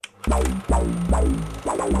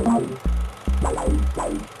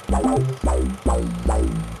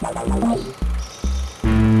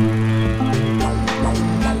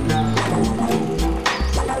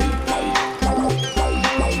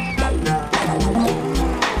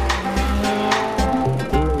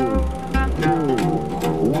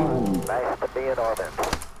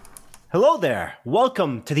Hello there.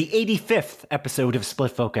 Welcome to the 85th episode of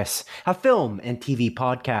Split Focus, a film and TV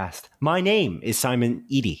podcast. My name is Simon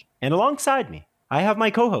Eady, and alongside me, I have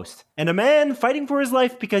my co-host and a man fighting for his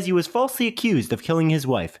life because he was falsely accused of killing his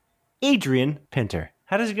wife, Adrian Pinter.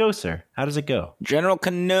 How does it go, sir? How does it go? General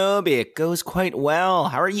Kenobi, it goes quite well.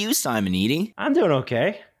 How are you, Simon Eady? I'm doing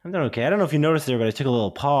okay. I don't know if you noticed there, but I took a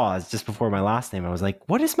little pause just before my last name. I was like,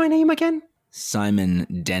 what is my name again?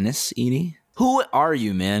 Simon Dennis Eady? Who are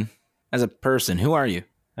you, man? As a person, who are you?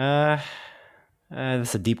 That's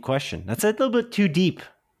a deep question. That's a little bit too deep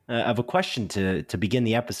of a question to begin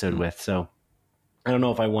the episode with. So I don't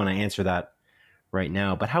know if I want to answer that right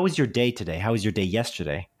now. But how was your day today? How was your day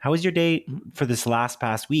yesterday? How was your day for this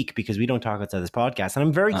past week? Because we don't talk outside this podcast, and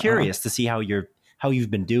I'm very curious to see how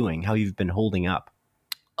you've been doing, how you've been holding up.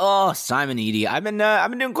 Oh, Simon Eady, I've been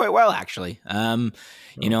doing quite well actually. I'm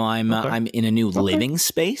in a new living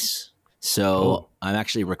space. So I'm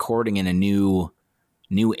actually recording in a new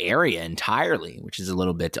area entirely, which is a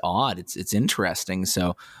little bit odd. It's interesting.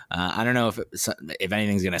 So I don't know if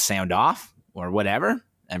anything's going to sound off or whatever.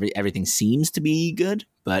 Everything seems to be good,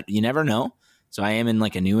 but you never know. So I am in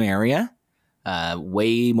like a new area,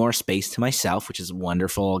 way more space to myself, which is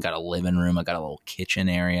wonderful. Got a living room. I got a little kitchen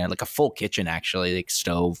area, like a full kitchen actually, like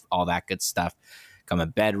stove, all that good stuff. Got my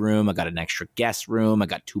bedroom. I got an extra guest room. I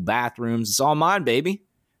got 2 bathrooms. It's all mine, baby.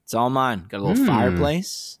 It's all mine. Got a little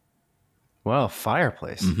fireplace. Well,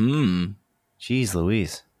 fireplace. Mm-hmm. Jeez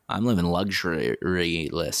Louise. I'm living luxurious.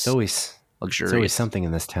 It's always something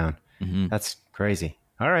in this town. Mm-hmm. That's crazy.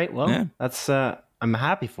 All right. Well, that's I'm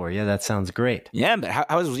happy for you. That sounds great. Yeah, but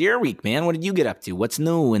how was your week, man? What did you get up to? What's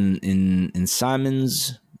new in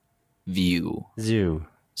Simon's view? Zoo.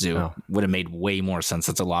 Oh. Would have made way more sense.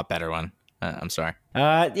 That's a lot better one. I'm sorry.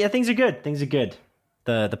 Yeah, things are good.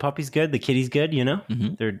 The puppy's good. The kitty's good. You know,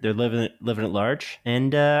 they're living at large,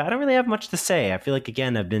 and I don't really have much to say. I feel like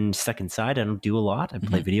again I've been stuck inside. I don't do a lot. I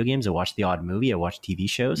play video games. I watch the odd movie. I watch TV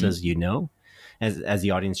shows, as you know, as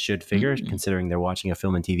the audience should figure, considering they're watching a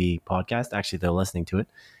film and TV podcast. Actually, they're listening to it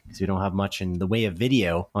because we don't have much in the way of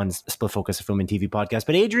video on Split Focus, a film and TV podcast.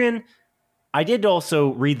 But Adrian, I did also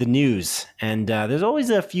read the news, and there's always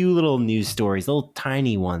a few little news stories, little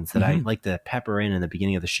tiny ones that I like to pepper in the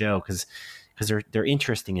beginning of the show because they're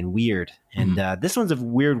interesting and weird. And this one's a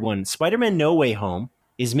weird one. Spider-Man No Way Home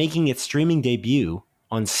is making its streaming debut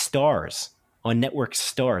on Starz, on network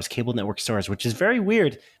Starz, cable network Starz, which is very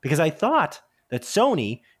weird because I thought that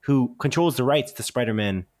Sony, who controls the rights to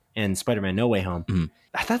Spider-Man and Spider-Man No Way Home,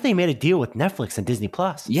 I thought they made a deal with Netflix and Disney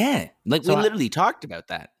Plus. Yeah, like so we literally talked about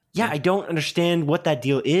that. Yeah, I don't understand what that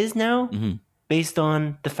deal is now. Based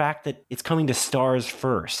on the fact that it's coming to Starz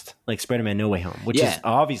first, like Spider-Man No Way Home, which is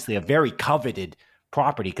obviously a very coveted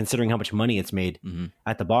property considering how much money it's made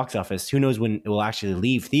at the box office. Who knows when it will actually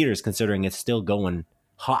leave theaters considering it's still going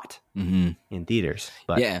hot in theaters.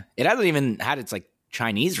 But yeah, it hasn't even had its like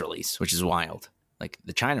Chinese release, which is wild, like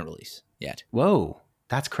the China release yet. Whoa,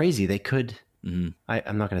 that's crazy. They could, I'm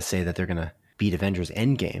not going to say that they're going to beat Avengers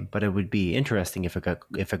Endgame, but it would be interesting if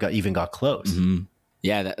it even got close.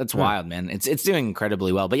 Yeah, that's wild, man. It's doing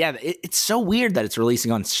incredibly well. But yeah, it's so weird that it's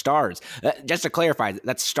releasing on Starz. Just to clarify,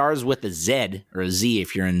 that's Starz with a Z or a Z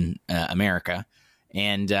if you're in America.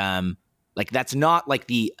 And like that's not like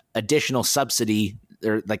the additional subsidy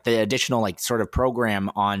or like the additional like sort of program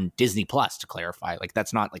on Disney Plus, to clarify. Like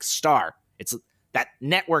that's not like Star. It's that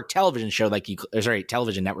network television show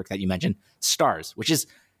television network that you mentioned, Starz, which is,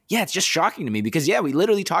 it's just shocking to me because, we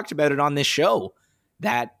literally talked about it on this show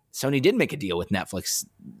that Sony did make a deal with Netflix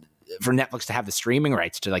for Netflix to have the streaming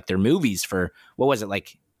rights to like their movies for, what was it,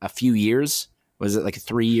 like a few years? Was it like a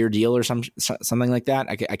 3-year deal or something like that?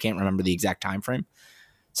 I can't remember the exact time frame.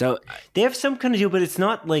 So they have some kind of deal, but it's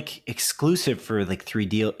not like exclusive for like 3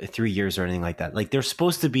 years or anything like that. Like they're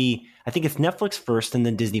supposed to be, I think it's Netflix first and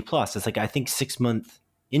then Disney Plus. It's like, I think 6-month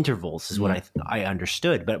intervals is what I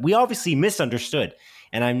understood, but we obviously misunderstood.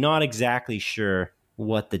 And I'm not exactly sure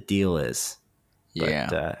what the deal is.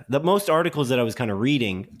 But, the most articles that I was kind of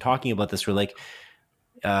reading talking about this were like,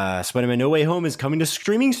 Spider-Man No Way Home is coming to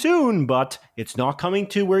streaming soon, but it's not coming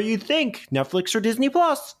to where you think, Netflix or Disney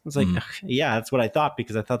Plus. It's like, yeah, that's what I thought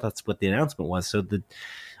because I thought that's what the announcement was. So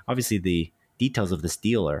obviously the details of this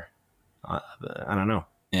deal are, I don't know,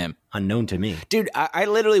 unknown to me. Dude, I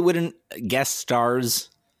literally wouldn't guess Starz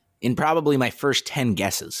in probably my first 10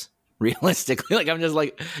 guesses. Realistically, like I'm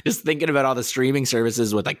just thinking about all the streaming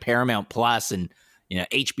services with like Paramount Plus and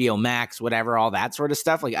HBO Max, whatever, all that sort of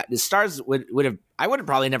stuff. Like the Stars would have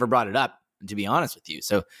probably never brought it up, to be honest with you.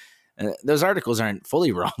 So those articles aren't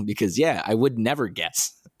fully wrong because I would never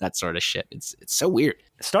guess that sort of shit. It's so weird.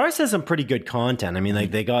 Stars has some pretty good content. I mean, like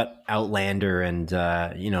they got Outlander, and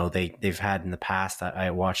they've had in the past. I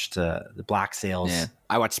watched the Black Sails. Yeah.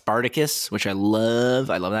 I watched Spartacus, which I love.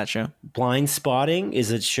 I love that show. Blind Spotting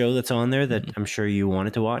is a show that's on there that I'm sure you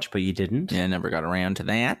wanted to watch, but you didn't. Yeah, I never got around to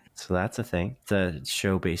that. So that's a thing. It's a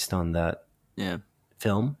show based on that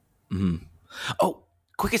film. Mm-hmm. Oh,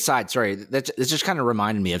 quick aside. Sorry, that just kind of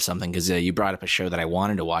reminded me of something because you brought up a show that I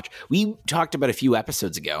wanted to watch. We talked about a few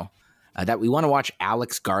episodes ago that we want to watch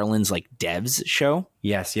Alex Garland's like Devs show.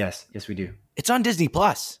 Yes, we do. It's on Disney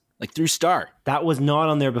Plus, like through Star. That was not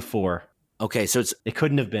on there before. Okay, so it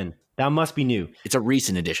couldn't have been. That must be new. It's a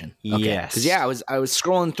recent addition. Okay. Yes. Because I was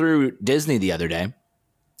scrolling through Disney the other day,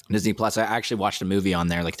 Disney Plus. I actually watched a movie on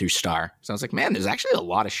there like through Star. So I was like, man, there's actually a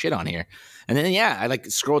lot of shit on here. And then I like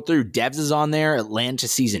scrolled through. Devs is on there. Atlanta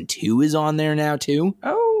season 2 is on there now too.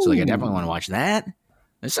 Oh, so like I definitely want to watch that.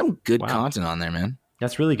 There's some good content on there, man.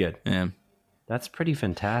 That's really good. Yeah, that's pretty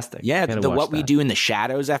fantastic. Yeah, the What We Do in the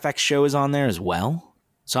Shadows FX show is on there as well.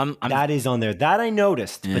 So I'm that is on there. That I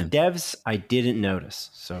noticed, but Devs I didn't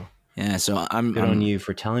notice. So yeah, so I'm good on you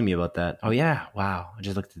for telling me about that. Oh yeah, wow! I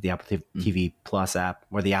just looked at the Apple TV Plus app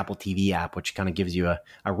or the Apple TV app, which kind of gives you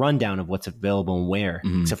a rundown of what's available and where,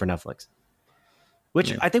 except for Netflix.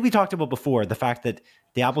 Which I think we talked about before. The fact that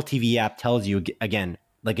the Apple TV app tells you again,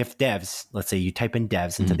 like if Devs, let's say you type in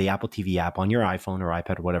Devs into the Apple TV app on your iPhone or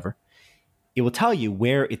iPad or whatever. It will tell you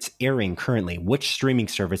where it's airing currently, which streaming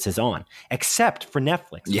service is on, except for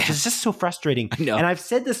Netflix, which is just so frustrating. I know. And I've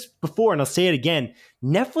said this before, and I'll say it again.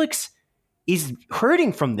 Netflix is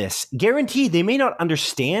hurting from this. Guaranteed, they may not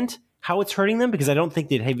understand how it's hurting them because I don't think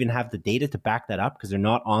they'd even have the data to back that up because they're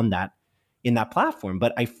not on that in that platform.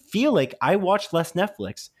 But I feel like I watch less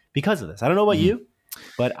Netflix because of this. I don't know about you,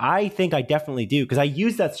 but I think I definitely do because I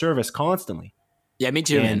use that service constantly. Yeah, me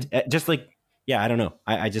too. And just like, I don't know.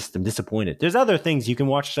 I just am disappointed. There's other things you can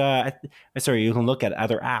watch. You can look at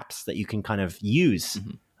other apps that you can kind of use.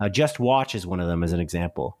 Just Watch is one of them as an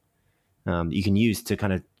example. You can use to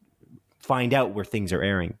kind of find out where things are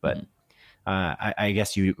airing. But I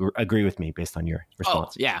guess you agree with me based on your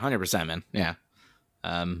response. Oh, yeah, 100%, man. Yeah.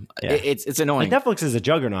 It's annoying. Like Netflix is a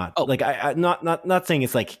juggernaut. Oh. Like I not saying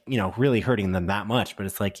it's like, really hurting them that much, but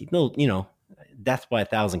it's like, death by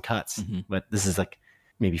 1,000 cuts. But this is like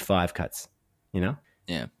maybe 5 cuts.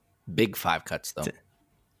 Yeah, big 5 cuts though.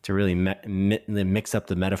 To really mix up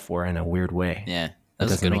the metaphor in a weird way. Yeah, that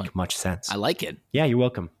doesn't make much sense. I like it. Yeah, you're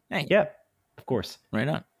welcome. Hey. Yeah, of course. Right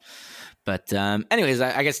on. But anyways,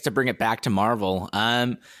 I guess to bring it back to Marvel.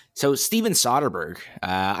 So Steven Soderbergh,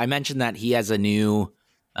 I mentioned that he has a new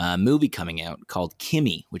movie coming out called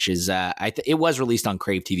Kimi, which is it was released on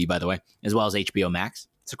Crave TV, by the way, as well as HBO Max.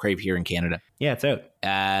 It's a Crave here in Canada. Yeah, it's out.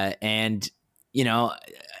 And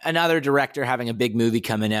another director having a big movie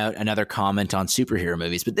coming out, another comment on superhero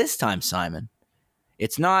movies. But this time, Simon,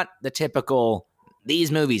 it's not the typical,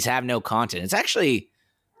 these movies have no content. It's actually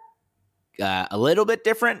a little bit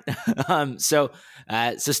different. So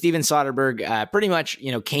Steven Soderbergh pretty much,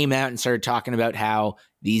 came out and started talking about how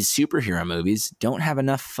these superhero movies don't have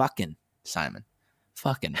enough fucking, Simon.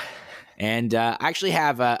 Fucking. And I actually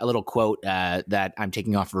have a little quote that I'm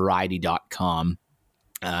taking off Variety.com.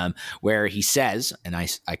 Where he says, and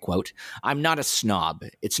I quote, "I'm not a snob.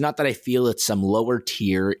 It's not that I feel it's some lower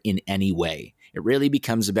tier in any way. It really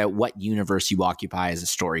becomes about what universe you occupy as a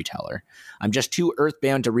storyteller. I'm just too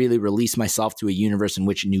earthbound to really release myself to a universe in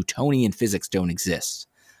which Newtonian physics don't exist.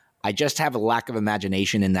 I just have a lack of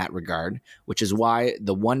imagination in that regard, which is why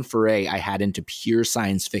the one foray I had into pure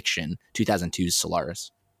science fiction, 2002's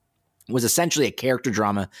Solaris, was essentially a character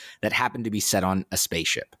drama that happened to be set on a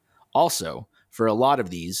spaceship. Also, for a lot of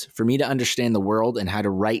these, for me to understand the world and how to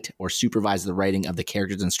write or supervise the writing of the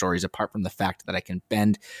characters and stories, apart from the fact that I can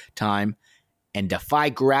bend time and defy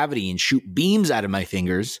gravity and shoot beams out of my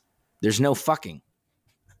fingers, there's no fucking.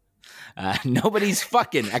 Nobody's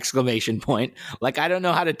fucking, exclamation point. Like, I don't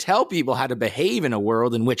know how to tell people how to behave in a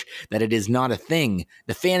world in which that it is not a thing.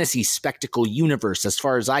 The fantasy spectacle universe, as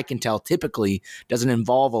far as I can tell, typically doesn't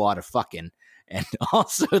involve a lot of fucking. And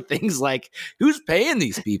also things like, who's paying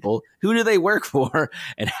these people? Who do they work for?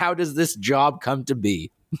 And how does this job come to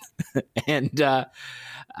be? And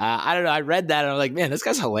I don't know. I read that and I'm like, man, this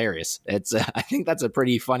guy's hilarious. It's I think that's a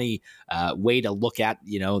pretty funny way to look at,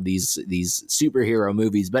 these superhero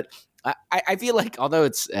movies. But I feel like although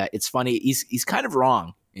it's funny, he's kind of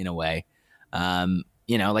wrong in a way.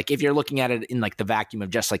 Like if you're looking at it in like the vacuum of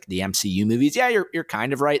just like the MCU movies, yeah, you're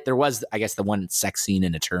kind of right. There was, I guess, the one sex scene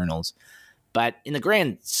in Eternals, but in the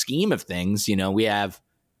grand scheme of things, we have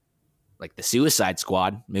like the Suicide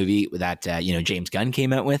Squad movie that James Gunn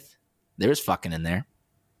came out with. There was fucking in there,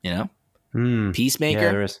 Peacemaker.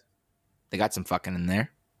 Yeah, there is. They got some fucking in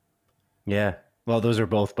there. Yeah. Well, those are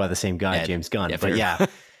both by the same guy, James Gunn. Yeah, but yeah,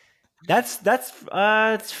 that's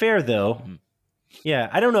it's fair though. Mhm. Yeah,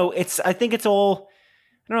 I don't know. I think it's all.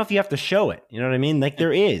 I don't know if you have to show it. You know what I mean? Like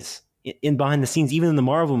there is in behind the scenes, even in the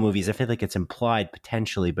Marvel movies. I feel like it's implied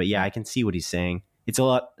potentially, but yeah, I can see what he's saying. It's a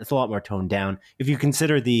lot more toned down. If you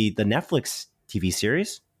consider the Netflix TV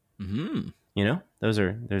series,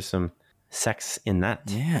 there's some sex in that.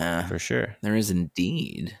 Yeah, for sure. There is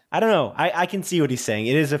indeed. I don't know. I can see what he's saying.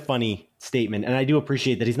 It is a funny statement, and I do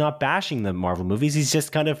appreciate that he's not bashing the Marvel movies. He's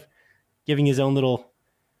just kind of giving his own little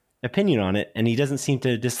opinion on it, and he doesn't seem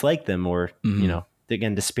to dislike them or,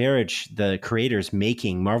 again, disparage the creators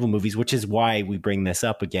making Marvel movies, which is why we bring this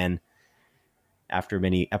up again after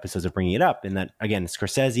many episodes of bringing it up. And that, again,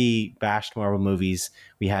 Scorsese bashed Marvel movies.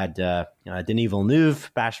 We had Denis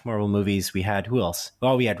Villeneuve bashed Marvel movies. We had, who else?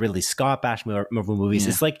 Well, we had Ridley Scott bash Marvel movies. Yeah.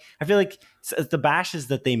 It's like, I feel like the bashes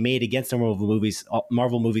that they made against the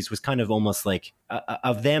Marvel movies was kind of almost like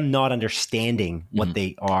of them not understanding what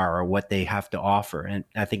they are or what they have to offer. And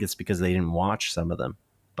I think it's because they didn't watch some of them.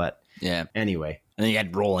 But yeah, anyway. And then you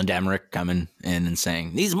had Roland Emmerich coming in and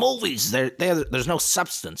saying, these movies, there's no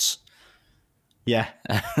substance. Yeah,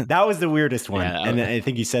 that was the weirdest one. Yeah, and I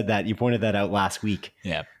think you said that. You pointed that out last week.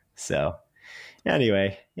 Yeah. So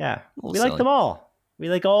anyway, yeah, we like them all. We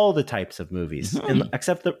like all the types of movies,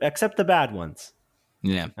 except the bad ones.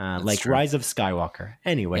 Yeah, like true. Rise of Skywalker.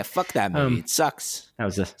 Anyway. Yeah, fuck that movie. It sucks. That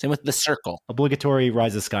was same with The Circle. Obligatory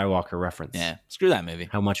Rise of Skywalker reference. Yeah, screw that movie.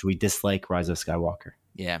 How much we dislike Rise of Skywalker.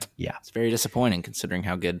 Yeah. Yeah. It's very disappointing considering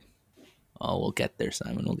how good. Oh, we'll get there,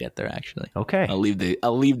 Simon. We'll get there, actually. Okay. I'll leave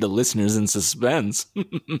the listeners in suspense.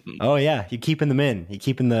 Oh, yeah. You're keeping them in. You're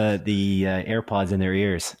keeping the AirPods in their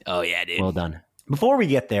ears. Oh, yeah, dude. Well done. Before we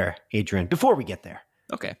get there, Adrian,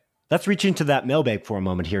 Okay. Let's reach into that mailbag for a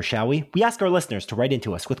moment here, shall we? We ask our listeners to write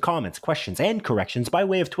into us with comments, questions, and corrections by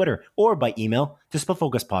way of Twitter or by email to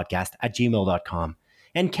splitfocuspodcast@gmail.com.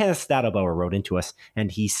 And Kenneth Stadelbauer wrote into us,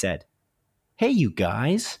 and he said, "Hey, you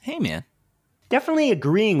guys." Hey, man. Definitely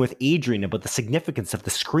agreeing with Adrian about the significance of the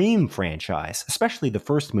Scream franchise, especially the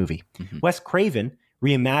first movie. Mm-hmm. Wes Craven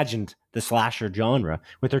reimagined the slasher genre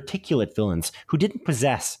with articulate villains who didn't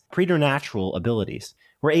possess preternatural abilities,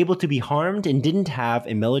 were able to be harmed, and didn't have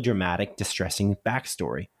a melodramatic, distressing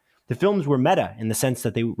backstory. The films were meta in the sense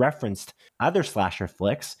that they referenced other slasher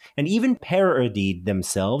flicks and even parodied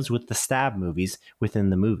themselves with the stab movies within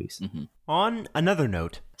the movies. Mm-hmm. On another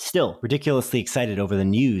note, still ridiculously excited over the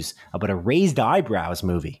news about a Raised Eyebrows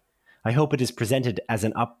movie. I hope it is presented as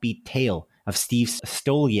an upbeat tale of Steve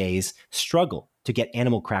Stolier's struggle to get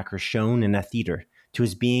animal crackers shown in a theater, to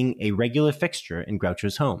his being a regular fixture in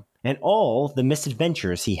Groucho's home, and all the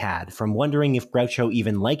misadventures he had, from wondering if Groucho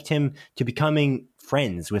even liked him to becoming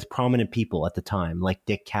friends with prominent people at the time, like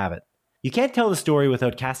Dick Cavett. You can't tell the story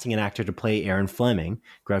without casting an actor to play Aaron Fleming,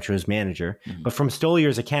 Groucho's manager, but from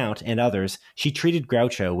Stolier's account and others, she treated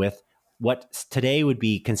Groucho with what today would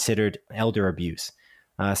be considered elder abuse.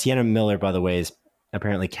 Sienna Miller, by the way, is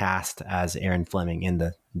apparently cast as Aaron Fleming in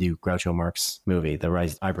the new Groucho Marx movie, the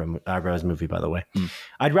Raised Eyebrows movie, by the way.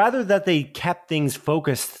 I'd rather that they kept things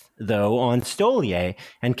focused, though, on Stolier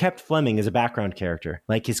and kept Fleming as a background character,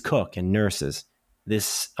 like his cook and nurses.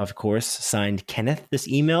 This, of course, signed Kenneth, this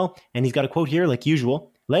email, and he's got a quote here, like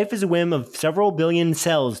usual. "Life is a whim of several billion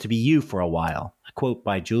cells to be you for a while." A quote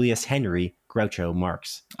by Julius Henry Groucho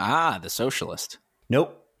Marx. Ah, the socialist.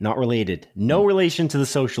 Nope, not related. No relation to the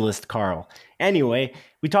socialist Karl. Anyway,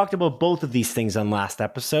 we talked about both of these things on last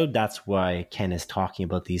episode. That's why Ken is talking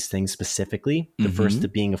about these things specifically. The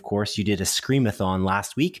first being, of course, you did a Screamathon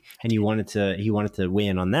last week, and he wanted to weigh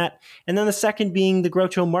in on that. And then the second being the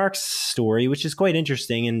Groucho Marx story, which is quite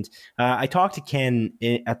interesting. And I talked to Ken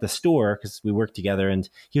at the store because we worked together, and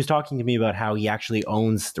he was talking to me about how he actually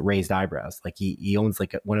owns the Raised Eyebrows. Like he owns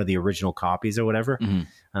like one of the original copies or whatever,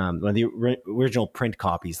 one of the original print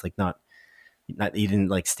copies, like not he didn't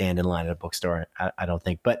like stand in line at a bookstore, I don't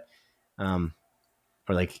think, but or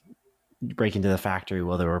like break into the factory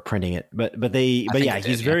while they were printing it. But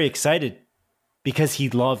he's very excited because he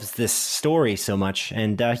loves this story so much,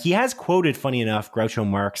 and he has quoted, funny enough, Groucho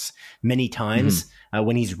Marx many times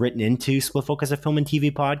when he's written into Split Focus, a film and TV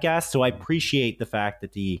podcast. So I appreciate the fact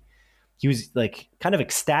that he was like kind of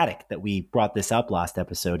ecstatic that we brought this up last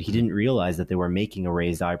episode. He didn't realize that they were making a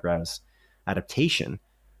Raised Eyebrows adaptation.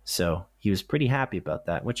 So he was pretty happy about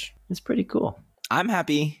that, which is pretty cool. I'm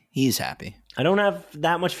happy. He's happy. I don't have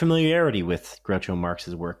that much familiarity with Groucho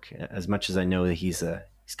Marx's work, as much as I know that he's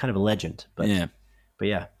kind of a legend. But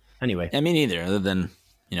yeah. Anyway, I mean, neither, other than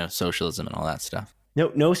socialism and all that stuff.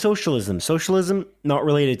 No socialism. Socialism not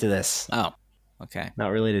related to this. Oh, okay, not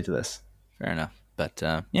related to this. Fair enough. But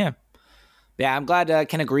yeah. I'm glad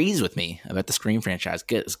Ken agrees with me about the Scream franchise.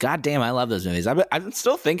 Goddamn, I love those movies. I'm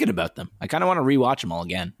still thinking about them. I kind of want to rewatch them all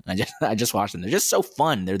again. I just watched them. They're just so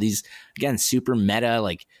fun. They're these, again, super meta,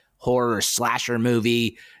 like horror slasher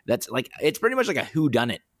movie. That's like, it's pretty much like a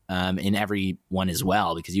whodunit in every one as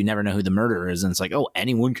well, because you never know who the murderer is. And it's like, oh,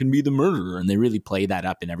 anyone can be the murderer. And they really play that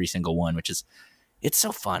up in every single one, it's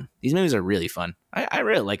so fun. These movies are really fun. I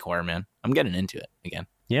really like horror, man. I'm getting into it again.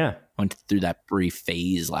 Yeah. Went through that brief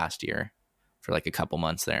phase last year for like a couple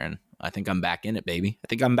months there, and I think I'm back in it, baby. I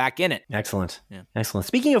think I'm back in it. Excellent. Yeah. Excellent.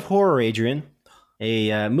 Speaking of horror, Adrian,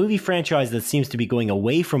 a movie franchise that seems to be going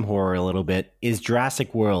away from horror a little bit is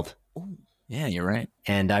Jurassic World. Ooh, yeah, you're right.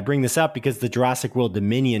 And I bring this up because the Jurassic World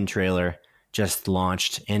Dominion trailer just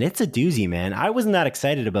launched, and it's a doozy, man. I wasn't that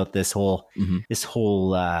excited about this whole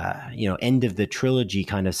end of the trilogy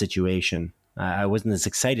kind of situation. I wasn't as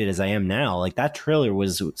excited as I am now. Like, that trailer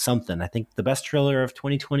was something. I think the best trailer of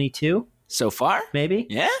 2022. So far? Maybe.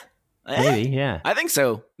 Yeah? Maybe, yeah. I think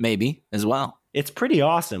so, maybe, as well. It's pretty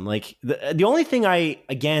awesome. Like, the only thing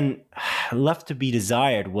again, left to be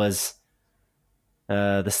desired was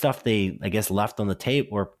the stuff they, I guess, left on the table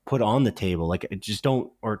or put on the table. Like,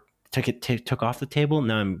 took off the table.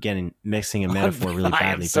 Now I'm mixing a metaphor really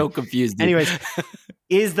badly. I'm so confused. Dude. Anyways,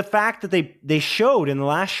 is the fact that they showed in the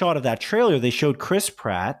last shot of that trailer, they showed Chris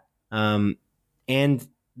Pratt and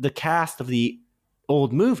the cast of the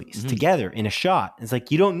old movies together in a shot. It's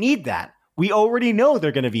like, you don't need that. We already know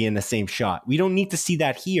they're going to be in the same shot. We don't need to see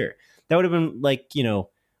that here. That would have been like,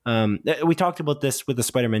 we talked about this with the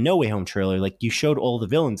Spider-Man No Way Home trailer. Like, you showed all the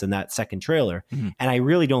villains in that second trailer, and I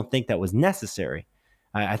really don't think that was necessary.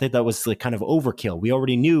 I think that was like kind of overkill. We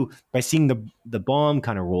already knew by seeing the bomb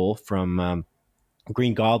kind of roll from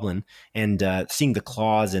Green Goblin and seeing the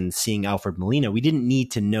claws and seeing Alfred Molina, we didn't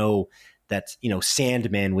need to know that,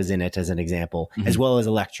 Sandman was in it, as an example, as well as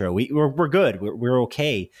Electro. We're good. We're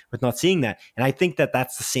okay with not seeing that. And I think that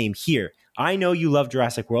that's the same here. I know you love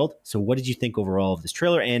Jurassic World. So what did you think overall of this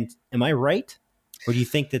trailer? And am I right? Or do you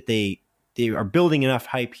think that they are building enough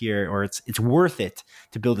hype here, or it's worth it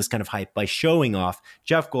to build this kind of hype by showing off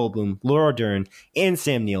Jeff Goldblum, Laura Dern, and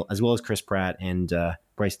Sam Neill, as well as Chris Pratt and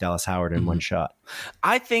Bryce Dallas Howard in one shot?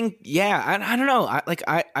 I think, yeah, I don't know.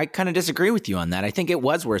 I kind of disagree with you on that. I think it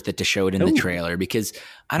was worth it to show it in the trailer, because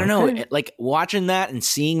I don't know, like watching that and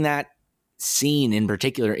seeing that scene in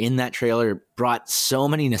particular in that trailer brought so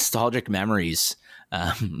many nostalgic memories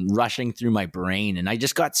rushing through my brain, and I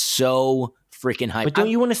just got so freaking hyped. But don't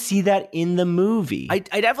you want to see that in the movie? I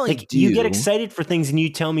definitely do. You get excited for things, and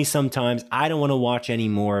you tell me sometimes, I don't want to watch any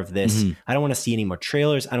more of this. I don't want to see any more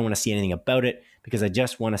trailers. I don't want to see anything about it, because I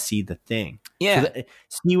just want to see the thing. Yeah.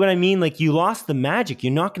 See what I mean? Like, you lost the magic.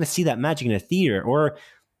 You're not going to see that magic in a theater. Or,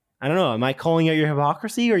 I don't know, am I calling out your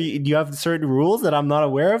hypocrisy? Or do you have certain rules that I'm not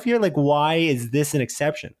aware of here? Like, why is this an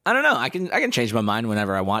exception? I don't know. I can change my mind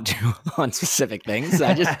whenever I want to on specific things.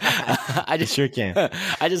 I just sure can.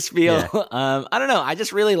 I just feel, I don't know. I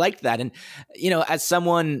just really liked that. And, as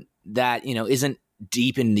someone that, isn't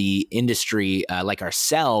deep in the industry like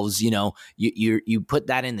ourselves, you put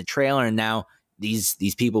that in the trailer, and now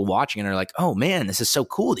these people watching it are like, oh man, this is so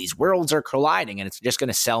cool. These worlds are colliding, and it's just going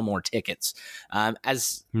to sell more tickets.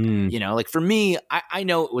 Like for me, I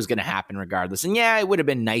know it was going to happen regardless. And yeah, it would have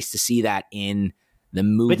been nice to see that in the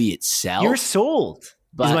movie itself. You're sold.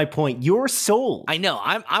 Is my point. You're sold. I know.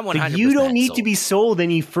 I'm 100%. But you don't need sold. to be sold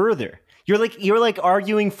any further. You're like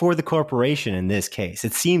arguing for the corporation in this case.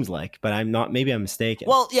 It seems like, but I'm not. Maybe I'm mistaken.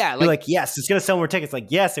 Well, yeah, you're like, yes, it's going to sell more tickets. Like,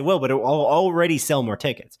 yes, it will, but it will already sell more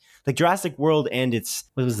tickets. Like Jurassic World and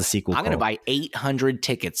what was the sequel? I'm going to buy 800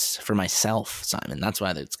 tickets for myself, Simon. That's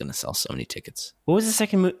why it's going to sell so many tickets. What was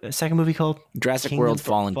the second movie called? Jurassic World: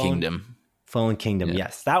 Fallen Kingdom. Fallen Kingdom. Yeah.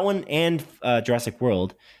 Yes, that one and Jurassic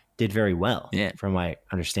World did very well. Yeah. From my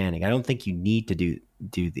understanding, I don't think you need to do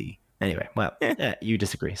the. Anyway, well, you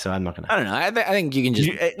disagree, so I'm not going to. I don't know. I think you can just...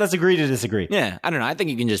 Let's agree to disagree. Yeah, I don't know. I think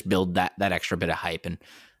you can just build that extra bit of hype, and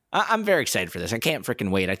I'm very excited for this. I can't freaking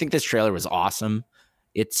wait. I think this trailer was awesome.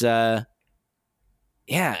 It's, again,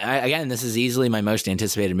 this is easily my most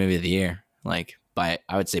anticipated movie of the year. Like, I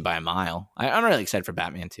would say by a mile. I'm really excited for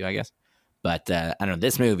Batman too, I guess. But, I don't know,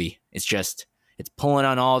 this movie, it's pulling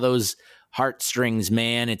on all those heartstrings,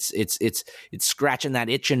 man. It's scratching that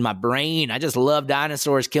itch in my brain. I just love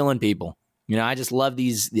dinosaurs killing people. You know, I just love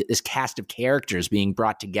this cast of characters being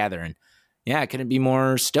brought together, and yeah, I couldn't be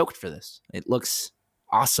more stoked for this. It looks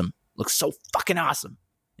awesome. Looks so fucking awesome.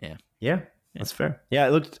 Yeah, that's fair. Yeah,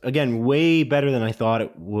 it looked, again, way better than I thought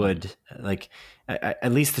it would. Like,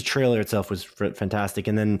 at least the trailer itself was fantastic.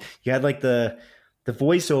 And then you had like the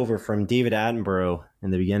voiceover from David Attenborough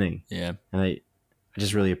in the beginning. Yeah. And I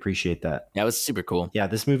just really appreciate that. That was super cool. Yeah,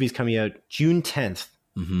 this movie's coming out June 10th,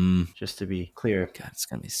 just to be clear. God, it's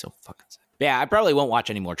going to be so fucking sick. Yeah, I probably won't watch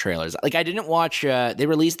any more trailers. Like, I didn't watch, they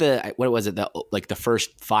released the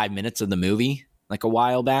first 5 minutes of the movie, like a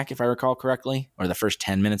while back, if I recall correctly, or the first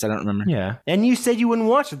 10 minutes. I don't remember. Yeah. And you said you wouldn't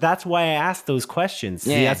watch it. That's why I asked those questions.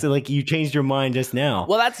 Yeah. See, that's like you changed your mind just now.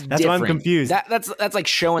 Well, that's why I'm confused. That's like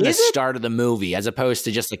showing the start of the movie as opposed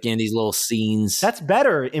to just like, you know, these little scenes. That's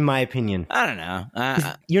better, in my opinion. I don't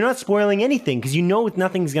know. You're not spoiling anything because you know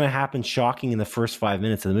nothing's going to happen shocking in the first 5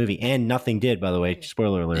 minutes of the movie. And nothing did, by the way.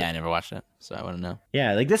 Spoiler alert. Yeah, I never watched it, so I wouldn't know.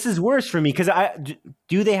 Yeah, like this is worse for me because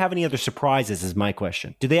do they have any other surprises is my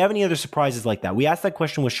question. Do they have any other surprises like that? We asked that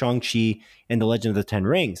question with Shang-Chi and The Legend of the Ten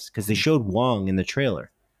Rings because they showed Wong in the trailer.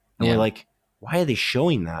 And we're like, why are they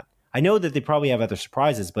showing that? I know that they probably have other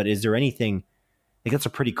surprises, but is there anything, like that's a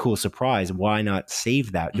pretty cool surprise. Why not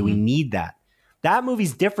save that? Do we need that? That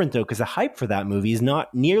movie's different though because the hype for that movie is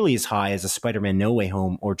not nearly as high as a Spider-Man No Way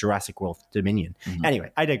Home or Jurassic World Dominion.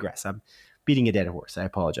 Anyway, I digress. I'm beating a dead horse. I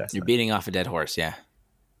apologize. You're beating off a dead horse, yeah.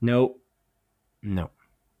 No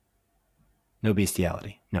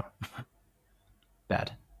bestiality. No.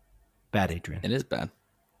 Bad, Adrian. It is bad.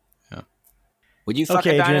 Yeah. Would you fuck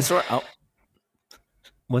a dinosaur? Oh,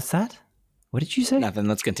 what's that? What did you say? nothing.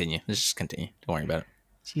 Let's continue. Let's just continue. Don't worry about it.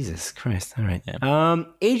 Jesus Christ. All right. Yeah.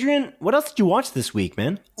 Adrian, what else did you watch this week,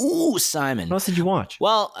 man? Ooh, Simon. What else did you watch?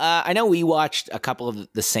 Well, I know we watched a couple of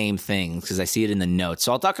the same things because I see it in the notes.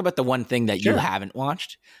 So I'll talk about the one thing that you haven't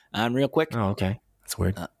watched real quick. Oh, okay. That's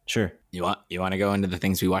weird. Sure. You want to go into the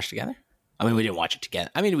things we watched together? I mean, we didn't watch it together.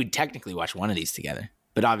 I mean, we technically watched one of these together,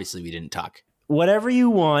 but obviously we didn't talk. Whatever you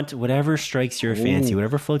want, whatever strikes your fancy,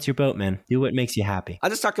 whatever floats your boat, man. Do what makes you happy. I'll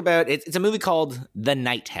just talk about it. It's a movie called The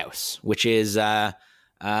Night House, which is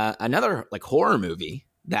another like horror movie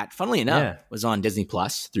that, funnily enough, was on Disney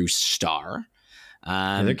Plus through Star.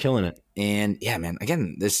 They're killing it. And yeah, man,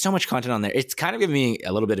 again, there's so much content on there. It's kind of giving me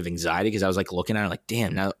a little bit of anxiety because I was like looking at it like,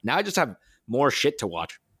 damn, now I just have more shit to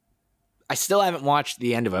watch. I still haven't watched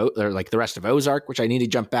the end of the rest of Ozark, which I need to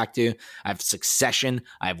jump back to. I have Succession,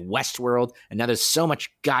 I have Westworld, and now there's so much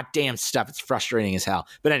goddamn stuff. It's frustrating as hell.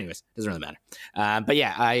 But anyways, doesn't really matter. But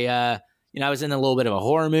yeah, I was in a little bit of a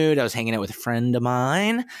horror mood. I was hanging out with a friend of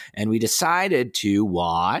mine, and we decided to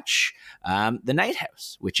watch The Night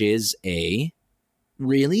House, which is a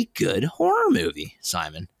really good horror movie,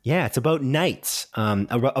 Simon. Yeah, it's about knights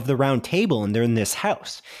of the round table, and they're in this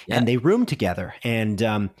house, and they room together.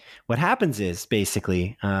 And what happens is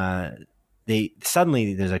basically there's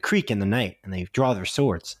a creak in the night, and they draw their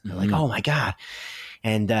swords. They're like, oh my God.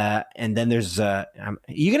 And then there's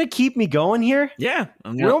you gonna keep me going here? Yeah,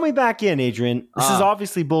 Reel me back in, Adrian. This is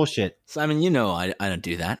obviously bullshit, Simon. You know I don't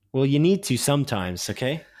do that. Well, you need to sometimes,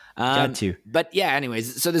 okay? Got to. But yeah,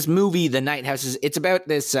 anyways, so this movie, The Night House, it's about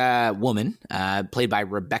this woman played by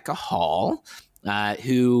Rebecca Hall,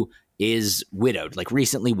 who is widowed, like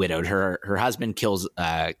recently widowed. Her husband kills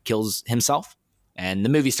himself, and the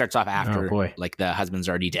movie starts off after like the husband's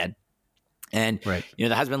already dead. And,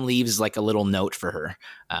 the husband leaves like a little note for her,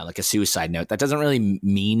 like a suicide note. That doesn't really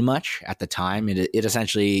mean much at the time. It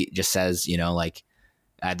essentially just says, like,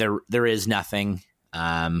 there is nothing.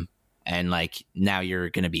 And like, now you're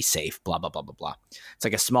going to be safe, blah, blah, blah, blah, blah. It's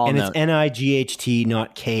like a small note. And it's N-I-G-H-T,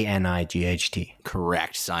 not K-N-I-G-H-T.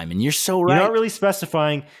 Correct, Simon. You're so right. You're not really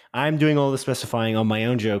specifying. I'm doing all the specifying on my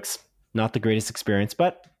own jokes. Not the greatest experience,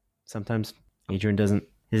 but sometimes Adrian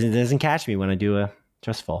doesn't catch me when I do a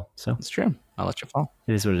trust fall. So it's true. I'll let you fall.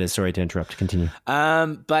 It is what it is. Sorry to interrupt. Continue.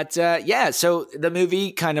 So the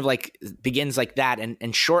movie kind of like begins like that.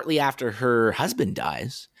 And shortly after her husband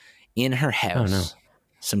dies in her house,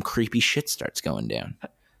 some creepy shit starts going down.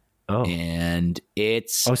 Oh. And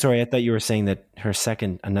it's... Oh, sorry. I thought you were saying that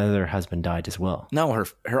another husband died as well. No, her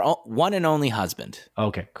one and only husband.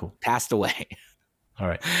 Okay, cool. Passed away. All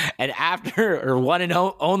right. And after her one and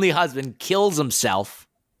only husband kills himself,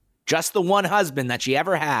 just the one husband that she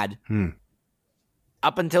ever had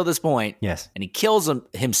up until this point. Yes. And he kills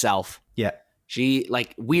himself. Yeah. She,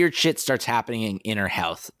 like, weird shit starts happening in her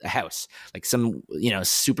house, like some,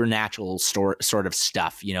 supernatural sort of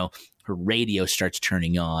stuff, her radio starts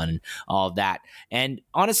turning on and all of that. And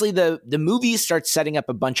honestly, the movie starts setting up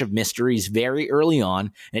a bunch of mysteries very early on,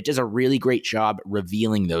 and it does a really great job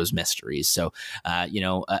revealing those mysteries. So,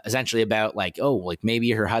 essentially about like, oh, like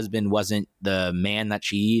maybe her husband wasn't the man that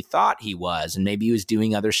she thought he was, and maybe he was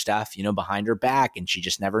doing other stuff, behind her back, and she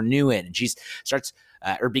just never knew it. And she starts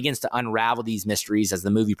or begins to unravel these mysteries as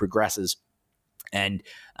the movie progresses. And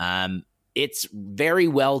it's very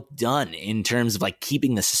well done in terms of like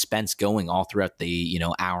keeping the suspense going all throughout the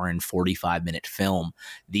hour and 45-minute film.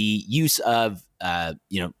 The use of the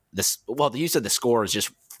use of the score is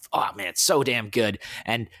just, oh man, it's so damn good.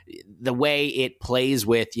 And the way it plays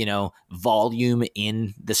with volume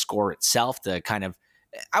in the score itself, the kind of,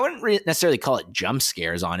 I wouldn't necessarily call it jump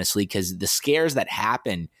scares, honestly, because the scares that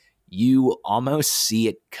happen, you almost see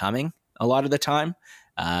it coming a lot of the time.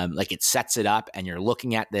 Like it sets it up and you're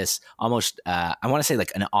looking at this almost, I want to say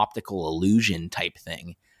like an optical illusion type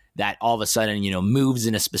thing that all of a sudden, moves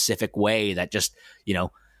in a specific way that just,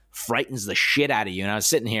 frightens the shit out of you. And I was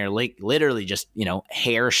sitting here like literally just,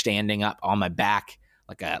 hair standing up on my back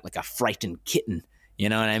like a frightened kitten. You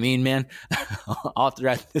know what I mean, man? All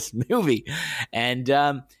throughout this movie. And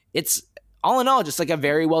it's all in all just like a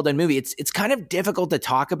very well done movie. It's kind of difficult to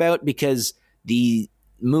talk about because the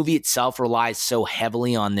movie itself relies so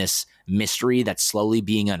heavily on this mystery that's slowly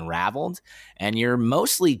being unraveled, and you're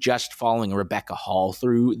mostly just following Rebecca Hall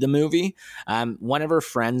through the movie. One of her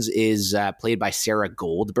friends is played by Sarah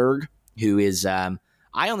Goldberg, who is I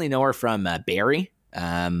only know her from Barry,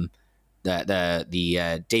 the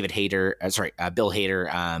David Hader, Bill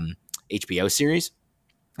Hader HBO series.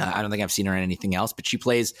 I don't think I've seen her in anything else, but she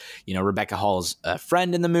plays, Rebecca Hall's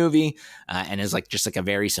friend in the movie, and is like just like a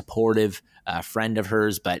very supportive friend of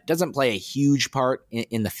hers, but doesn't play a huge part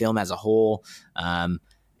in the film as a whole.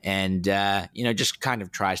 Just kind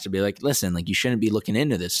of tries to be like, listen, like you shouldn't be looking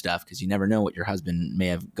into this stuff because you never know what your husband may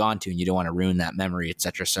have gone to, and you don't want to ruin that memory,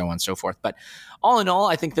 etc., so on and so forth. But all in all,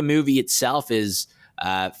 I think the movie itself is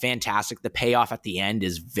fantastic. The payoff at the end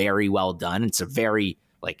is very well done. It's a very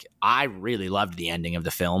I really loved the ending of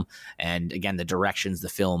the film, and again, the directions the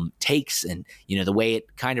film takes, and the way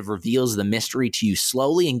it kind of reveals the mystery to you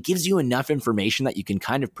slowly and gives you enough information that you can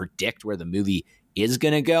kind of predict where the movie is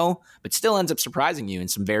going to go, but still ends up surprising you in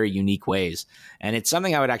some very unique ways. And it's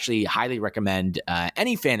something I would actually highly recommend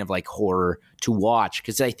any fan of like horror to watch,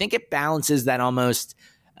 because I think it balances that almost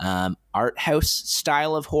art house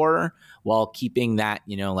style of horror while keeping that,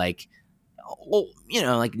 like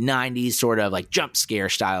 90s sort of like jump scare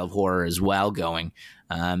style of horror as well going.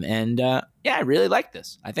 I really like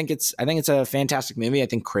this. I think it's a fantastic movie. I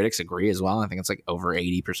think critics agree as well. I think it's like over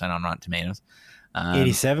 80% on Rotten Tomatoes.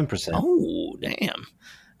 87%. Oh, damn.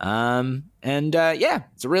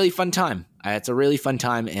 It's a really fun time. It's a really fun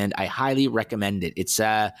time, and I highly recommend it. It's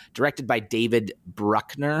directed by David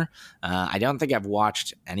Bruckner. I don't think I've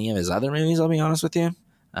watched any of his other movies, I'll be honest with you.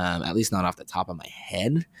 At least not off the top of my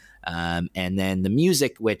head. And then the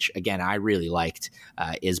music, which again I really liked,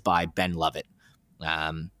 is by Ben Lovett.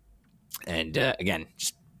 Again,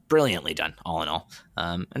 just brilliantly done, all in all.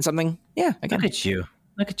 And something, again.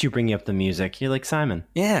 Look at you bringing up the music. You're like Simon.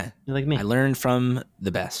 Yeah. You're like me. I learned from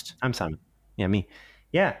the best. I'm Simon. Yeah, me.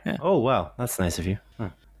 Yeah. Oh, wow. That's nice of you. Huh.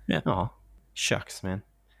 Yeah. Oh, shucks, man.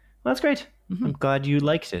 Well, that's great. Mm-hmm. I'm glad you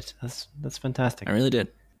liked it. That's fantastic. I really did.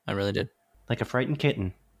 Like a frightened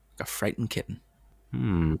kitten. Like a frightened kitten.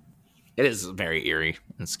 It is very eerie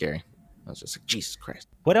and scary. I was just like, Jesus Christ.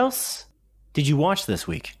 What else did you watch this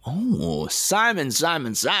week? Oh, Simon.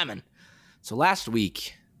 So last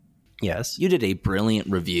week, yes, you did a brilliant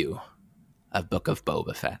review of Book of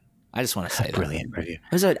Boba Fett. I just want to say that. Brilliant review.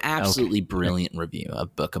 It was an absolutely brilliant review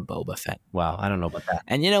of Book of Boba Fett. Wow, I don't know about that.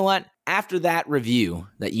 And you know what? After that review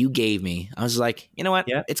that you gave me, I was like, you know what?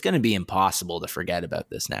 Yeah. It's going to be impossible to forget about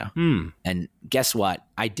this now. And guess what?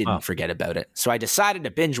 I didn't forget about it. So I decided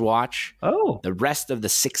to binge watch the rest of the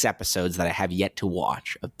 6 episodes that I have yet to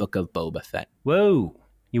watch of Book of Boba Fett. Whoa.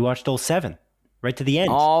 You watched all 7? Right to the end?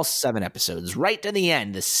 All 7 episodes. Right to the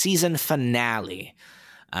end. The season finale.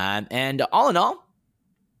 And all in all,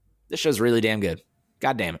 this show's really damn good.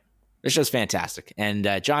 God damn it. This show's fantastic. And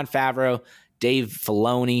Jon Favreau, Dave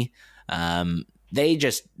Filoni, they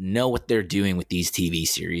just know what they're doing with these TV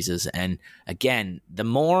series. And again, the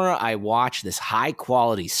more I watch this high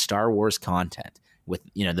quality Star Wars content with,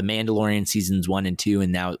 The Mandalorian seasons 1 and 2,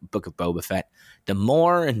 and now Book of Boba Fett, the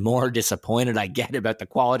more and more disappointed I get about the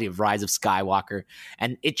quality of Rise of Skywalker.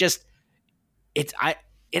 And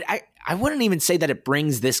I wouldn't even say that it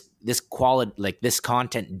brings this quality, like this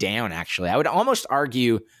content down. Actually, I would almost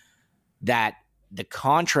argue that the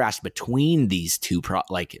contrast between these two,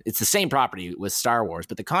 it's the same property with Star Wars,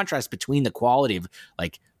 but the contrast between the quality of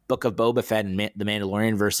like Book of Boba Fett and The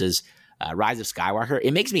Mandalorian versus Rise of Skywalker,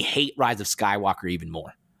 it makes me hate Rise of Skywalker even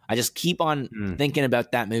more. I just keep on thinking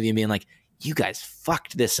about that movie and being like, you guys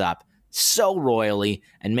fucked this up so royally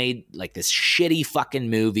and made like this shitty fucking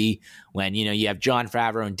movie when, you know, you have Jon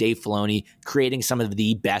Favreau and Dave Filoni creating some of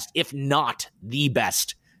the best, if not the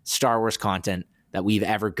best, Star Wars content that we've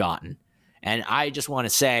ever gotten. And I just want to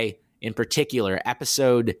say, in particular,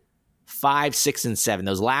 episode 5, 6, and 7,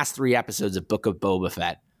 those last 3 episodes of Book of Boba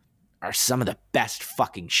Fett are some of the best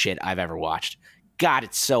fucking shit I've ever watched. God,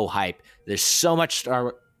 it's so hype. There's so much Star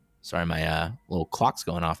Wars. Sorry, my little clock's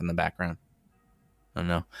going off in the background. I don't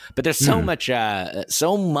know. But there's so much,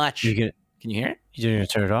 so much. Can you hear it? You gonna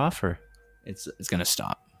turn it off, or it's gonna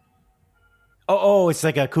stop? Oh, it's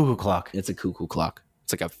like a cuckoo clock. It's a cuckoo clock.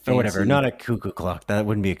 It's like a fancy... or whatever. Not a cuckoo clock. That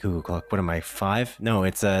wouldn't be a cuckoo clock. What am I, 5? No,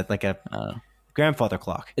 it's like a grandfather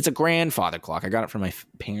clock. It's a grandfather clock. I got it from my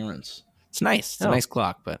parents. It's nice. It's a nice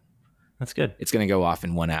clock, but that's good. It's gonna go off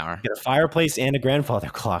in 1 hour. You got a fireplace and a grandfather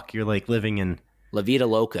clock. You're like living in La Vida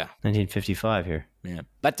Loca. 1955 here. Yeah.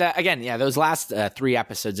 But again, yeah, those last 3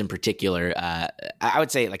 episodes in particular, I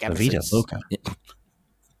would say like episodes. La Vida Loca.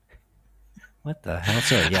 What the hell?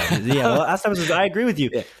 Sorry. Yeah. The last episodes, I agree with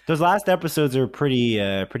you. Yeah. Those last episodes are pretty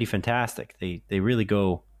fantastic. They really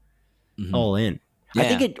go all in. Yeah. I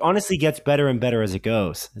think it honestly gets better and better as it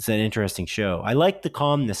goes. It's an interesting show. I like the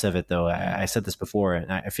calmness of it, though. I said this before,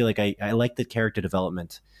 and I feel like I like the character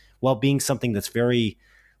development while being something that's very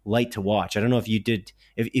light to watch. I don't know if you did,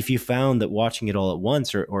 if you found that watching it all at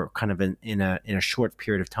once or kind of in a short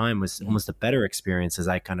period of time was almost a better experience, as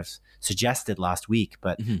I kind of suggested last week.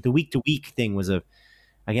 But the week to week thing was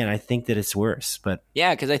again, I think that it's worse. But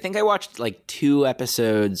yeah, because I think I watched like 2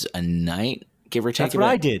 episodes a night, give or take. That's what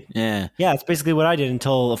I did. Yeah, it's basically what I did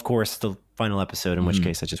until, of course, the final episode. In which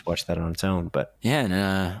case, I just watched that on its own. But yeah,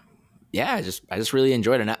 and I just really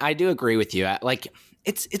enjoyed it. And I do agree with you.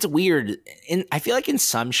 It's weird. I feel like in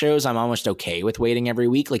some shows I'm almost okay with waiting every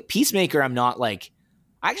week. Like Peacemaker, I'm not like.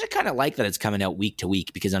 I actually kind of like that it's coming out week to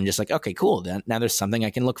week because I'm just like, okay, cool. Now there's something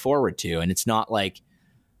I can look forward to, and it's not like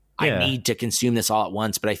I need to consume this all at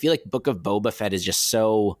once. But I feel like Book of Boba Fett is just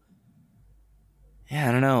so. Yeah,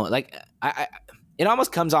 I don't know. Like it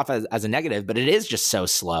almost comes off as a negative, but it is just so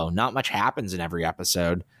slow. Not much happens in every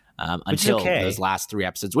episode until those last 3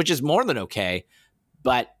 episodes, which is more than okay.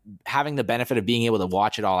 But having the benefit of being able to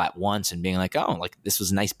watch it all at once and being like, oh, like this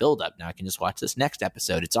was a nice buildup. Now I can just watch this next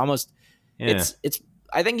episode. It's almost, it's.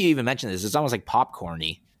 I think you even mentioned this. It's almost like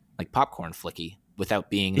popcorny, like popcorn flicky, without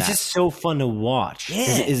being. It's just so fun to watch.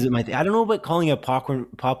 Yeah. Is it I don't know about calling it a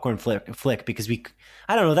popcorn flick because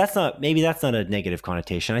I don't know. Maybe that's not a negative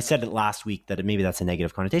connotation. I said it last week that maybe that's a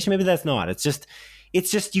negative connotation. Maybe that's not. It's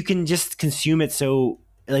just you can just consume it so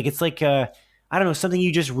like it's like I don't know, something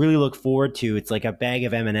you just really look forward to. It's like a bag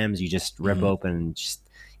of M&Ms you just rip open and just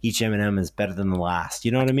each M&M is better than the last.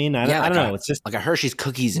 You know what I mean? I don't know. It's just like a Hershey's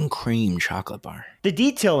cookies and cream chocolate bar. The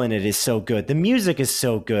detail in it is so good. The music is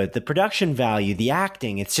so good. The production value, the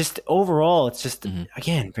acting, it's just overall, it's just,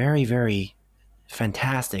 again, very, very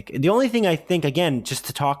fantastic. The only thing I think, again, just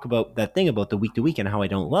to talk about that thing about the week to week and how I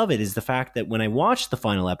don't love it is the fact that when I watched the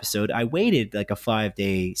final episode, I waited like a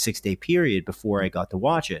 5-day, 6-day period before I got to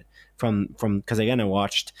watch it from because again, I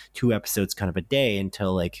watched 2 episodes kind of a day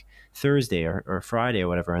until like Thursday or Friday or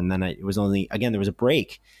whatever. And then it was only, again, there was a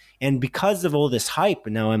break. And because of all this hype,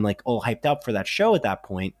 and now I'm like all hyped up for that show at that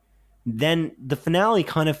point, then the finale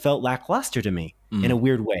kind of felt lackluster to me in a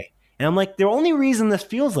weird way. And I'm like, the only reason this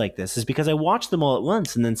feels like this is because I watched them all at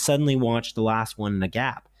once and then suddenly watched the last one in a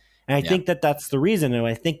gap. And I think that's the reason. And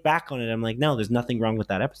when I think back on it, I'm like, no, there's nothing wrong with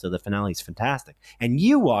that episode. The finale is fantastic. And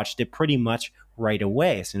you watched it pretty much right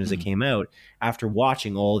away as soon as it came out after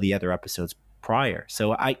watching all the other episodes prior.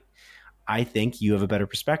 So I think you have a better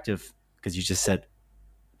perspective because you just said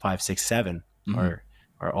 5, 6, 7 are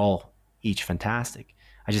all each fantastic.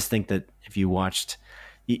 I just think that if you watched...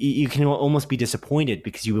 You can almost be disappointed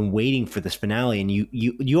because you've been waiting for this finale, and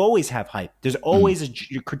you always have hype. There's always a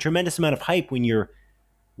tremendous amount of hype when you're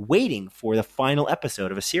waiting for the final episode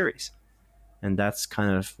of a series, and that's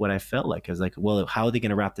kind of what I felt like. I was like, well, how are they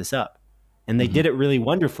going to wrap this up? And they did it really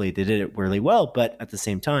wonderfully. They did it really well, but at the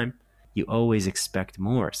same time, you always expect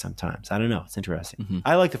more sometimes. I don't know. It's interesting.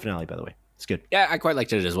 I like the finale, by the way. It's good. Yeah, I quite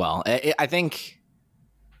liked it as well. I think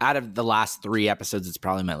out of the last 3 episodes, it's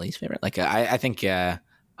probably my least favorite. Like, I think...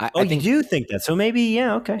 I think, you do think that? So maybe,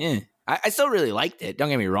 yeah, okay. Yeah, I still really liked it. Don't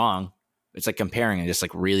get me wrong. It's like comparing just like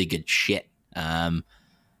really good shit.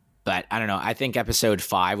 But I don't know. I think episode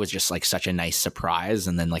 5 was just like such a nice surprise.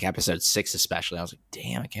 And then like episode 6, especially, I was like,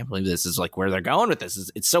 damn, I can't believe this is like where they're going with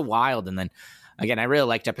this. It's so wild. And then again, I really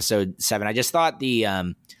liked episode 7. I just thought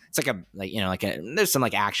it's there's some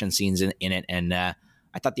like action scenes in it. And I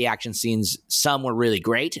thought the action scenes, some were really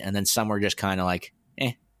great. And then some were just kind of like,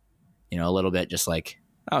 a little bit just like,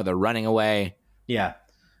 oh, they're running away. Yeah.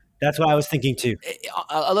 That's what I was thinking too.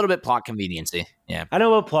 A little bit plot conveniency. Yeah. I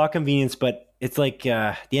know about plot convenience, but it's like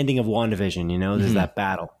the ending of WandaVision, there's that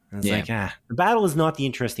battle. And it's like, the battle is not the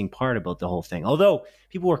interesting part about the whole thing. Although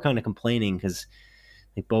people were kind of complaining because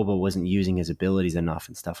like Boba wasn't using his abilities enough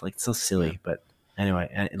and stuff. Like, it's so silly. But anyway,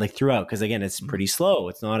 and like throughout, because again, it's pretty slow.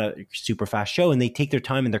 It's not a super fast show, and they take their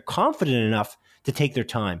time, and they're confident enough to take their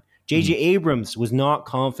time. J.J. Abrams was not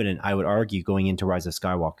confident, I would argue, going into Rise of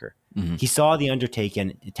Skywalker. He saw the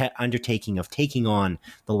undertaking of taking on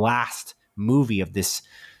the last movie of this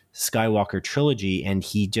Skywalker trilogy, and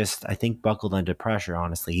he just, I think, buckled under pressure,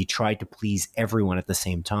 honestly. He tried to please everyone at the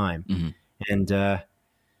same time. And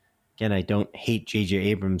again, I don't hate J.J.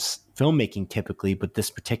 Abrams' filmmaking typically, but this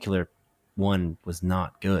particular one was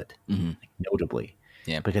not good, like, notably.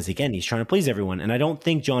 Yeah. Because again, he's trying to please everyone. And I don't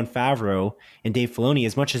think Jon Favreau and Dave Filoni,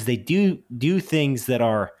 as much as they do things that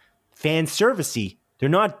are fan servicey, they're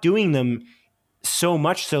not doing them so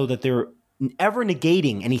much so that they're ever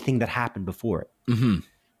negating anything that happened before it.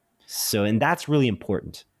 So, and that's really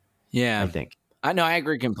important. Yeah. I think. I know, I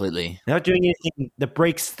agree completely. They're not doing anything that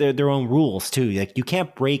breaks their own rules too. Like, you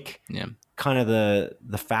can't break kind of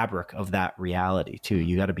the fabric of that reality too.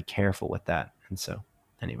 You got to be careful with that. And so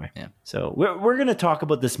anyway, so we're going to talk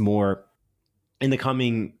about this more in the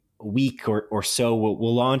coming week or so.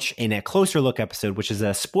 We'll launch in a closer look episode, which is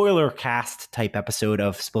a spoiler cast type episode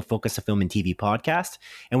of Split Focus, a film and TV podcast.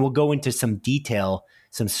 And we'll go into some detail,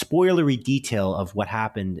 some spoilery detail of what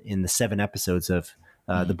happened in the 7 episodes of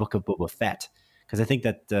the Book of Boba Fett. Because I think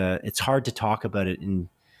that it's hard to talk about it in,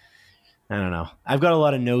 I don't know. I've got a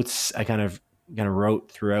lot of notes I kind of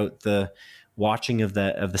wrote throughout the watching of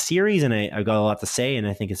the series, and I've got a lot to say. And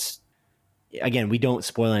I think it's, again, we don't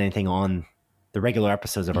spoil anything on the regular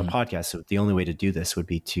episodes of our podcast. So the only way to do this would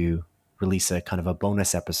be to release a kind of a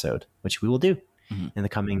bonus episode, which we will do in the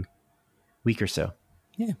coming week or so.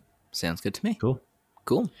 Yeah. Sounds good to me. Cool.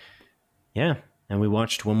 Yeah. And we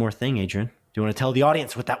watched one more thing, Adrian. Do you want to tell the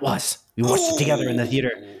audience what that was? We watched it together in the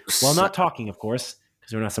theater. Well, not talking, of course,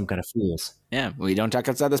 because we're not some kind of fools. Yeah. We don't talk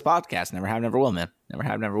outside this podcast. Never have, never will, man. Never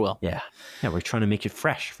have, never will. Yeah. Yeah. We're trying to make it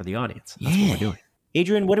fresh for the audience. That's what we're doing.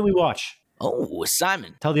 Adrian, what did we watch? Oh,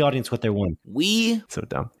 Simon. Tell the audience what they won. We so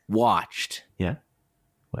dumb. Watched. Yeah.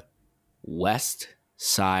 What? West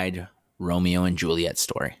Side Romeo and Juliet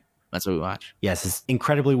Story. That's what we watched. Yes, it's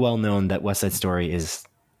incredibly well known that West Side Story is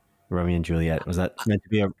Romeo and Juliet. Was that meant to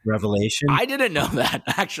be a revelation? I didn't know that,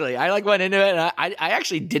 actually. I went into it, and I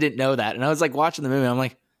actually didn't know that. And I was like watching the movie, and I'm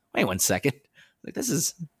like, wait 1 second. Like, this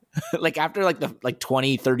is like, after like the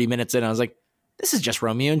 20, 30 minutes in, I was like, this is just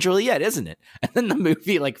Romeo and Juliet, isn't it? And then the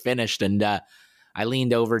movie like finished, and I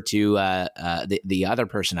leaned over to the other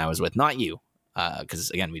person I was with, not you,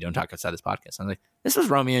 because again, we don't talk outside this podcast. I was like, this was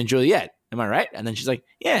Romeo and Juliet, am I right? And then she's like,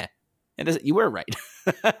 yeah, you were right.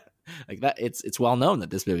 Like that, it's well known that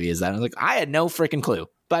this movie is that. I was like, I had no freaking clue,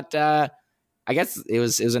 but I guess it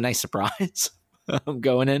was a nice surprise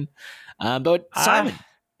going in. But Simon,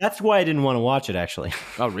 that's why I didn't want to watch it, actually.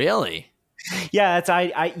 Oh, really? Yeah,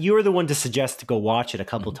 it's you were the one to suggest to go watch it a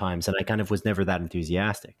couple times, and I kind of was never that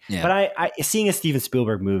enthusiastic. Yeah. But I seeing a Steven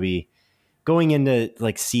Spielberg movie, going into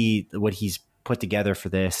like see what he's put together for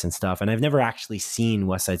this and stuff, and I've never actually seen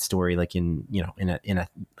West Side Story like in a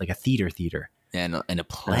like a theater. Yeah, in a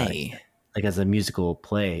play, like as a musical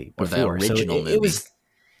play or before. The original movie. It was.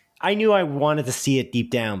 I knew I wanted to see it deep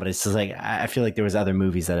down, but it's just like I feel like there was other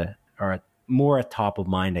movies that are more at top of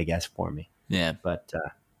mind, I guess, for me. Yeah, but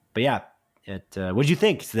yeah. What did you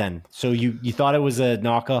think then? So you thought it was a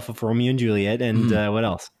knockoff of Romeo and Juliet, and what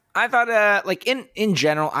else? I thought, like in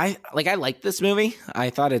general, I liked this movie. I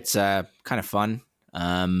thought it's kind of fun.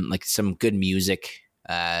 Like some good music,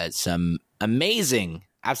 some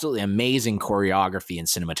absolutely amazing choreography and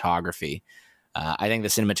cinematography. I think the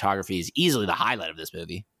cinematography is easily the highlight of this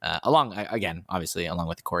movie. Obviously along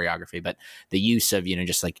with the choreography, but the use of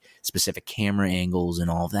just like specific camera angles and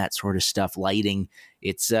all of that sort of stuff, lighting.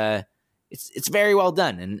 It's very well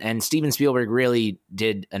done, and Steven Spielberg really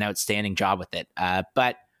did an outstanding job with it.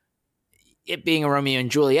 But it being a Romeo and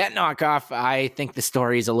Juliet knockoff, I think the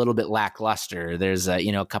story is a little bit lackluster. There's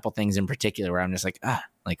a couple things in particular where I'm just like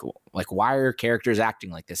why are characters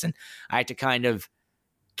acting like this? And I had to kind of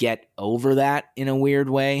get over that in a weird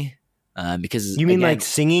way. Because you mean again, like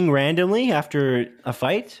singing randomly after a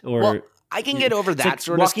fight, or well, I can get over it's that like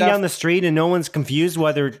sort of walking stuff. down the street and no one's confused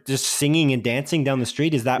whether just singing and dancing down the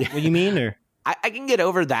street? Is that what you mean? Or I can get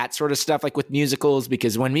over that sort of stuff, like with musicals,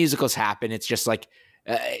 because when musicals happen, it's just like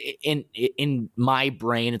in my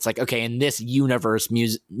brain, it's like, okay, in this universe,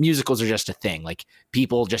 musicals are just a thing. Like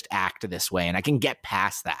people just act this way, and I can get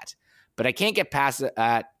past that. But I can't get past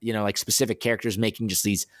like specific characters making just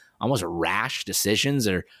these almost rash decisions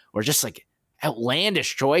or just like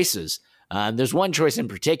outlandish choices. There's one choice in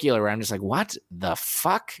particular where I'm just like, what the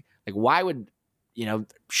fuck? Like, why would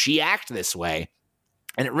she act this way?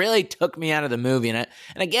 And it really took me out of the movie. And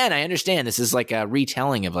again, I understand this is like a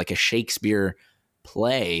retelling of like a Shakespeare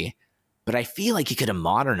play, but I feel like he could have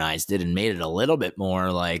modernized it and made it a little bit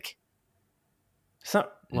more like. It's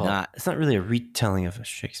not really a retelling of a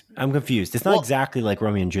Shakespeare. I'm confused. It's not exactly like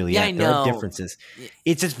Romeo and Juliet. Yeah, I know. There are differences.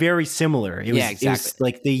 It's just very similar. Exactly. It was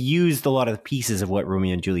like they used a lot of the pieces of what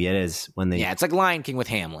Romeo and Juliet is when they. Yeah, it's like Lion King with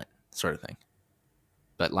Hamlet sort of thing,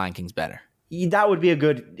 but Lion King's better. That would be a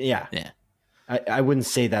good. Yeah. Yeah. I wouldn't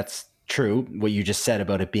say that's true, what you just said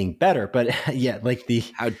about it being better, but yeah, like the.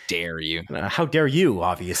 How dare you? How dare you?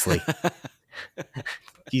 Obviously.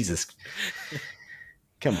 Jesus.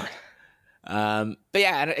 Come on. But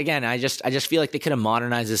yeah, again, I just feel like they could have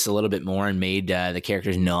modernized this a little bit more and made the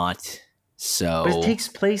characters not so. But it takes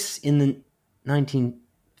place in the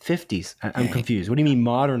 1950s. I'm confused. What do you mean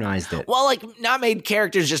modernized it? Well, like not made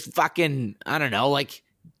characters just fucking, I don't know, like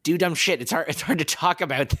do dumb shit. It's hard to talk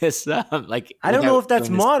about this. Like I don't know if that's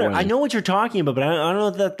modern. I know what you're talking about, but I don't know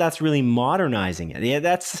that that's really modernizing it. Yeah,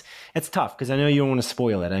 it's tough because I know you don't want to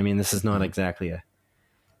spoil it. I mean, this is not exactly a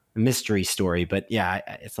mystery story, but yeah,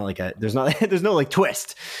 it's not like there's no like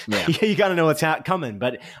twist. Yeah. You got to know what's coming.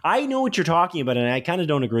 But I know what you're talking about, and I kind of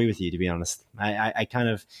don't agree with you, to be honest. I kind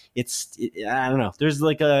of I don't know. There's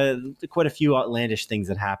like quite a few outlandish things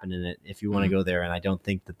that happen in it if you want to go there, and I don't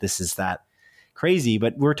think that this is that crazy,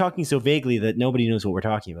 but we're talking so vaguely that nobody knows what we're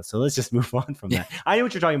talking about. So let's just move on from that. I know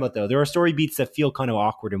what you're talking about, though. There are story beats that feel kind of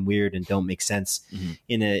awkward and weird and don't make sense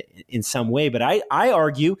in some way. But I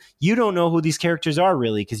argue you don't know who these characters are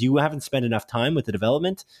really because you haven't spent enough time with the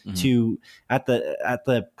development to at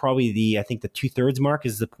the probably the I think the 2/3 mark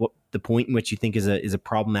is the point in which you think is a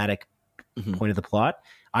problematic point of the plot.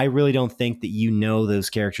 I really don't think that you know those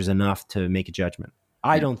characters enough to make a judgment.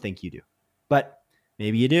 I don't think you do, but.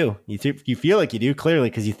 Maybe you do. You feel like you do, clearly,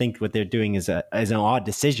 because you think what they're doing is an odd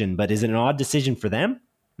decision. But is it an odd decision for them?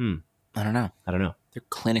 I don't know. They're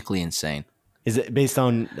clinically insane. Is it based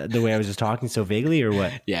on the way I was just talking so vaguely, or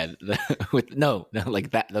what? Yeah. No, like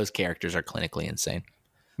that. Those characters are clinically insane.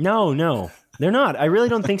 No, they're not. I really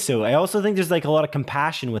don't think so. I also think there's like a lot of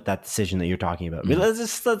compassion with that decision that you're talking about. But let's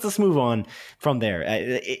just move on from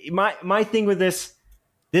there. My thing with this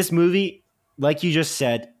movie, like you just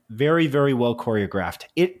said. Very, very well choreographed.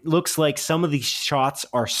 It looks like some of these shots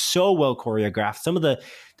are so well choreographed.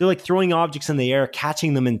 They're like throwing objects in the air,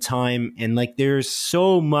 catching them in time. And like there's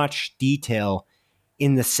so much detail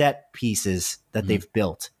in the set pieces that they've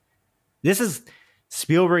built. This is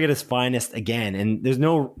Spielberg at his finest again. And there's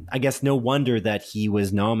no wonder that he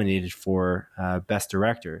was nominated for Best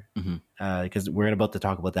Director because we're about to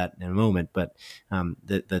talk about that in a moment. But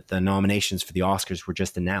the nominations for the Oscars were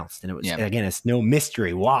just announced. And it was, again, it's no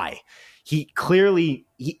mystery why. He clearly,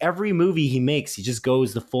 every movie he makes, he just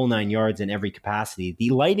goes the full 9 yards in every capacity.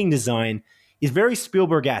 The lighting design is very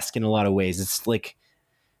Spielberg-esque in a lot of ways. It's like,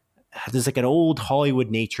 there's like an old Hollywood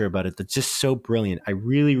nature about it that's just so brilliant. I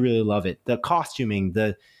really, really love it. The costuming,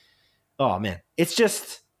 oh man, it's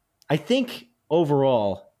just, I think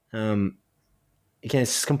overall, again,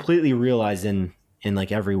 it's completely realized in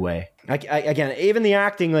like every way. Again, even the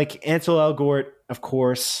acting, like Ansel Elgort, of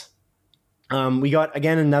course. We got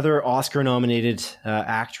again another Oscar-nominated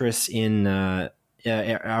actress in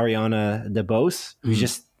Ariana DeBose, who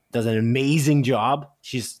just does an amazing job.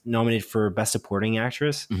 She's nominated for Best Supporting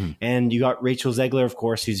Actress. And you got Rachel Zegler, of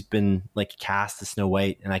course, who's been like cast as Snow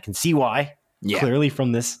White. And I can see why, clearly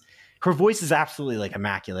from this. Her voice is absolutely like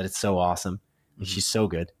immaculate. It's so awesome. And she's so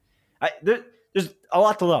good. There's a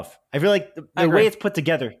lot to love. I feel like the way it's put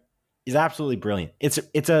together is absolutely brilliant. It's a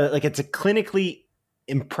clinically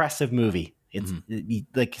impressive movie. It's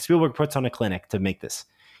like Spielberg puts on a clinic to make this.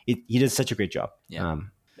 He does such a great job. Yeah.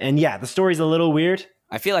 And yeah, the story's a little weird.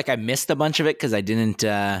 I feel like I missed a bunch of it because I didn't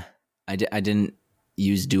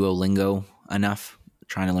use Duolingo enough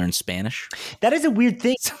trying to learn Spanish. That is a weird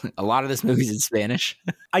thing. A lot of this movie's in Spanish.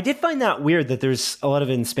 I did find that weird that there's a lot of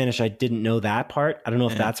it in Spanish. I didn't know that part. I don't know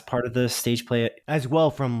if that's part of the stage play as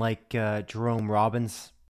well from like Jerome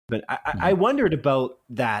Robbins. But I wondered about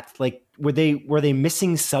that. Like, were they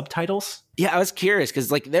missing subtitles? Yeah, I was curious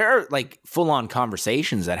because like there are like full on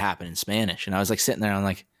conversations that happen in Spanish, and I was like sitting there, and I'm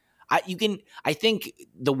like, I think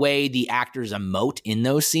the way the actors emote in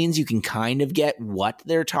those scenes, you can kind of get what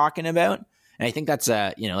they're talking about, and I think that's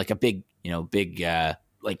a big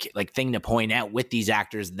like thing to point out with these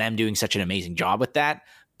actors, them doing such an amazing job with that.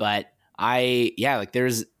 But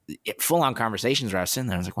there's full on conversations where I was sitting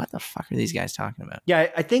there, I was like, what the fuck are these guys talking about? Yeah,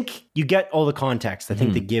 I think you get all the context. I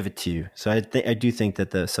think they give it to you. So I do think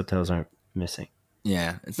that the subtitles aren't missing.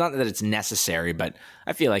 Yeah, it's not that it's necessary, but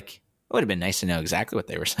I feel like it would have been nice to know exactly what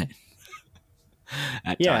they were saying.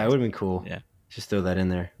 Yeah, it would have been cool. Yeah, just throw that in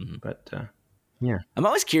there. But yeah, I'm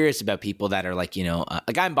always curious about people that are like,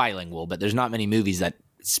 like I'm bilingual, but there's not many movies that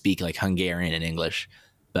speak like Hungarian and English.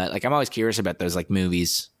 But like I'm always curious about those like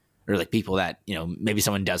movies or like people that maybe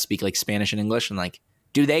someone does speak like Spanish and English, and like,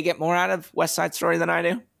 do they get more out of West Side Story than I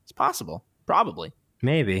do? It's possible, probably,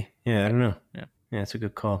 maybe. Yeah, I don't know. Yeah, it's a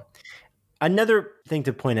good call. Another thing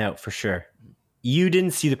to point out for sure, you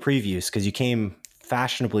didn't see the previews because you came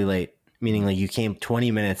fashionably late, meaning like you came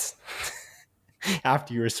 20 minutes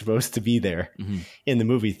after you were supposed to be there in the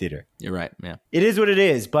movie theater. You're right. Yeah, it is what it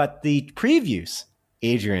is. But the previews,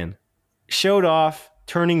 Adrian, showed off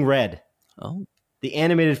Turning Red. Oh, the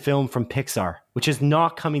animated film from Pixar, which is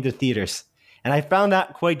not coming to theaters. And I found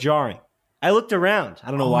that quite jarring. I looked around.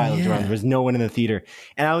 I don't know why I looked around. There was no one in the theater.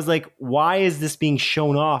 And I was like, why is this being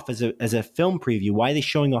shown off as a film preview? Why are they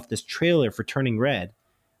showing off this trailer for Turning Red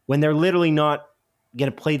when they're literally not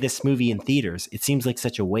going to play this movie in theaters? It seems like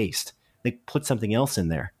such a waste. They put something else in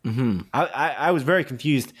there. I was very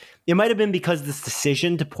confused. It might have been because this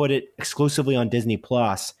decision to put it exclusively on Disney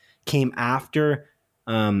Plus came after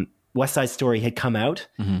West Side Story had come out.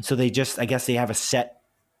 So they just, I guess they have a set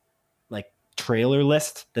like trailer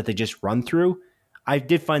list that they just run through. I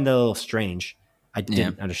did find that a little strange. I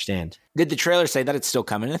didn't understand. Did the trailer say that it's still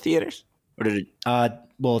coming to theaters? Or did it?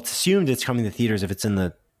 Well, it's assumed it's coming to theaters if it's in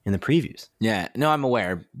the previews. Yeah, no, I'm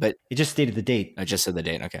aware, but it just stated the date. I just said the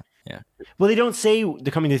date. Okay, yeah. Well, they don't say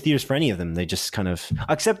they're coming to theaters for any of them. They just kind of,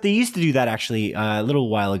 except they used to do that actually a little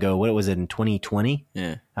while ago. What was it in 2020?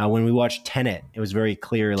 Yeah. When we watched Tenet, it was very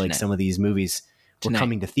clear like some of these movies were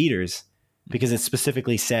coming to theaters because it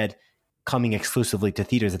specifically said coming exclusively to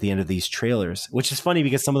theaters at the end of these trailers, which is funny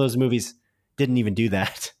because some of those movies didn't even do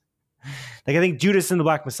that. Like I think Judas and the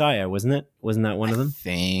Black Messiah, wasn't it? Wasn't that one of them?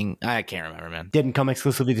 I can't remember, man. Didn't come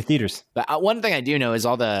exclusively to theaters. But one thing I do know is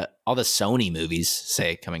all the Sony movies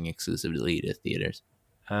say coming exclusively to theaters.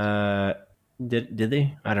 Did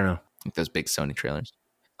they? I don't know. Like those big Sony trailers,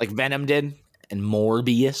 like Venom did, and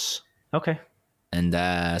Morbius. Okay. And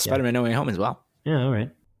Spider-Man No Way Home as well. Yeah, all right.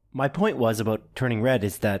 My point was about Turning Red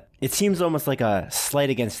is that it seems almost like a slight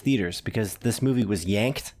against theaters because this movie was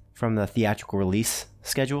yanked from the theatrical release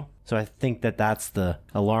schedule. So I think that that's the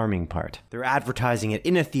alarming part. They're advertising it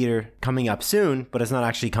in a theater coming up soon, but it's not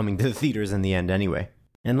actually coming to the theaters in the end anyway.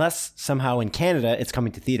 Unless somehow in Canada it's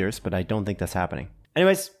coming to theaters, but I don't think that's happening.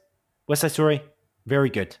 Anyways, West Side Story, very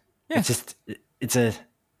good. Yeah. It's just,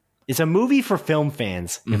 it's a movie for film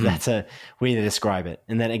fans, if that's a way to describe it.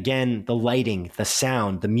 And then again, the lighting, the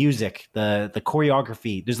sound, the music, the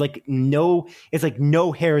choreography, there's like no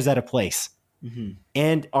hairs out of place.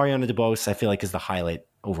 And Ariana DeBose, I feel like, is the highlight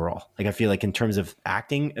overall. Like, I feel like in terms of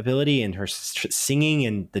acting ability and her singing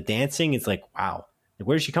and the dancing, it's like, wow. Like,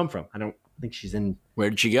 where did she come from? I don't think she's in.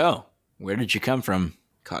 Where did she go? Where did she come from,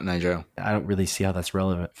 Cotton Eye Joe? I don't really see how that's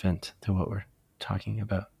relevant to what we're talking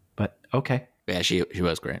about. But okay. Yeah, she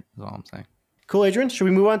was great. That's all I'm saying. Cool, Adrian. Should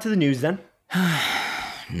we move on to the news then?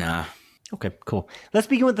 Nah. Okay, cool. Let's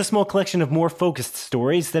begin with a small collection of more focused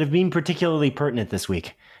stories that have been particularly pertinent this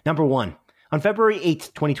week. Number 1. On February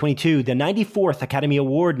 8th, 2022, the 94th Academy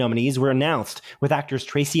Award nominees were announced, with actors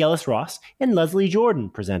Tracy Ellis Ross and Leslie Jordan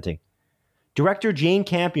presenting. Director Jane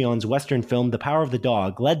Campion's Western film The Power of the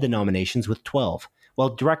Dog led the nominations with 12,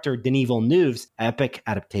 while director Denis Villeneuve's epic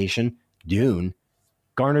adaptation, Dune,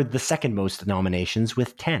 garnered the second most nominations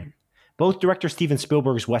with 10. Both director Steven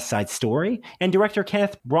Spielberg's West Side Story and director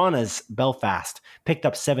Kenneth Branagh's Belfast picked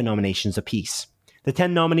up 7 nominations apiece. The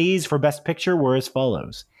 10 nominees for Best Picture were as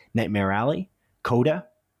follows: Nightmare Alley, Coda,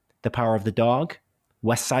 The Power of the Dog,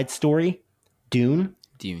 West Side Story, Dune,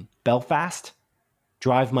 Belfast,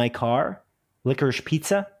 Drive My Car, Licorice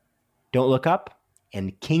Pizza, Don't Look Up,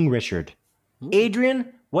 and King Richard.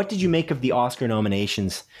 Adrian, what did you make of the Oscar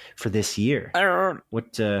nominations for this year?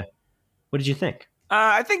 What did you think?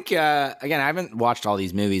 I think, again, I haven't watched all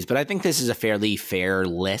these movies, but I think this is a fairly fair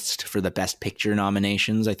list for the Best Picture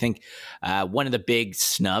nominations. I think one of the big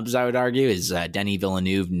snubs, I would argue, is Denis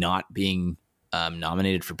Villeneuve not being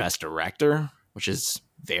nominated for Best Director, which is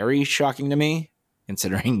very shocking to me,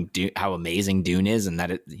 considering how amazing Dune is, and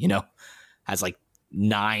that it, has like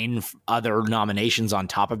 9 other nominations on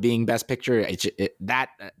top of being Best Picture. That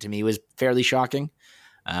to me was fairly shocking.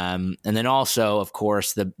 And then also, of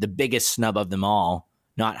course, the biggest snub of them all,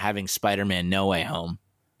 not having Spider-Man No Way Home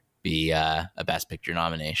be a Best Picture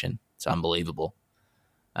nomination. It's unbelievable.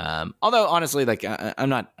 Although honestly, like I'm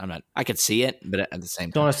not. I could see it, but at the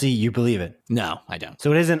same time, honestly, you believe it? No, I don't.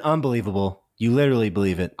 So it isn't unbelievable. You literally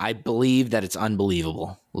believe it. I believe that it's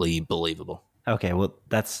unbelievably believable. Okay, well,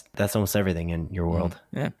 that's almost everything in your world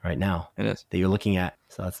right now. It is. That you're looking at.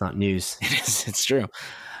 So that's not news. It is. It's true.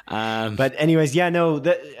 But anyways, yeah, no,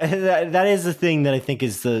 that is the thing that I think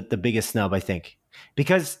is the biggest snub, I think.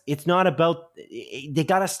 Because it's not about, they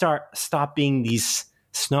got to stop being these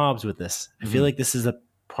snobs with this. I feel like this is a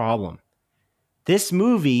problem. This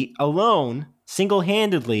movie alone,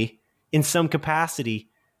 single-handedly, in some capacity,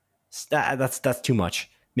 that's too much,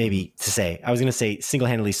 maybe to say. I was going to say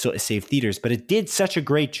single-handedly saved theaters, but it did such a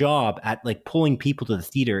great job at like pulling people to the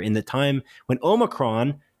theater in the time when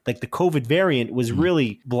Omicron, like the COVID variant, was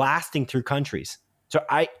really blasting through countries. So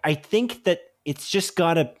I think that it's just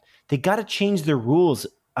they got to change their rules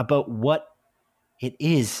about what it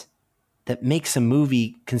is that makes a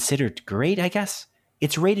movie considered great, I guess.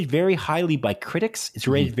 It's rated very highly by critics. It's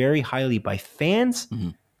rated very highly by fans.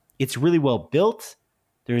 It's really well built.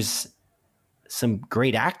 There's some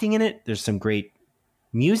great acting in it. There's some great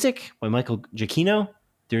music by Michael Giacchino.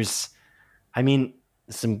 There's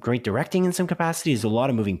some great directing in some capacity. There's a lot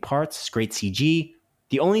of moving parts. It's great CG.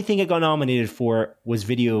 The only thing it got nominated for was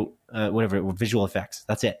visual effects.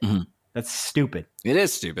 That's it. That's stupid. It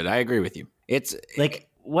is stupid. I agree with you. It's like,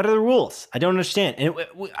 what are the rules? I don't understand. And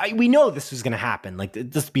we know this was going to happen. Like,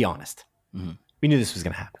 just be honest. We knew this was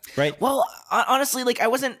going to happen, right? Well, honestly, like I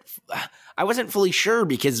wasn't fully sure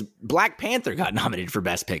because Black Panther got nominated for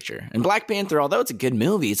Best Picture, and Black Panther, although it's a good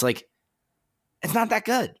movie, it's like it's not that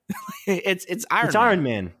good. it's Iron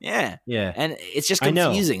Man. Yeah. And it's just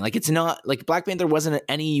confusing. Like, it's not like Black Panther wasn't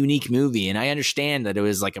any unique movie, and I understand that it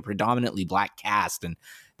was like a predominantly black cast, and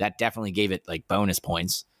that definitely gave it like bonus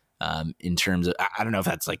points. In terms of, I don't know if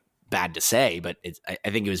that's like bad to say, but I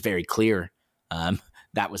think it was very clear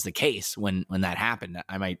that was the case when that happened.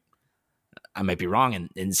 I might be wrong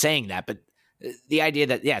in saying that, but the idea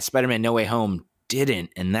that Spider-Man No Way Home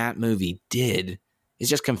didn't and that movie did is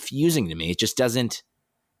just confusing to me. It just doesn't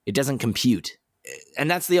compute,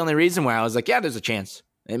 and that's the only reason why I was like, yeah, there's a chance.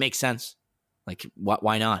 It makes sense. Like,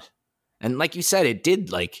 why not? And like you said, it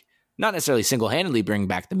did like. Not necessarily single-handedly bring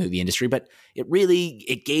back the movie industry, but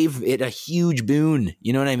it gave it a huge boon.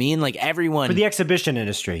 You know what I mean? Like everyone for the exhibition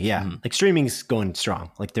industry, yeah. Like streaming's going strong.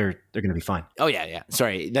 Like they're going to be fine. Oh yeah.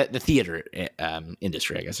 Sorry, the theater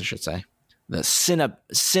industry, I guess I should say, the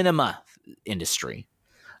cinema industry.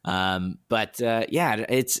 But it's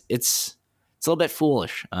a little bit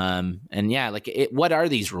foolish. And yeah, like what are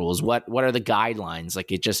these rules? What are the guidelines?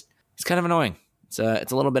 Like it's kind of annoying. It's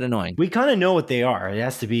a little bit annoying. We kind of know what they are. It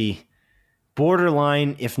has to be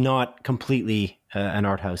borderline, if not completely, an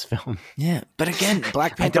art house film. Yeah, but again,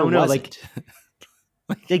 Black Panther I don't know, wasn't.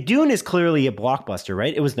 Like Dune is clearly a blockbuster,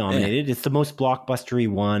 right? It was nominated. Yeah. It's the most blockbustery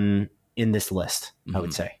one in this list, I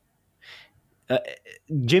would say.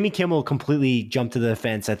 Jimmy Kimmel completely jumped to the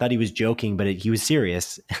fence. I thought he was joking, but he was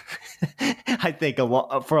serious. I think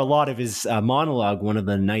for a lot of his monologue one of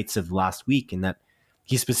the nights of last week, and that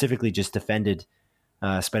he specifically just defended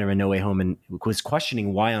Spider-Man No Way Home and was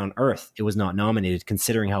questioning why on earth it was not nominated,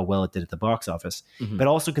 considering how well it did at the box office, but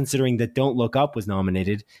also considering that Don't Look Up was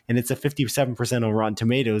nominated and it's a 57% on Rotten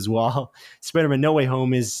Tomatoes, while Spider-Man No Way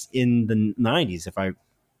Home is in the 90s, if I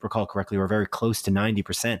recall correctly, or very close to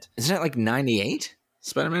 90%. Isn't it like 98?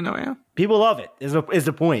 Spider-Man No Way Home? People love it, is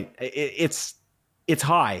the point. It's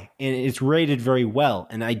high and it's rated very well,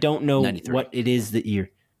 and I don't know 93. What it is that you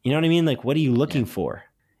know what I mean? Like, what are you looking for?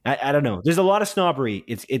 I don't know. There's a lot of snobbery.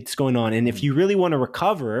 It's going on. And if you really want to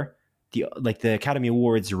recover the Academy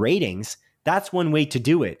Awards ratings, that's one way to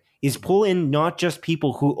do it, is pull in not just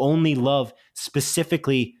people who only love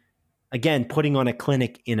specifically, again, putting on a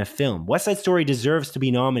clinic in a film. West Side Story deserves to be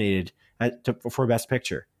nominated for Best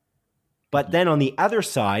Picture. But then on the other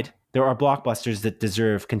side, there are blockbusters that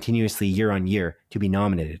deserve continuously year on year to be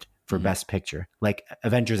nominated for Best Picture, like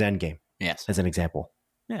Avengers Endgame, as an example.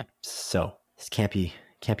 Yeah. So this can't be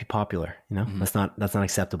popular, you know? That's not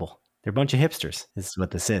acceptable. They're a bunch of hipsters. This is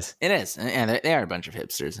what this is. It is. And they are a bunch of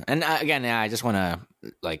hipsters. And again, I just want to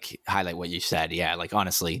highlight what you said. Yeah,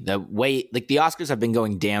 honestly, the way the Oscars have been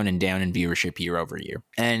going down and down in viewership year over year.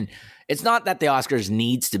 And it's not that the Oscars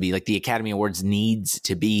needs to be the Academy Awards needs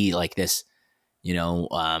to be like this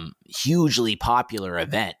hugely popular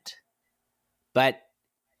event. But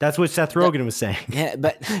that's what Seth Rogen was saying. Yeah,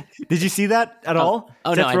 but did you see that at all?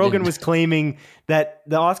 Oh, Seth no, Rogen was claiming that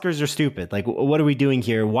the Oscars are stupid. Like, what are we doing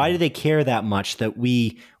here? Why do they care that much that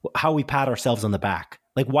how we pat ourselves on the back?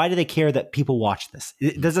 Like, why do they care that people watch this?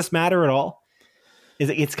 Does this matter at all?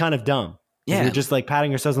 It's kind of dumb. Yeah. We're just like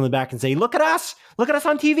patting ourselves on the back and say, look at us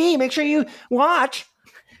on TV. Make sure you watch.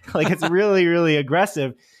 Like, it's really, really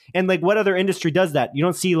aggressive. And like, what other industry does that? You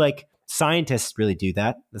don't see like scientists really do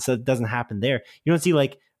that. So it doesn't happen there. You don't see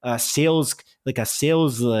like a sales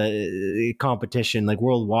competition like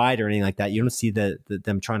worldwide or anything like that. You don't see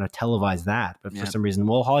them trying to televise that. But for some reason,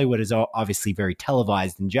 Hollywood is obviously very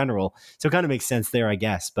televised in general. So it kind of makes sense there, I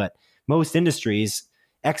guess. But most industries,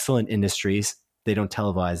 excellent industries, they don't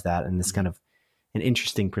televise that. And it's kind of an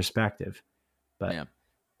interesting perspective. But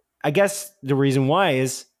I guess the reason why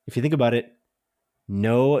is, if you think about it,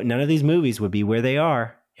 none of these movies would be where they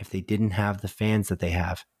are if they didn't have the fans that they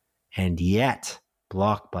have. And yet,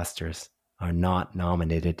 blockbusters are not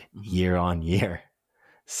nominated year on year.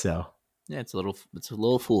 So yeah, it's a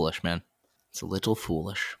little foolish, man. It's a little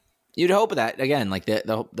foolish. You'd hope that, again, like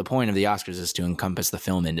the point of the Oscars is to encompass the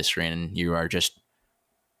film industry, and you are just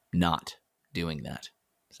not doing that.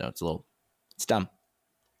 So it's dumb.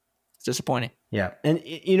 It's disappointing. Yeah. And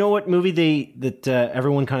you know what movie that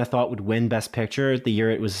everyone kind of thought would win Best Picture the year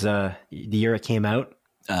it came out?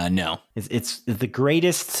 No. It's the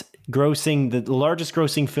greatest grossing, the largest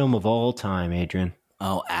grossing film of all time, Adrian.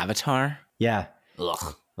 Oh, Avatar? Yeah.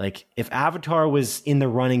 Ugh. Like, if Avatar was in the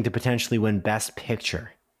running to potentially win Best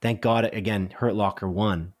Picture, thank God, again, Hurt Locker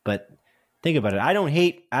won. But think about it. I don't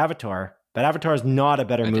hate Avatar, but Avatar is not a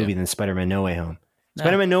better movie than Spider-Man No Way Home. No.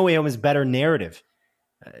 Spider-Man No Way Home is better narrative.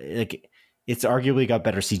 It's arguably got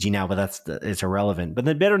better CG now, but it's irrelevant. But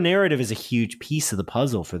the better narrative is a huge piece of the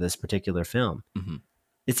puzzle for this particular film. Mm-hmm.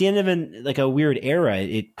 It's the end of a weird era.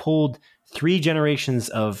 It pulled 3 generations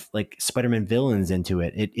of like Spider-Man villains into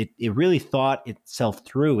it. It really thought itself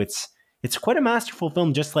through. It's quite a masterful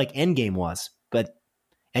film, just like Endgame was. But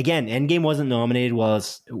again, Endgame wasn't nominated,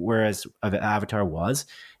 whereas Avatar was,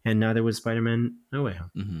 and neither was Spider-Man No Way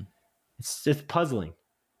Home. Mm-hmm. It's puzzling.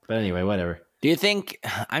 But anyway, whatever. Do you think,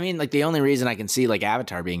 I mean, like the only reason I can see like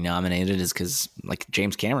Avatar being nominated is because like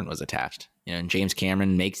James Cameron was attached, and James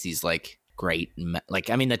Cameron makes these like great, like,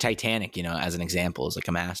 I mean, the Titanic, as an example, is like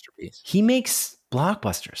a masterpiece. He makes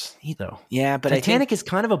blockbusters, though. Yeah, but Titanic is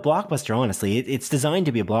kind of a blockbuster, honestly. It's designed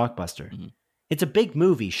to be a blockbuster. Mm-hmm. It's a big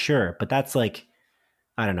movie, sure, but that's like,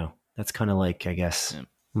 I don't know. That's kind of like, I guess,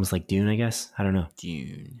 almost like Dune, I guess. I don't know.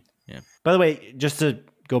 Dune, yeah. By the way, just to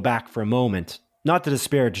go back for a moment, not to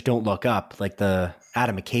disparage Don't Look Up, like the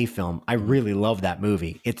Adam McKay film. I really love that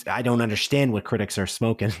movie. I don't understand what critics are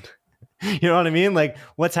smoking. You know what I mean? Like,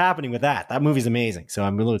 what's happening with that? That movie's amazing. So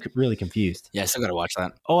I'm really confused. Yeah, I still got to watch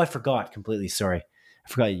that. Oh, I forgot completely. Sorry. I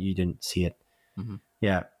forgot you didn't see it. Mm-hmm.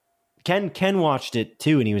 Yeah. Ken watched it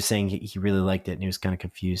too, and he was saying he really liked it, and he was kind of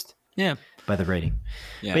confused by the rating.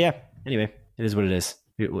 Yeah. But yeah, anyway, it is what it is.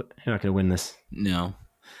 You're not going to win this. No.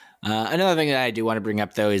 Another thing that I do want to bring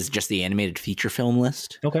up, though, is just the animated feature film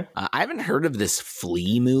list. Okay. I haven't heard of this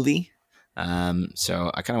Flea movie,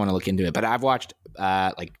 so I kind of want to look into it. But I've watched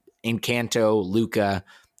like Encanto, Luca,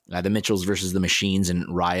 The Mitchells versus the Machines, and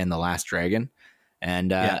Raya and the Last Dragon.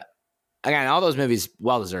 And again, all those movies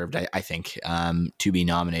well-deserved, I think, to be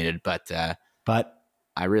nominated. But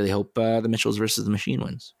I really hope The Mitchells versus the Machine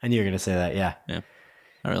wins. I knew you were going to say that, yeah.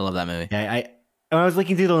 I really love that movie. Yeah, when I was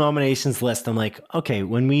looking through the nominations list, I'm like, okay,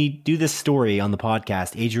 when we do this story on the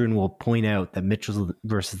podcast, Adrian will point out that Mitchell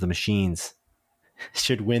versus the Machines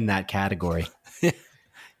should win that category.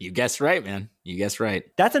 You guessed right, man. You guessed right.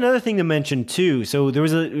 That's another thing to mention, too. So there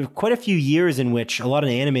was quite a few years in which a lot of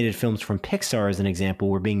animated films from Pixar, as an example,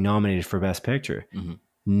 were being nominated for Best Picture. Mm-hmm.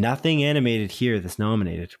 Nothing animated here that's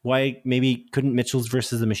nominated. Why maybe couldn't Mitchell's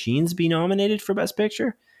versus the Machines be nominated for Best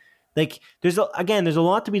Picture? Like, there's a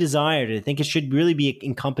lot to be desired. I think it should really be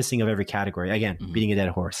encompassing of every category. Again, beating a dead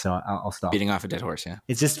horse, so I'll stop. Beating off a dead horse, yeah.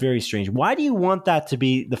 It's just very strange. Why do you want that to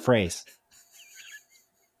be the phrase?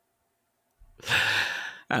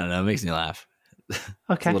 I don't know. It makes me laugh.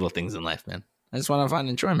 Okay. It's little things in life, man. I just want to find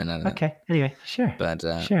enjoyment out of it. Okay. Anyway, sure. But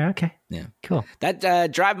sure. Okay. Yeah. Cool.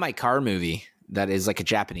 That Drive My Car movie that is like a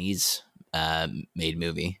Japanese made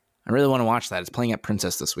movie. I really want to watch that. It's playing at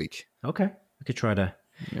Princess this week. Okay. We could try to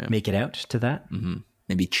make it out to that. Mm-hmm.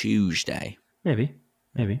 Maybe Tuesday. Maybe.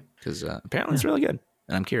 Because apparently it's really good,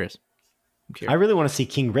 and I'm curious. I really want to see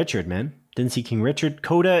King Richard, man. Didn't see King Richard.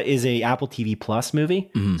 Coda is a Apple TV Plus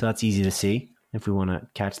movie, so that's easy to see. if we want to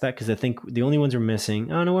catch that, because I think the only ones we're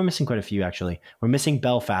missing, oh no, we're missing quite a few actually. We're missing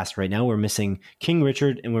Belfast right now. We're missing King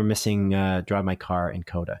Richard, and we're missing Drive My Car and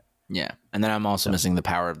Coda. Yeah, and then I'm also missing The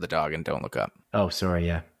Power of the Dog and Don't Look Up. Oh, sorry,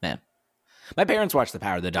 yeah. My parents watched The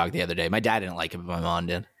Power of the Dog the other day. My dad didn't like it, but my mom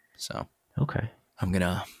did. So okay, I'm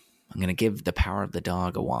gonna give The Power of the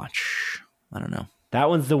Dog a watch. I don't know. That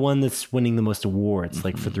one's the one that's winning the most awards,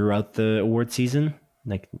 like for throughout the award season,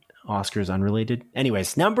 like Oscars unrelated.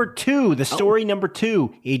 Anyways, number 2, the story number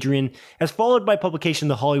 2, Adrian, as followed by publication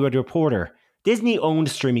The Hollywood Reporter. Disney-owned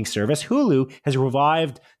streaming service Hulu has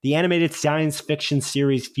revived the animated science fiction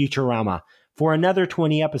series Futurama for another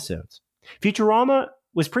 20 episodes. Futurama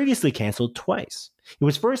was previously canceled twice. It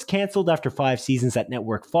was first canceled after 5 seasons at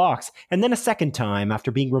Network Fox, and then a second time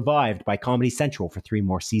after being revived by Comedy Central for 3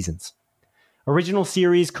 more seasons. Original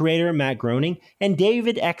series creator Matt Groening and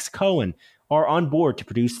David X. Cohen are on board to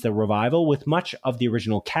produce the revival, with much of the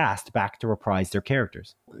original cast back to reprise their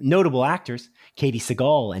characters. Notable actors, Katie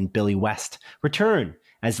Sagal and Billy West, return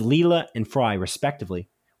as Leela and Fry respectively,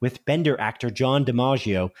 with Bender actor John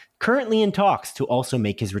DiMaggio currently in talks to also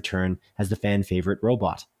make his return as the fan-favorite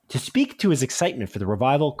robot. To speak to his excitement for the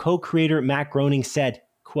revival, co-creator Matt Groening said,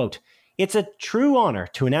 quote, "It's a true honor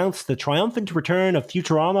to announce the triumphant return of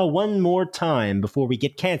Futurama one more time before we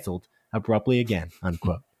get canceled abruptly again,"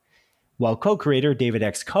 unquote. While co-creator David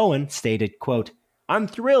X. Cohen stated, quote, "I'm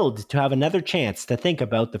thrilled to have another chance to think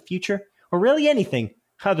about the future, or really anything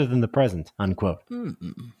other than the present," unquote.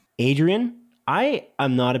 Adrian, I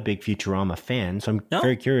am not a big Futurama fan, so I'm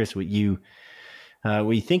very curious what you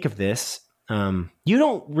think of this. You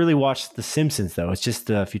don't really watch The Simpsons, though. It's just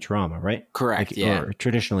Futurama, right? Correct. Or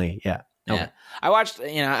traditionally, yeah. Yeah. Okay. I watched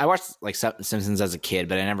like Simpsons as a kid,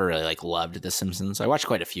 but I never really like loved The Simpsons. I watched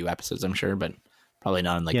quite a few episodes, I'm sure, but probably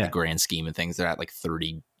not in like the grand scheme of things. They're at like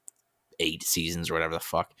 38 seasons or whatever the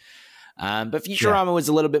fuck. But Futurama was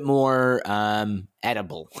a little bit more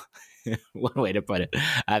edible, one way to put it,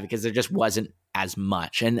 because there just wasn't as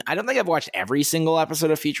much. And I don't think I've watched every single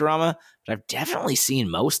episode of Futurama, but I've definitely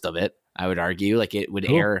seen most of it, I would argue. Like it would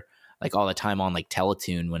air like all the time on like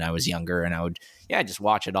Teletoon when I was younger, and I would just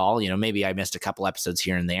watch it all. You know, maybe I missed a couple episodes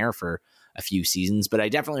here and there for a few seasons, but I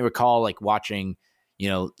definitely recall like watching, you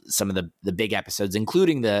know, some of the big episodes,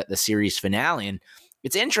 including the series finale. And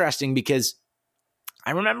it's interesting because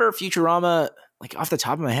I remember Futurama, like off the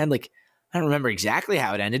top of my head, like I don't remember exactly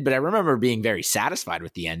how it ended, but I remember being very satisfied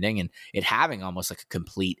with the ending and it having almost like a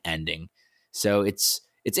complete ending. So it's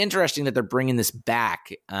interesting that they're bringing this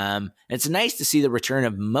back. And it's nice to see the return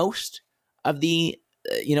of most of the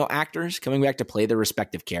actors coming back to play their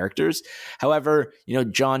respective characters. However,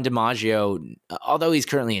 John DiMaggio, although he's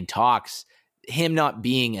currently in talks, him not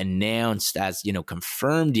being announced as,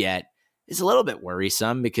 confirmed yet is a little bit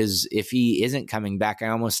worrisome, because if he isn't coming back, I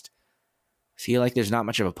almost feel like there's not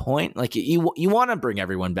much of a point. Like you want to bring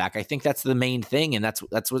everyone back. I think that's the main thing, and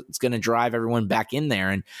that's what's going to drive everyone back in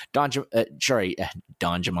there. And John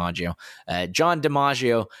DiMaggio,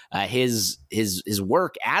 his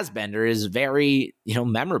work as Bender is very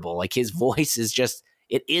memorable. Like his voice is just,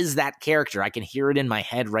 it is that character. I can hear it in my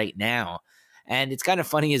head right now. And it's kind of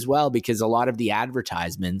funny as well, because a lot of the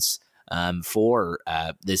advertisements for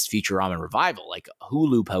this Futurama revival, like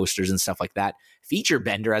Hulu posters and stuff like that, feature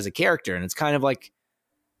Bender as a character. And it's kind of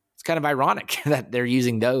ironic that they're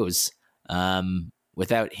using those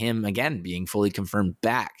without him, again, being fully confirmed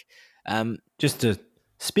back. Just to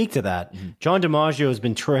speak to that, John DiMaggio has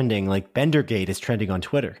been trending, like Bendergate is trending on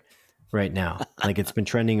Twitter right now. Like it's been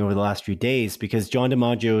trending over the last few days because John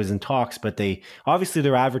DiMaggio is in talks, but they're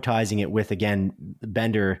advertising it with, again,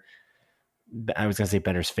 Bender. I was going to say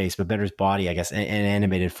Bender's face, but Bender's body, I guess, in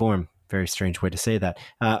animated form. Very strange way to say that.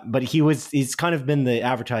 But he's kind of been the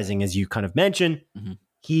advertising, as you kind of mentioned. Mm-hmm.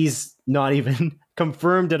 He's not even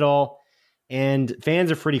confirmed at all. And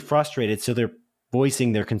fans are pretty frustrated. So they're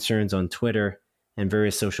voicing their concerns on Twitter and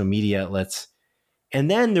various social media outlets.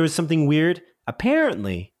 And then there was something weird.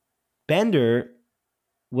 Apparently, Bender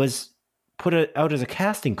was put out as a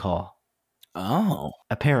casting call. Oh.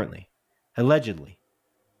 Apparently. Allegedly.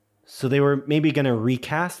 So they were maybe going to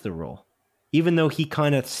recast the role, even though he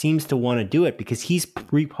kind of seems to want to do it, because he's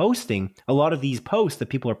reposting a lot of these posts that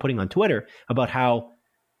people are putting on Twitter about how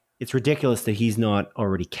it's ridiculous that he's not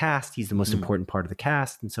already cast. He's the most important part of the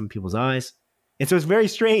cast in some people's eyes. And so it's very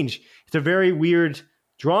strange. It's a very weird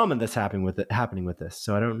drama that's happening with this.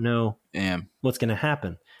 So I don't know what's going to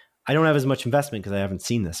happen. I don't have as much investment because I haven't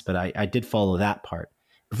seen this, but I did follow that part.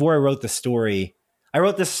 Before I wrote the story, I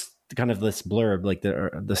wrote this blurb, like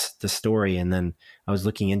the story, and then I was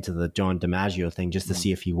looking into the John DiMaggio thing just to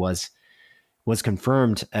see if he was was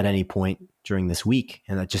confirmed at any point during this week,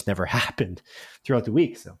 and that just never happened throughout the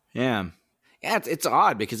week. So yeah, it's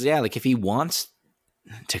odd because like if he wants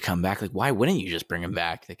to come back, like why wouldn't you just bring him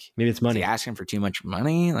back? Like maybe it's money. Is he asking for too much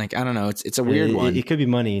money? Like I don't know. It's a weird one. It could be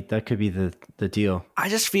money. That could be the deal. I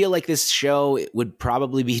just feel like this show would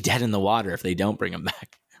probably be dead in the water if they don't bring him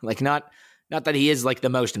back. Like not that he is like the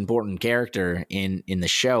most important character in the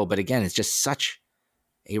show, but again, it's just such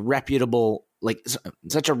a reputable, like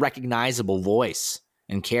such a recognizable voice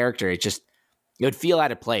and character. It would feel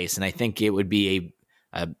out of place, and I think it would be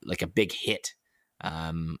a big hit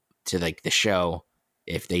to like the show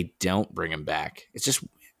if they don't bring him back. It's just,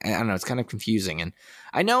 I don't know, it's kind of confusing. And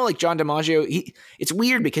I know like John DiMaggio, it's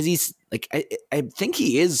weird because he's like, I think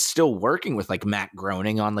he is still working with like Matt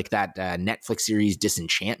Groening on like that Netflix series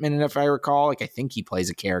Disenchantment. And if I recall, like I think he plays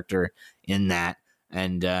a character in that.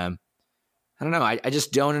 And I don't know. I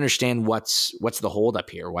just don't understand what's the holdup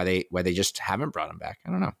here. Why they just haven't brought him back. I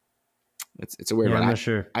don't know. It's a weird one. I'm not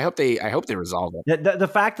sure. I hope they resolve it. The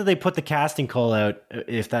fact that they put the casting call out,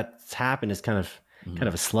 if that's happened, is kind of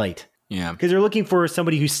a slight. Yeah. Because they're looking for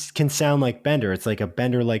somebody who can sound like Bender. It's like a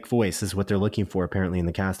Bender-like voice is what they're looking for apparently in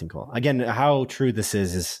the casting call. Again, how true this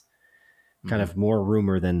is kind of more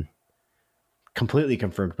rumor than completely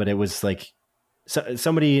confirmed. But it was like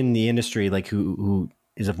somebody in the industry like who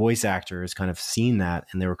is a voice actor has kind of seen that,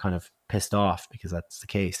 and they were kind of pissed off because that's the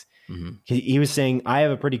case. Mm-hmm. He was saying, I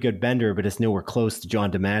have a pretty good Bender, but it's nowhere close to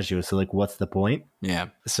John DiMaggio. So like, what's the point? Yeah.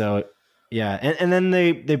 So yeah. And then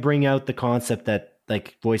they bring out the concept that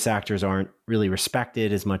like voice actors aren't really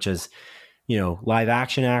respected as much as, live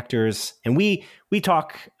action actors. And we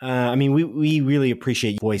talk, we really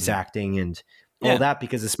appreciate voice acting and all that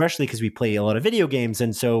especially because we play a lot of video games.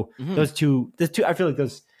 And so the two, I feel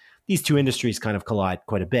like these two industries kind of collide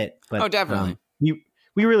quite a bit, but definitely.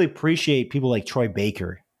 We really appreciate people like Troy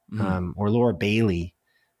Baker, or Laura Bailey,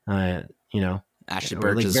 Ashley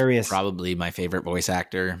Birch is probably my favorite voice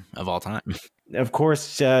actor of all time. Of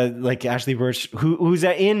course, like Ashley Birch, who's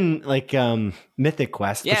in like Mythic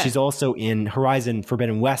Quest, but she's also in Horizon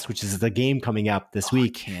Forbidden West, which is the game coming up this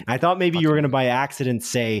week. I thought maybe you were going to by accident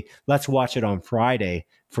say, let's watch it on Friday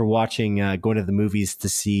for watching, going to the movies to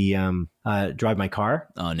see Drive My Car.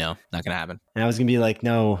 Oh, no, not going to happen. And I was going to be like,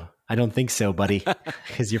 no, I don't think so, buddy,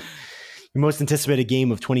 because your most anticipated game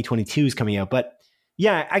of 2022 is coming out. But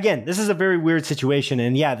yeah, again, this is a very weird situation.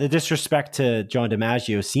 And yeah, the disrespect to John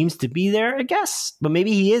DiMaggio seems to be there, I guess. But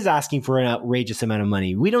maybe he is asking for an outrageous amount of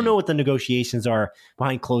money. We don't know what the negotiations are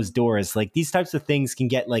behind closed doors. Like these types of things can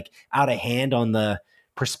get like out of hand on the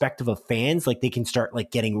perspective of fans. Like they can start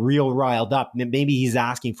like getting real riled up. Maybe he's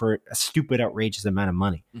asking for a stupid, outrageous amount of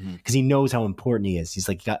money because he knows how important he is. He's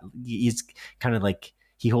kind of like,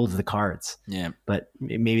 he holds the cards. Yeah. But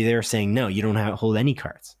maybe they're saying, no, you don't hold any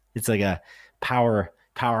cards. It's like a power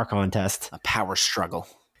contest, a power struggle.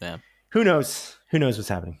 Yeah. Who knows what's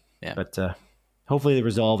happening? Yeah. But hopefully they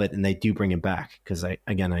resolve it and they do bring him back, because I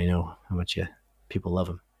know how much people love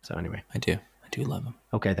him. So anyway, I do love him.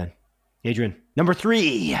 Okay then, Adrian, number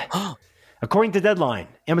 3. According to Deadline,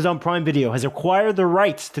 Amazon Prime Video has acquired the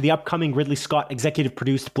rights to the upcoming Ridley Scott executive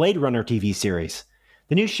produced Blade Runner TV series.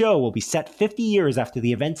 The new show will be set 50 years after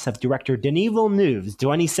the events of director Denis Villeneuve's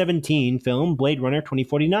 2017 film Blade Runner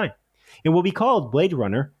 2049. It will be called Blade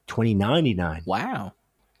Runner 2099. Wow.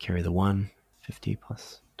 Carry the 1, 50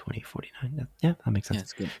 plus 2049. Yeah, that makes sense. Yeah,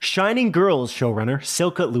 that's good. Shining Girls showrunner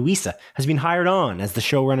Silke Luisa has been hired on as the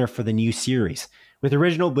showrunner for the new series, with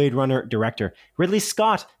original Blade Runner director Ridley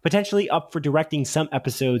Scott potentially up for directing some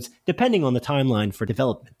episodes depending on the timeline for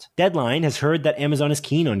development. Deadline has heard that Amazon is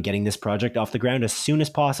keen on getting this project off the ground as soon as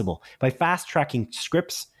possible by fast-tracking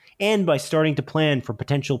scripts and by starting to plan for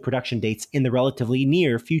potential production dates in the relatively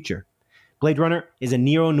near future. Blade Runner is a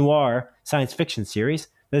neo-noir science fiction series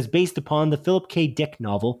that is based upon the Philip K. Dick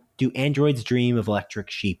novel Do Androids Dream of Electric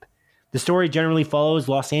Sheep? The story generally follows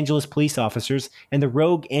Los Angeles police officers and the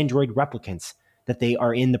rogue android replicants that they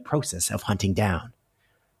are in the process of hunting down.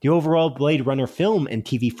 The overall Blade Runner film and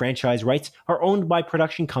TV franchise rights are owned by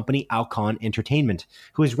production company Alcon Entertainment,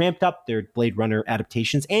 who has ramped up their Blade Runner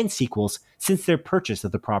adaptations and sequels since their purchase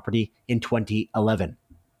of the property in 2011.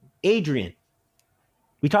 Adrian,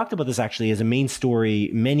 we talked about this actually as a main story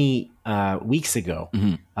many weeks ago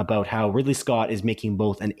about how Ridley Scott is making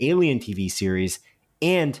both an Alien TV series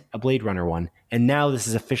and a Blade Runner one. And now this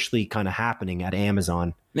is officially kind of happening at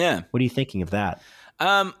Amazon. Yeah. What are you thinking of that?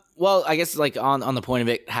 Well, I guess like on the point of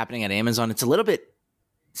it happening at Amazon, it's a little bit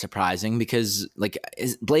surprising because like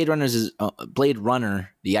Blade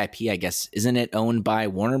Runner, the IP, I guess, isn't it owned by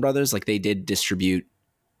Warner Brothers? Like they did distribute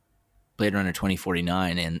Blade Runner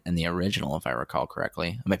 2049 and the original, if I recall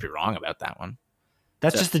correctly. I might be wrong about that one.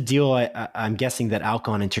 That's just the deal I'm guessing that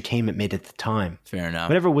Alcon Entertainment made at the time. Fair enough.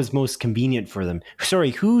 Whatever was most convenient for them. Sorry,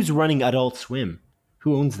 who's running Adult Swim?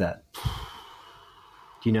 Who owns that? Do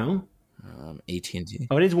you know? AT&T.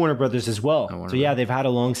 Oh, it is Warner Brothers as well. So yeah, they've had a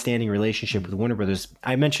long-standing relationship with Warner Brothers.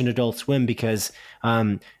 I mentioned Adult Swim because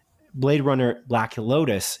Blade Runner Black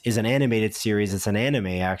Lotus is an animated series. It's an anime,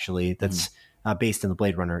 actually, that's based in the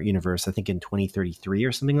Blade Runner universe, I think in 2033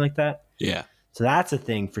 or something like that. Yeah. So that's a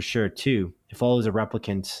thing for sure, too. It follows a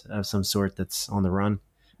replicant of some sort that's on the run,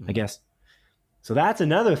 I guess. So that's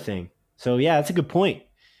another thing. So yeah, that's a good point.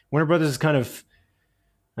 Warner Brothers has kind of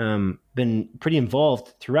been pretty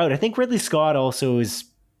involved throughout. I think Ridley Scott also is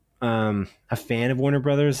a fan of Warner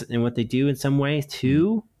Brothers and what they do in some way,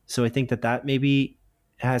 too. So I think that maybe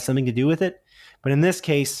has something to do with it. But in this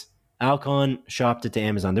case, Alcon shopped it to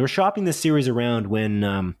Amazon. They were shopping this series around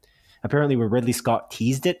when apparently when Ridley Scott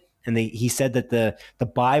teased it, and he said that the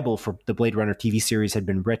Bible for the Blade Runner TV series had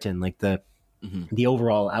been written, like the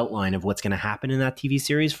overall outline of what's going to happen in that TV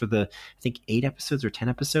series for the, I think, 8 episodes or 10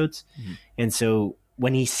 episodes. And so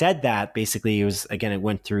when he said that, basically it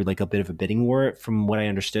went through like a bit of a bidding war from what I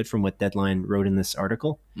understood from what Deadline wrote in this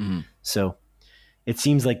article. So it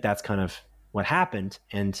seems like that's kind of what happened,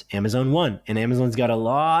 and Amazon won, and Amazon's got a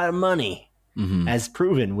lot of money, as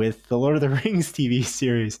proven with the Lord of the Rings TV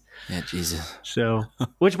series. Yeah, Jesus. So,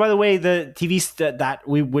 which, by the way, the TV that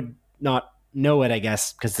we would not know it, I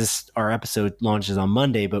guess, because our episode launches on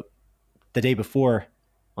Monday, but the day before,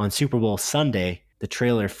 on Super Bowl Sunday, the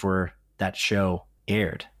trailer for that show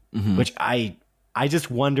aired, which I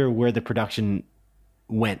just wonder where the production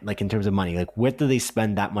went, like in terms of money. Like, what do they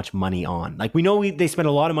spend that much money on? Like, we know they spend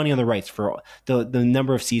a lot of money on the rights for the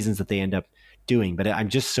number of seasons that they end up doing, but I'm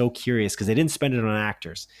just so curious because they didn't spend it on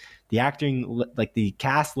actors. The acting, like the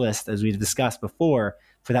cast list, as we've discussed before,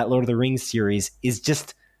 for that Lord of the Rings series is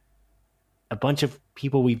just a bunch of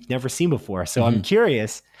people we've never seen before. So I'm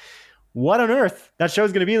curious what on earth that show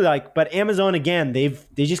is going to be like. But Amazon, again, they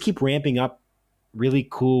just keep ramping up really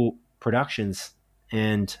cool productions,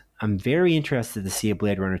 and I'm very interested to see a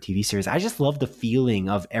Blade Runner TV series. I just love the feeling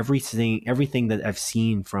of everything that I've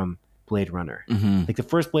seen from Blade Runner. Like the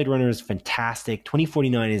first Blade Runner is fantastic.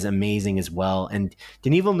 2049 is amazing as well. And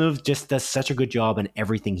Denis Villeneuve just does such a good job in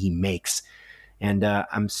everything he makes. And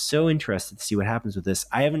I'm so interested to see what happens with this.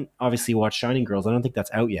 I haven't obviously watched Shining Girls. I don't think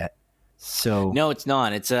that's out yet. So no, it's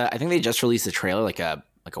not. It's I think they just released the trailer like a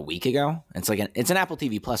week ago. It's an Apple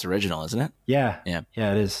TV Plus original, isn't it? Yeah, it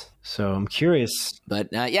is. So I'm curious. But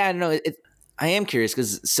I am curious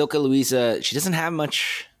because Silka Louisa, she doesn't have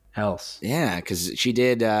much else. Yeah, because she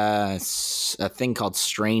did a thing called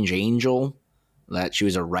Strange Angel that she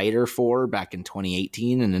was a writer for back in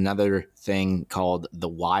 2018, and another thing called The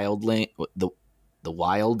Wilding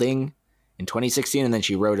in 2016, and then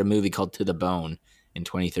she wrote a movie called To the Bone in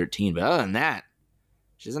 2013. But other than that,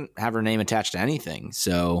 she doesn't have her name attached to anything.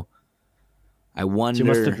 So I wonder. She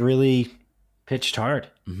must have really pitched hard.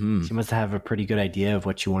 She must have a pretty good idea of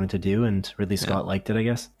what she wanted to do, and Ridley Scott liked it, I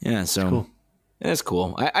guess. Yeah, so cool. It's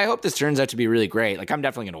cool. I hope this turns out to be really great. Like, I'm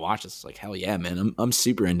definitely going to watch this. Like, hell yeah, man. I'm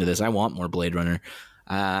super into this. I want more Blade Runner.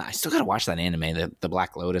 I still got to watch that anime, the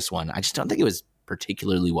Black Lotus one. I just don't think it was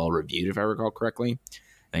particularly well reviewed, if I recall correctly.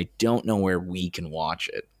 And I don't know where we can watch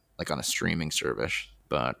it, like on a streaming service.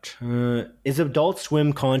 But is Adult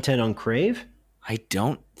Swim content on Crave? I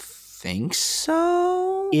don't think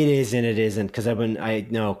so. It is and it isn't, because then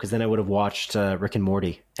I would have watched Rick and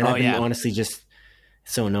Morty. And I've been honestly just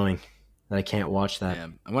so annoying that I can't watch that. Yeah.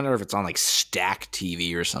 I wonder if it's on like Stack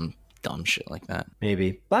TV or some dumb shit like that.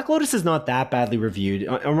 Maybe. Black Lotus is not that badly reviewed.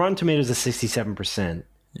 On Rotten Tomatoes is 67%.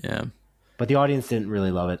 Yeah. But the audience didn't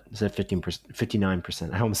really love it. It said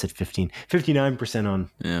 59%. I almost said 15. 59%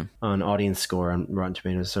 on audience score on Rotten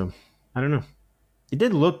Tomatoes. So I don't know. It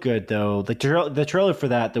did look good though. The trailer for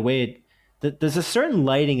that, the way there's a certain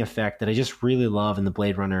lighting effect that I just really love in the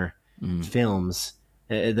Blade Runner films.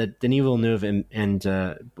 That Denis Villeneuve and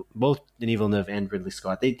both Denis Villeneuve and Ridley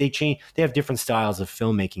Scott, they have different styles of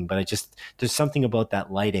filmmaking, but there's something about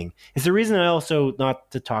that lighting. It's the reason I also,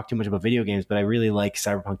 not to talk too much about video games, but I really like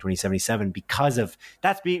Cyberpunk 2077 because of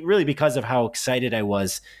how excited I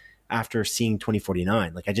was after seeing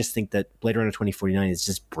 2049. Like, I just think that Blade Runner 2049 is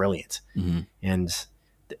just brilliant, and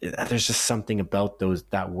there's just something about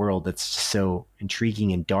that world that's just so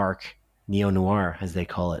intriguing and dark, neo-noir as they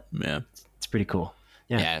call it. Yeah, it's pretty cool.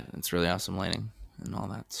 Yeah, it's really awesome lighting and all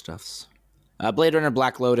that stuff. Blade Runner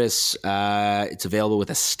Black Lotus, it's available with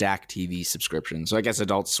a Stack TV subscription. So I guess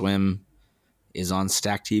Adult Swim is on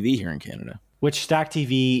Stack TV here in Canada. Which Stack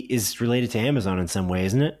TV is related to Amazon in some way,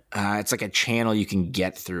 isn't it? It's like a channel you can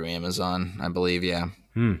get through Amazon, I believe. Yeah.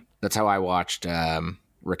 That's how I watched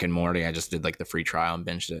Rick and Morty. I just did like the free trial and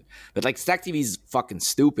binged it. But like Stack TV's fucking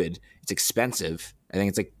stupid. It's expensive. I think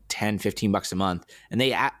it's like $10-15 a month. And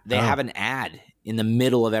they have an ad in the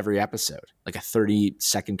middle of every episode, like a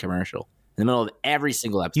 30-second commercial in the middle of every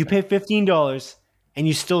single episode. You pay $15 and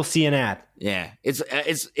you still see an ad. Yeah, it's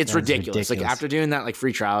ridiculous. Like after doing that like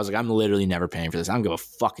free trial, I was like, I'm literally never paying for this. I don't give a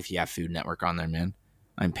fuck if you have Food Network on there, man.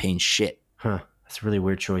 I'm paying shit. Huh. That's a really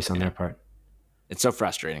weird choice on their part. It's so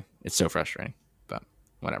frustrating. But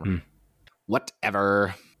whatever.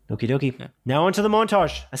 Whatever. Okie dokie. Yeah. Now onto the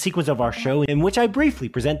montage, a sequence of our show in which I briefly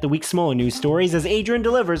present the week's smaller news stories as Adrian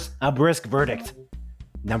delivers a brisk verdict.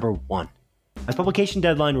 Number 1. As Publication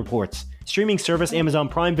Deadline reports, streaming service Amazon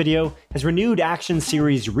Prime Video has renewed action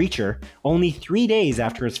series Reacher only 3 days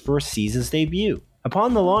after its first season's debut.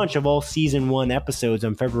 Upon the launch of all Season 1 episodes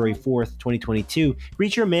on February 4th, 2022,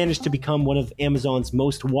 Reacher managed to become one of Amazon's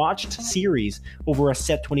most watched series over a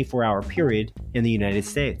set 24-hour period in the United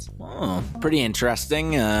States. Oh, pretty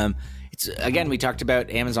interesting. Again, we talked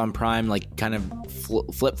about Amazon Prime like kind of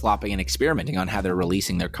flip-flopping and experimenting on how they're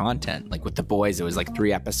releasing their content. Like with The Boys, it was like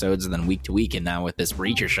 3 episodes and then week to week. And now with this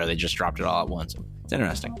Reacher show, they just dropped it all at once. It's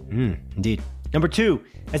interesting. Indeed. Number 2,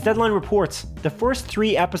 as Deadline reports, the first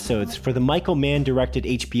 3 episodes for the Michael Mann-directed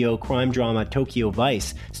HBO crime drama Tokyo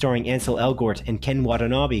Vice, starring Ansel Elgort and Ken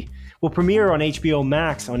Watanabe, will premiere on HBO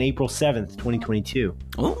Max on April 7th, 2022.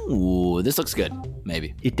 Ooh, this looks good.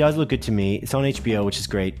 Maybe. It does look good to me. It's on HBO, which is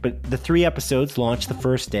great. But the 3 episodes launch the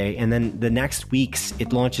first day, and then the next weeks,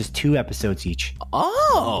 it launches 2 episodes each.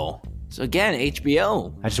 Oh! So again,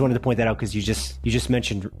 HBO. I just wanted to point that out because you just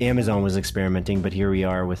mentioned Amazon was experimenting, but here we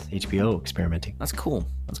are with HBO experimenting. That's cool.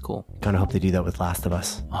 Kind of hope they do that with Last of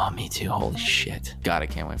Us. Oh, me too. Holy shit. God, I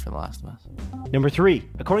can't wait for The Last of Us. Number 3,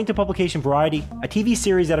 according to publication Variety, a TV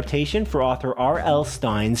series adaptation for author R.L.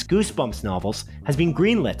 Stine's Goosebumps novels has been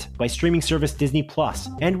greenlit by streaming service Disney Plus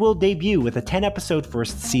and will debut with a 10-episode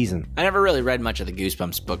first season. I never really read much of the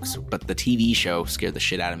Goosebumps books, but the TV show scared the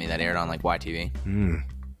shit out of me that aired on like YTV.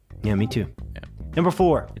 Yeah, me too. Yeah. Number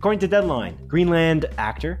 4, according to Deadline, Greenland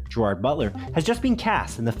actor Gerard Butler has just been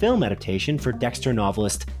cast in the film adaptation for Dexter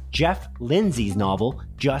novelist Jeff Lindsay's novel,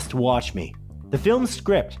 Just Watch Me. The film's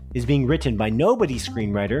script is being written by Nobody's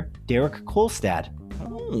screenwriter Derek Kolstad.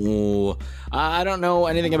 Ooh, I don't know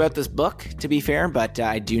anything about this book, to be fair, but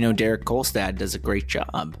I do know Derek Kolstad does a great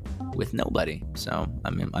job with Nobody, so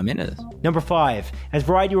I'm into this. Number 5, as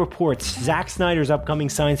Variety reports, Zack Snyder's upcoming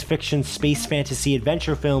science fiction space fantasy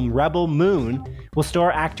adventure film Rebel Moon will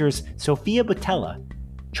star actors Sophia Boutella,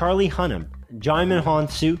 Charlie Hunnam, Jaimin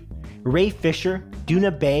Hansu, Ray Fisher,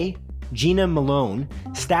 Duna Bay, Gina Malone,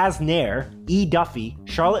 Stas Nair, E. Duffy,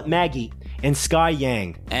 Charlotte Maggie, and Sky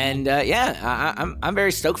Yang. And I'm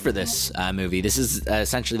very stoked for this movie. This is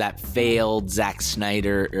essentially that failed Zack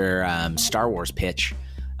Snyder Star Wars pitch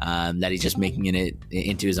that he's just making it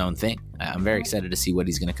into his own thing. I'm very excited to see what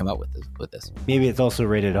he's going to come up with this. Maybe it's also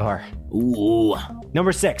rated R. Ooh.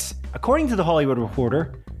 Number 6, according to The Hollywood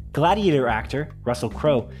Reporter, Gladiator actor Russell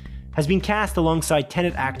Crowe has been cast alongside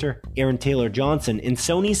Tenet actor Aaron Taylor Johnson in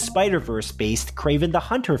Sony's Spider-Verse-based Kraven the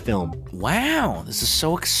Hunter film. Wow, this is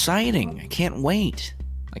so exciting. I can't wait.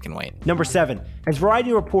 I can wait. Number 7, as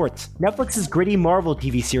Variety reports, Netflix's gritty Marvel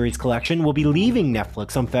TV series collection will be leaving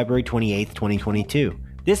Netflix on February 28th, 2022.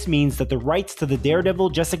 This means that the rights to the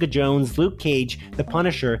Daredevil, Jessica Jones, Luke Cage, The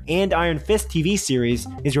Punisher, and Iron Fist TV series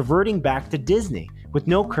is reverting back to Disney, with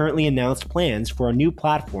no currently announced plans for a new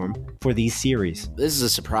platform for these series. This is a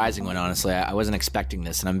surprising one, honestly. I wasn't expecting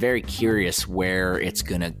this, and I'm very curious where it's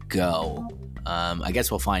going to go. I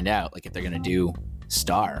guess we'll find out, like if they're going to do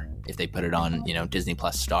Star, if they put it on, Disney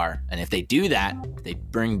Plus Star. And if they do that, if they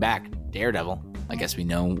bring back Daredevil, I guess we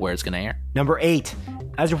know where it's going to air. Number 8,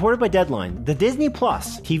 as reported by Deadline, the Disney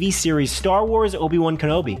Plus TV series Star Wars Obi-Wan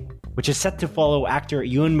Kenobi, which is set to follow actor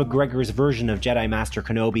Ewan McGregor's version of Jedi Master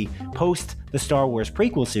Kenobi post the Star Wars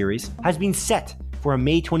prequel series, has been set for a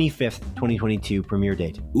May 25th, 2022 premiere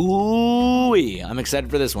date. Ooh, I'm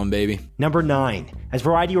excited for this one, baby. Number 9, as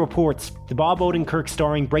Variety reports, the Bob Odenkirk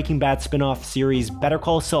starring Breaking Bad spin-off series Better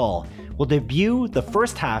Call Saul will debut the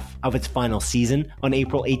first half of its final season on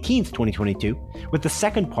April 18th, 2022, with the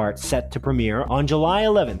second part set to premiere on July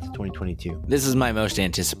 11th, 2022. This is my most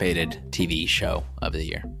anticipated TV show of the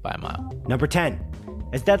year by a mile. Number 10.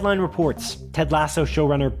 As Deadline reports, Ted Lasso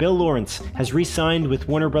showrunner Bill Lawrence has re-signed with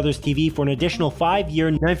Warner Bros. TV for an additional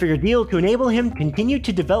 5-year, 9-figure deal to enable him to continue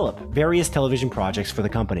to develop various television projects for the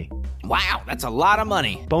company. Wow, that's a lot of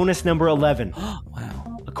money. Bonus number 11.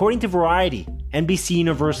 Wow. According to Variety, NBC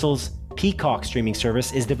Universal's Peacock streaming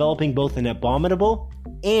service is developing both an Abominable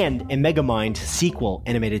and a Megamind sequel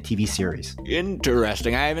animated TV series.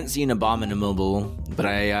 Interesting. I haven't seen Abominable, but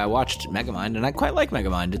I watched Megamind, and I quite like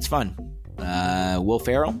Megamind. It's fun. Will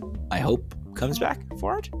Ferrell, I hope, comes back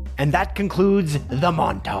for it. And that concludes the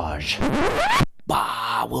montage.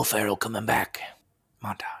 Bah, Will Ferrell coming back.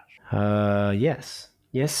 Montage.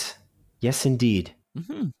 Yes, indeed.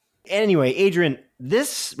 Mm-hmm. Anyway, Adrian,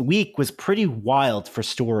 this week was pretty wild for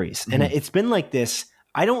stories. And it's been like this.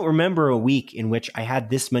 I don't remember a week in which I had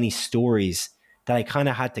this many stories that I kind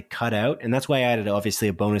of had to cut out. And that's why I added, obviously,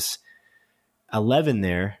 a bonus 11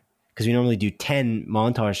 there, because we normally do 10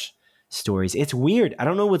 montage stories. It's weird. I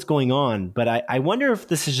don't know what's going on, but I wonder if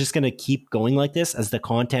this is just going to keep going like this as the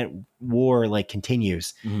content war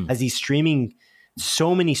continues, as these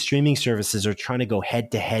so many streaming services are trying to go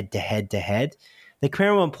head to head to head to head. Like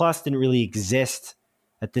Paramount Plus didn't really exist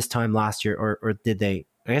at this time last year, or did they?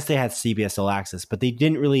 I guess they had CBS All Access, but they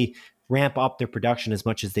didn't really ramp up their production as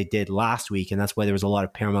much as they did last week, and that's why there was a lot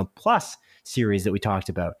of Paramount Plus series that we talked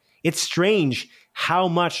about. It's strange how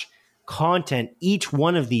much content each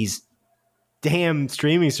one of these damn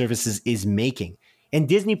streaming services is making. And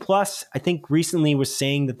Disney Plus, I think recently was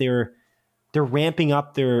saying that they're ramping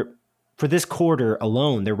up for this quarter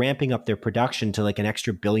alone, they're ramping up their production to an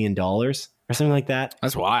extra $1 billion or something like that.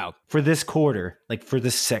 That's wild. For this quarter, for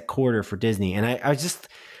this set quarter for Disney. And I was just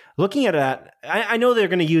looking at that. I know they're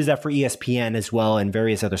going to use that for ESPN as well and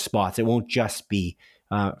various other spots. It won't just be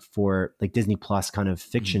for Disney Plus kind of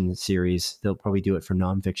fiction series. They'll probably do it for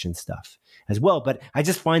nonfiction stuff as well. But I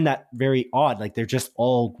just find that very odd. They're just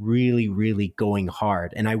all really, really going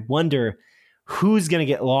hard. And I wonder who's going to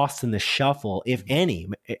get lost in the shuffle, if any.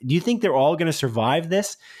 Do you think they're all going to survive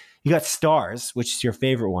this? You got Starz, which is your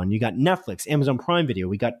favorite one. You got Netflix, Amazon Prime Video.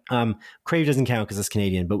 We got Crave doesn't count because it's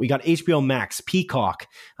Canadian, but we got HBO Max, Peacock,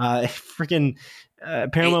 freaking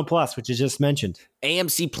Paramount Plus, which is just mentioned.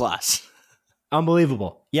 AMC Plus.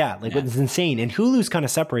 Unbelievable. Yeah, it's insane. And Hulu's kind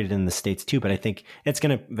of separated in the States too, but I think it's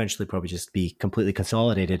going to eventually probably just be completely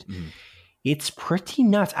consolidated. It's pretty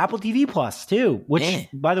nuts. Apple TV Plus too, which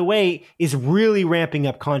by the way is really ramping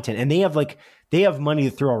up content, and they have money to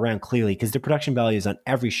throw around clearly because the production values on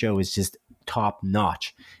every show is just top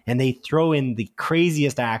notch, and they throw in the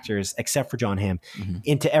craziest actors except for Jon Hamm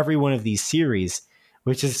into every one of these series,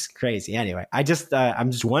 which is crazy. Anyway, I'm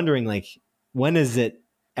just wondering when is it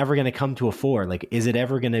ever going to come to a fore? Is it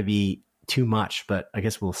ever going to be too much? But I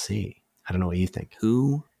guess we'll see. I don't know what you think.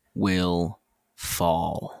 Who will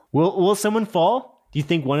fall? Will someone fall? Do you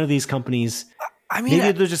think one of these companies? I mean,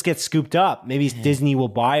 maybe they'll just get scooped up. Maybe Disney will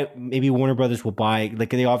buy. Maybe Warner Brothers will buy.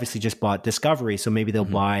 They obviously just bought Discovery, so maybe they'll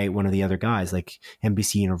buy one of the other guys, like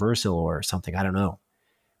NBC Universal or something. I don't know.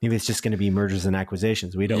 Maybe it's just going to be mergers and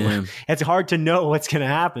acquisitions. We don't. Yeah. It's hard to know what's going to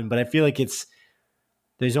happen, but I feel like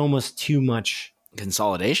there's almost too much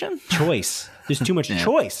consolidation choice. There's too much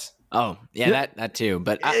choice. Oh, yeah, that too.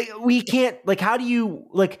 But we can't, how do you,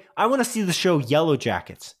 I want to see the show Yellow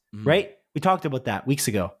Jackets, right? We talked about that weeks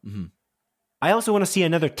ago. I also want to see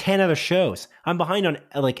another 10 other shows. I'm behind on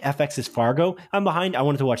FX's Fargo. I'm behind. I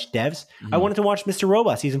wanted to watch Devs. I wanted to watch Mr.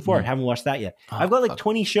 Robot season 4. I haven't watched that yet. I've got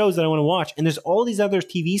 20 shows that I want to watch. And there's all these other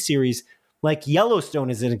TV series, like Yellowstone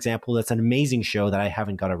is an example. That's an amazing show that I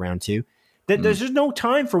haven't got around to. There's just no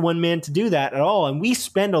time for one man to do that at all. And we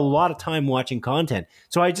spend a lot of time watching content.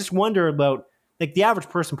 So I just wonder about, the average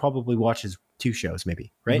person probably watches 2 shows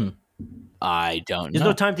maybe, right? I don't know. There's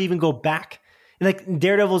no time to even go back. And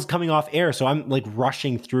Daredevil's coming off air. So I'm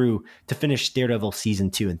rushing through to finish Daredevil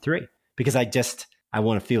season 2 and 3 because I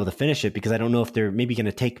want to feel to finish it because I don't know if they're maybe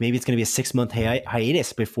going to maybe it's going to be a 6-month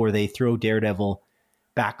hiatus before they throw Daredevil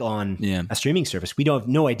back on a streaming service. We don't have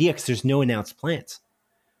no idea because there's no announced plans.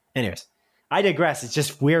 Anyways. I digress. It's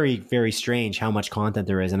just very, very strange how much content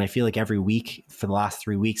there is. And I feel like every week for the last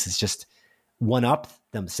 3 weeks, it's just one up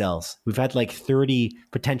themselves. We've had 30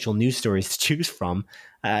 potential news stories to choose from.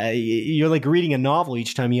 You're reading a novel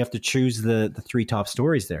each time you have to choose the 3 top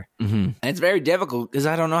stories there. And it's very difficult because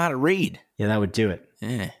I don't know how to read. Yeah, that would do it.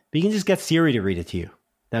 Yeah. But you can just get Siri to read it to you.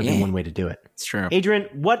 That would be one way to do it. It's true. Adrian,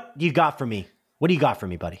 what do you got for me? What do you got for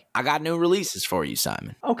me, buddy? I got new releases for you,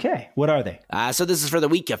 Simon. Okay. What are they? So this is for the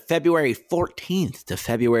week of February 14th to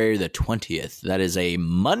February the 20th. That is a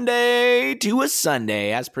Monday to a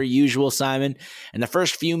Sunday, as per usual, Simon. And the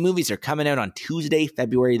first few movies are coming out on Tuesday,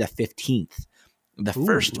 February the 15th. The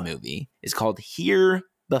first movie is called Here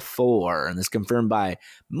Before, and this is confirmed by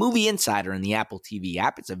Movie Insider in the Apple TV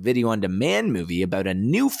app. It's a video-on-demand movie about a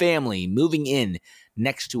new family moving in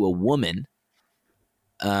next to a woman.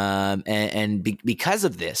 Because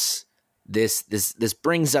of this, this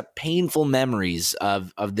brings up painful memories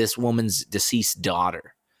of this woman's deceased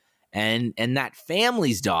daughter, and that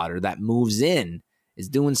family's daughter that moves in is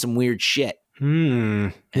doing some weird shit.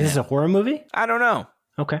 Is this a horror movie? I don't know.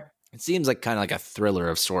 Okay. It seems like kind of like a thriller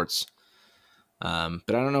of sorts. But I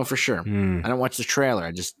don't know for sure. I don't watch the trailer.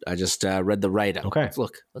 I just read the write-up. Okay. Let's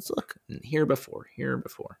look. Here before.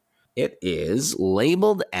 It is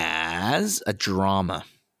labeled as a drama.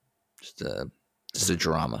 Just a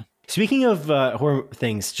drama. Speaking of horror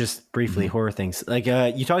things, just briefly, horror things. Like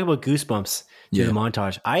you talk about Goosebumps through the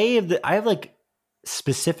montage. I have like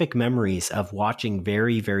specific memories of watching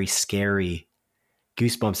very, very scary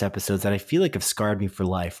Goosebumps episodes that I feel like have scarred me for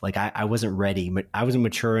life. Like I wasn't ready, but I wasn't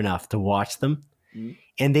mature enough to watch them.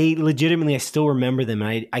 And they legitimately, I still remember them.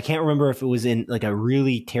 And I can't remember if it was in like a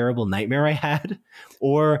really terrible nightmare I had,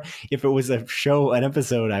 or if it was an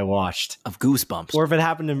episode I watched Of Goosebumps. or if it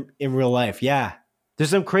happened in real life. Yeah. There's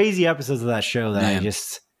some crazy episodes of that show that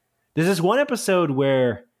there's this one episode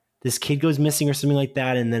where this kid goes missing or something like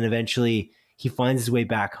that. And then eventually he finds his way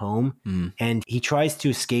back home and he tries to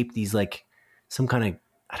escape these like some kind of,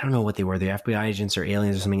 I don't know what they were, the FBI agents or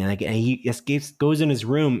aliens or something. And he escapes, goes in his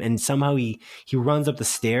room, and somehow he runs up the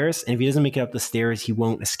stairs. And if he doesn't make it up the stairs, he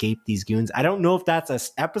won't escape these goons. I don't know if that's an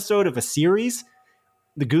episode of a series,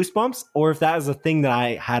 the Goosebumps, or if that is a thing that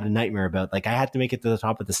I had a nightmare about. Like I had to make it to the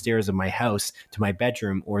top of the stairs of my house to my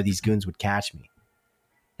bedroom, or these goons would catch me.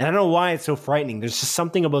 And I don't know why it's so frightening. There's just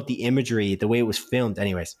something about the imagery, the way it was filmed.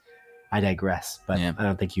 Anyways, I digress. But I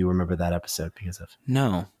don't think you remember that episode because of...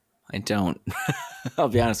 No, I don't. I'll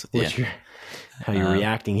be honest with you. How you're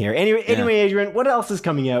reacting here. Anyway, Adrian, what else is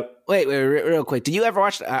coming out? Wait, real quick. Did you ever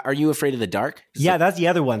watch Are You Afraid of the Dark? That's the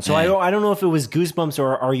other one. So I don't know if it was Goosebumps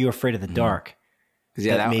or Are You Afraid of the Dark? Because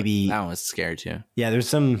that one was scary too. Yeah, there's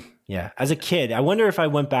some. Yeah, as a kid, I wonder if I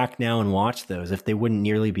went back now and watched those, if they wouldn't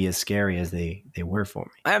nearly be as scary as they were for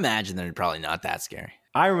me. I imagine they're probably not that scary.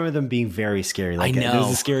 I remember them being very scary. Like, I know. It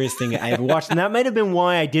was the scariest thing I ever watched. And that might have been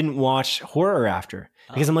why I didn't watch horror after.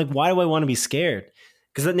 Because I'm like, why do I want to be scared?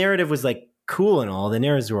 Because the narrative was like cool and all. The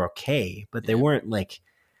narratives were okay, but they weren't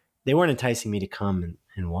enticing me to come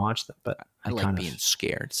and watch them. But I like being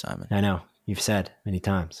scared, Simon. I know. You've said many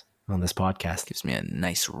times on this podcast. Gives me a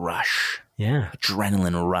nice rush. Yeah.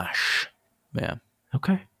 Adrenaline rush. Yeah.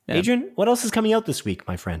 Okay. Yeah. Adrian, what else is coming out this week,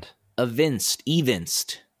 my friend? Evinced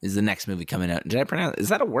is the next movie coming out. Did I pronounce? Is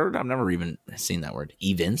that a word? I've never even seen that word.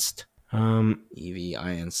 Evinced.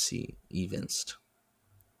 EVINC. Evinced.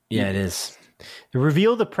 Yeah, it is.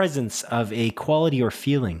 Reveal the presence of a quality or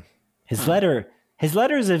feeling. His letter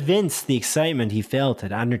evinced the excitement he felt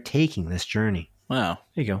at undertaking this journey. Wow.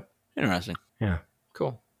 There you go. Interesting. Yeah.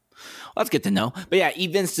 Cool. Well, that's good to know. But yeah,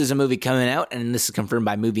 Evinced is a movie coming out, and this is confirmed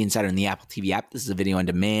by Movie Insider and the Apple TV app. This is a video on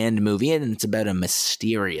demand movie, and it's about a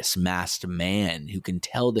mysterious masked man who can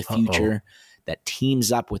tell the future that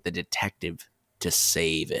teams up with a detective to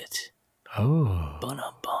save it. Oh.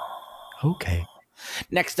 Okay.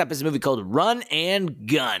 Next up is a movie called Run and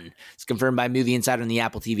Gun. It's confirmed by Movie Insider and the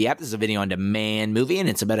Apple TV app. This is a video on demand movie, and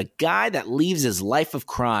it's about a guy that leaves his life of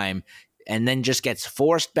crime and then just gets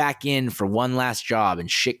forced back in for one last job, and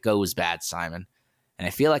shit goes bad, Simon. And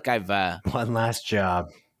I feel like I've... one last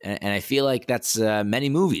job. And I feel like that's many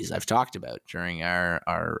movies I've talked about during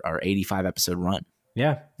our 85 episode run.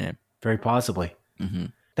 Yeah. Very possibly. Mm-hmm.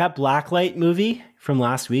 That Blacklight movie from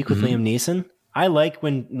last week with Liam Neeson. I like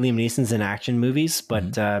when Liam Neeson's in action movies,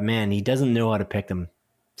 but man, he doesn't know how to pick them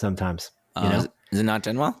sometimes. You know? Is it not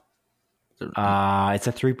done well? It's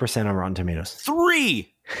a 3% on Rotten Tomatoes.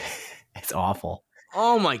 3! It's awful.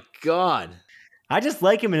 Oh my God. I just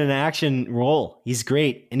like him in an action role. He's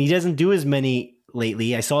great. And he doesn't do as many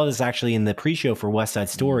lately. I saw this actually in the pre-show for West Side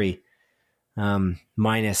Story,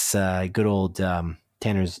 minus good old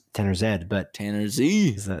Tanner Zed. But Tanner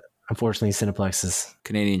Z. Unfortunately, Cineplex's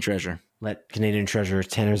Canadian Treasure. Let Canadian Treasure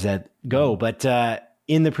Tanner Zed go. But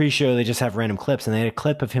in the pre-show, they just have random clips. And they had a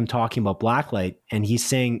clip of him talking about Blacklight. And he's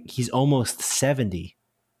saying he's almost 70.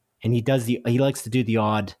 And he likes to do the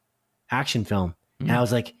odd action film. And I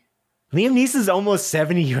was like, Liam Neeson's almost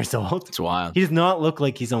 70 years old. It's wild. He does not look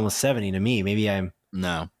like he's almost 70 to me. Maybe I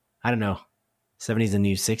don't know. 70 is a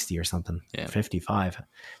new 60 or something. Yeah. 55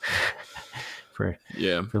 for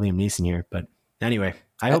Liam Neeson here. But anyway,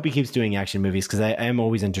 I hope he keeps doing action movies because I am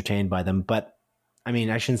always entertained by them. But I mean,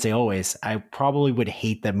 I shouldn't say always. I probably would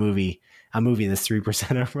hate that movie. A movie that's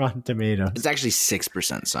 3% on Rotten Tomatoes. It's actually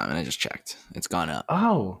 6%, Simon. I just checked. It's gone up.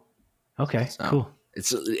 Oh, okay, cool.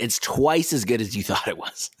 It's twice as good as you thought it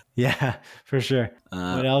was. Yeah, for sure.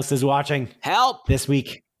 What else is watching? Help! This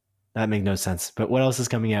week. That makes no sense. But what else is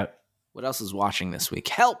coming out? What else is watching this week?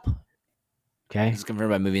 Help! Okay. This is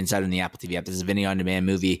confirmed by Movie Insider in the Apple TV app. This is a video on demand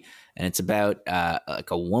movie, and it's about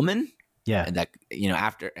like a woman. Yeah. And that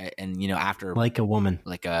after Like a woman.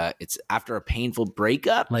 It's after a painful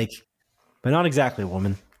breakup. But not exactly a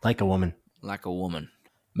woman. Like a woman. Like a woman.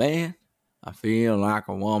 Man, I feel like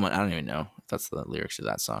a woman. I don't even know if that's the lyrics of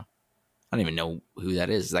that song. I don't even know who that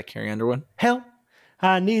is. Is that Carrie Underwood? Help!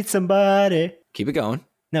 I need somebody. Keep it going.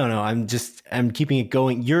 No, I'm keeping it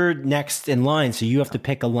going. You're next in line, so you have to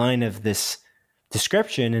pick a line of this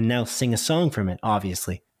description and now sing a song from it,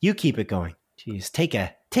 obviously. You keep it going. Jeez, take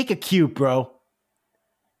a cue, bro.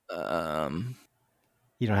 You don't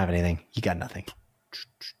have anything. You got nothing.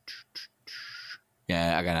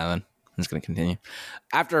 Yeah, I got nothing. I'm just going to continue.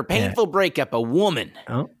 After a painful breakup, a woman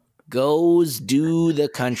Oh. goes to the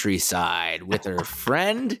countryside with her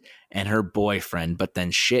friend and her boyfriend, but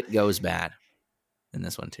then shit goes bad in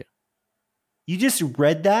this one too. You just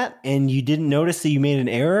read that and you didn't notice that you made an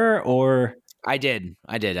error, or? I did.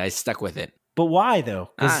 I stuck with it. But why,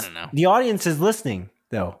 though? I don't know. The audience is listening,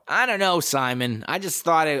 though. I don't know, Simon. I just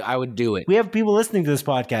thought I would do it. We have people listening to this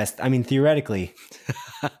podcast. I mean, theoretically.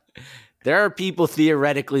 There are people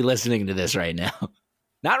theoretically listening to this right now.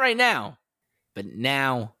 Not right now, but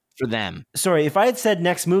now for them. Sorry, if I had said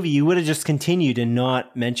next movie, you would have just continued and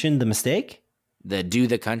not mentioned the mistake? The do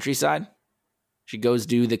the countryside? She goes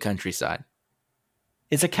do the countryside.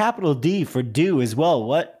 It's a capital D for do as well.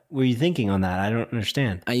 What were you thinking on that? I don't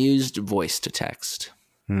understand. I used voice to text.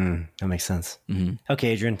 That makes sense. Mm-hmm. Okay,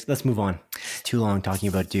 Adrian, let's move on. It's too long talking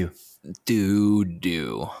about do.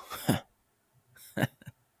 Do.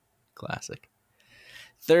 Classic.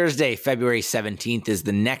 Thursday, February 17th is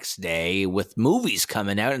the next day with movies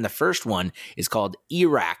coming out, and the first one is called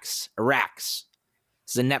Iraqs. This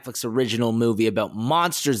is a Netflix original movie about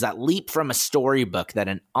monsters that leap from a storybook that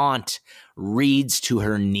an aunt reads to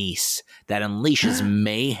her niece that unleashes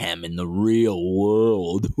mayhem in the real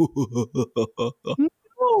world.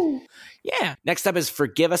 Yeah. Next up is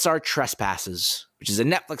Forgive Us Our Trespasses, which is a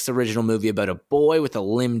Netflix original movie about a boy with a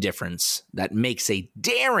limb difference that makes a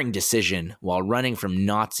daring decision while running from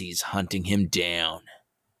Nazis hunting him down.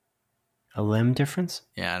 A limb difference?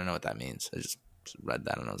 Yeah, I don't know what that means. I just read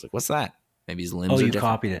that and I was like, what's that? Maybe his limbs Oh, are you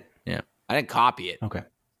different. copied it. Yeah. I didn't copy it. Okay.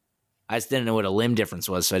 I just didn't know what a limb difference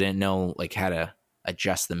was, so I didn't know how to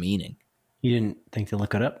adjust the meaning. You didn't think to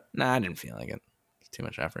look it up? Nah, I didn't feel like it. It's too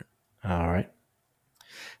much effort. All right.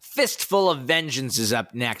 Fistful of Vengeance is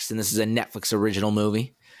up next, and this is a Netflix original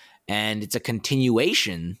movie. And it's a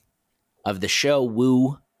continuation of the show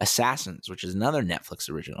Wu Assassins, which is another Netflix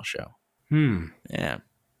original show. Yeah.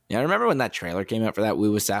 Yeah, I remember when that trailer came out for that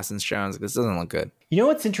Wu Assassins show. I was like, this doesn't look good. You know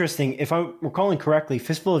what's interesting? If I'm recalling correctly,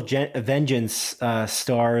 Fistful of Vengeance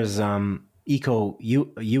stars Iko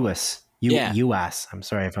Uwais. Uwais. I'm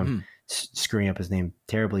sorry if I'm screwing up his name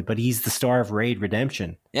terribly, but he's the star of Raid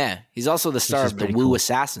Redemption. Yeah, he's also the star of the Wu cool.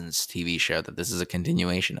 Assassins TV show that this is a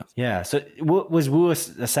continuation of. Yeah, so was Wu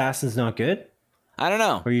Assassins not good? I don't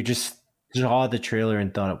know. Or you just saw the trailer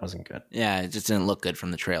and thought it wasn't good? Yeah, it just didn't look good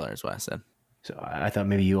from the trailer is what I said. So I thought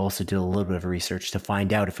maybe you also did a little bit of research to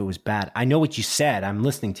find out if it was bad. I know what you said. I'm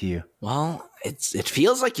listening to you. Well, it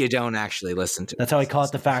feels like you don't actually listen to That's how I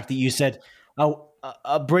caught the fact that you said, "Oh,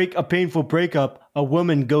 a painful breakup. A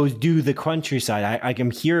woman goes do the countryside." I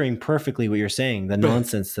am hearing perfectly what you're saying. The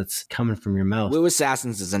nonsense that's coming from your mouth. Wu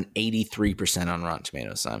Assassins is an 83% on Rotten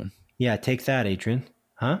Tomatoes, Simon. Yeah, take that, Adrian.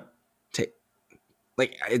 Huh?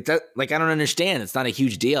 I don't understand. It's not a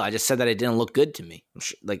huge deal. I just said that it didn't look good to me.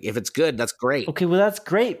 If it's good, that's great. Okay, well that's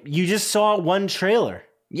great. You just saw one trailer.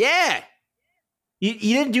 Yeah. You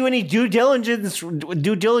didn't do any due diligence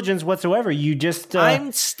whatsoever. You just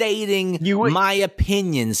I'm stating my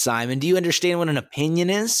opinion, Simon. Do you understand what an opinion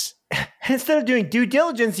is? Instead of doing due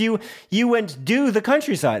diligence, you went do the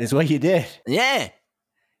countryside is what you did. Yeah.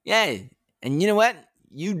 Yeah. And you know what?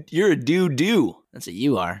 You're a do. That's what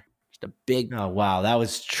you are. Just a big Oh wow, that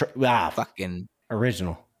was fucking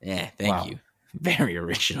original. Yeah, thank you. Very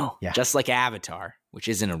original. Yeah. Just like Avatar, which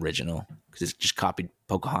isn't original because it's just copied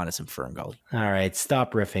Pocahontas and Fern Gully. All right,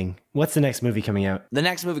 stop riffing. What's the next movie coming out? The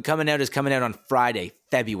next movie coming out on Friday,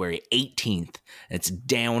 February 18th. And it's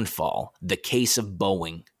Downfall, The Case of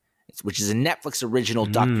Boeing, which is a Netflix original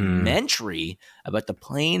documentary about the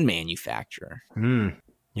plane manufacturer.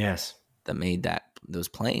 Yes. That made those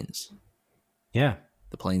planes. Yeah.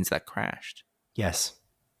 The planes that crashed. Yes.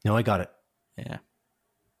 No, I got it. Yeah.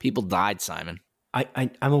 People died, Simon.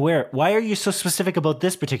 I'm aware. Why are you so specific about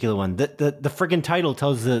this particular one? The friggin' title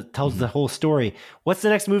tells the whole story. What's the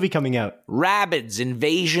next movie coming out? Rabbids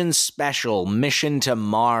Invasion Special Mission to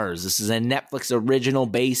Mars. This is a Netflix original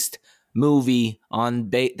based movie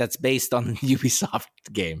that's based on the Ubisoft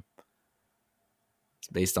game. It's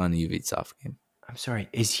based on the Ubisoft game. I'm sorry.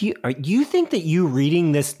 You think that you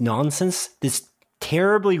reading this nonsense, this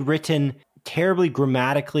terribly written, terribly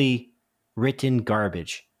grammatically written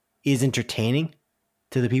garbage is entertaining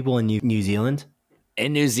to the people in New Zealand?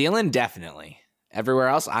 In New Zealand, definitely. Everywhere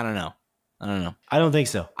else, I don't know. I don't think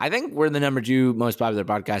so. I think we're the number 2 most popular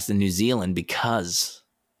podcast in New Zealand because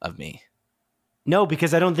of me. No,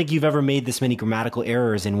 because I don't think you've ever made this many grammatical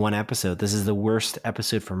errors in one episode. This is the worst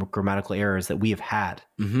episode for grammatical errors that we have had.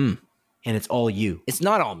 Mm-hmm. And it's all you. It's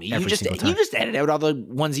not all me. You just time. edit out all the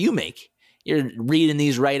ones you make. You're reading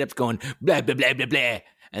these write-ups going blah, blah, blah, blah, blah.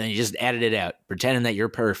 And then you just edit it out, pretending that you're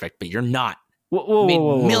perfect, but you're not. Whoa, made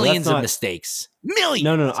millions of mistakes. Millions.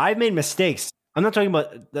 No. I've made mistakes. I'm not talking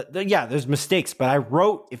about, there's mistakes, but I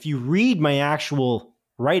wrote, if you read my actual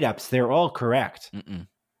write-ups, they're all correct. Mm-mm.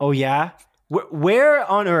 Oh, yeah? Where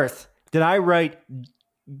on earth did I write,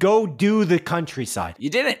 go do the countryside? You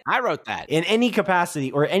didn't. I wrote that. In any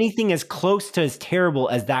capacity or anything as close to as terrible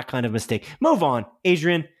as that kind of mistake. Move on,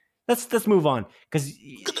 Adrian. Let's move on because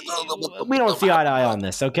we don't see eye to eye on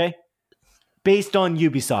this, okay? Based on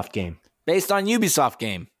Ubisoft game. Based on Ubisoft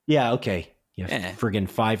game. Yeah, okay. You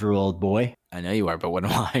friggin' 5-year-old boy. I know you are, but what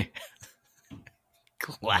am I?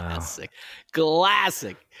 Classic. Wow.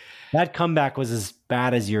 Classic. That comeback was as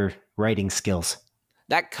bad as your writing skills.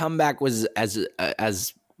 That comeback was as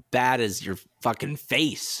bad as your fucking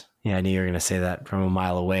face. Yeah, I knew you were going to say that from a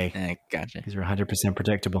mile away. Gotcha. Because we're 100%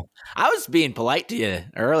 predictable. I was being polite to you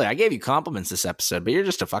earlier. I gave you compliments this episode, but you're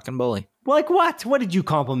just a fucking bully. Like what? What did you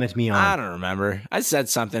compliment me on? I don't remember. I said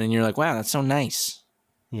something and you're like, wow, that's so nice.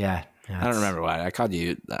 Yeah. I don't remember what. I called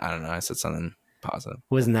you, I don't know. I said something positive.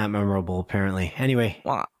 Wasn't that memorable, apparently. Anyway.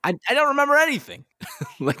 Well, I don't remember anything.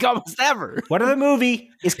 Like almost ever. What other movie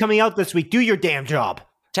is coming out this week? Do your damn job.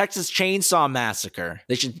 Texas Chainsaw Massacre.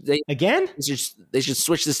 They should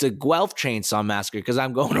switch this to Guelph Chainsaw Massacre because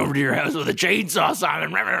I'm going over to your house with a chainsaw,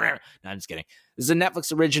 Simon. No, I'm just kidding. This is a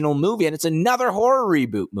Netflix original movie, and it's another horror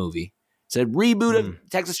reboot movie. It's a reboot of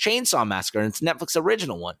Texas Chainsaw Massacre, and it's a Netflix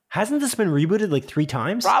original one. Hasn't this been rebooted like 3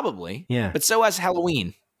 times? Probably. Yeah. But so has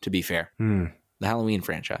Halloween, to be fair. The Halloween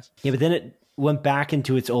franchise. Yeah, but then it went back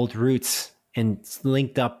into its old roots and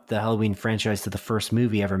linked up the Halloween franchise to the first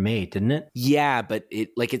movie ever made, didn't it? Yeah, but they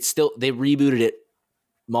rebooted it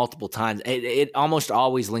multiple times. It almost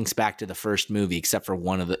always links back to the first movie, except for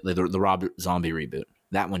one of the Rob Zombie reboot.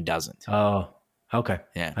 That one doesn't. Oh, okay.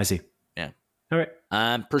 Yeah. I see. Yeah. All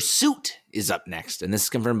right. Pursuit is up next, and this is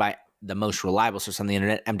confirmed by the most reliable source on the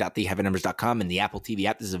internet, m.theheavynumbers.com, and the Apple TV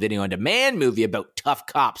app. This is a video-on-demand movie about tough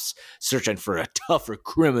cops searching for a tougher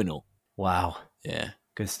criminal. Wow. Yeah.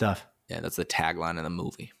 Good stuff. Yeah, that's the tagline of the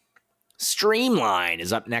movie. Streamline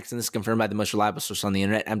is up next, and this is confirmed by the most reliable source on the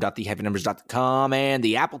internet, m.theheavynumbers.com, and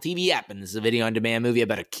the Apple TV app. And this is a video-on-demand movie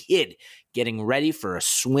about a kid getting ready for a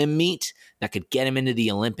swim meet that could get him into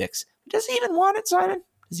the Olympics. Does he even want it, Simon?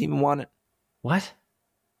 Does he even want it? What?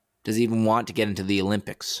 Does he even want to get into the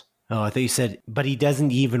Olympics? Oh, I thought you said, but he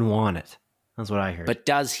doesn't even want it. That's what I heard. But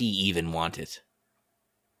does he even want it?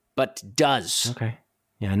 But does. Okay.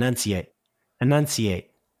 Yeah, enunciate,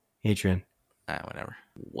 Adrian.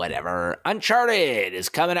 Whatever. Uncharted is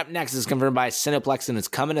coming up next. It's confirmed by Cineplex, and it's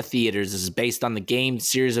coming to theaters. This is based on the game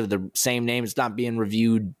series of the same name. It's not being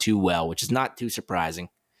reviewed too well, which is not too surprising.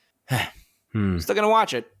 Still gonna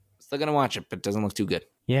watch it, but it doesn't look too good.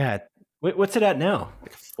 Yeah. What's it at now?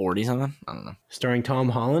 Like 40 something? I don't know. Starring Tom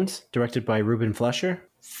Holland, directed by Ruben Fleischer.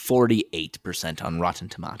 48% on Rotten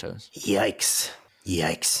Tomatoes. Yikes.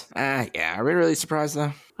 Yeah. Are we really surprised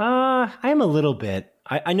though? I am a little bit.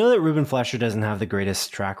 I know that Ruben Fleischer doesn't have the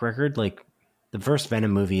greatest track record. Like, the first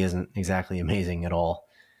Venom movie isn't exactly amazing at all.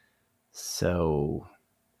 So,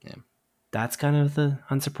 yeah, that's kind of the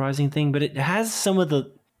unsurprising thing. But it has some of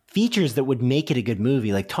the features that would make it a good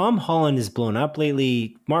movie. Like, Tom Holland is blown up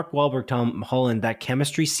lately. Mark Wahlberg, Tom Holland, that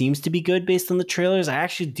chemistry seems to be good based on the trailers. I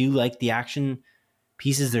actually do like the action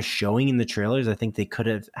pieces they're showing in the trailers. I think they could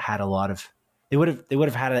have had a lot of... They would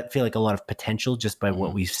have had it feel like a lot of potential just by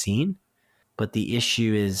what we've seen. But the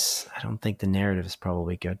issue is, I don't think the narrative is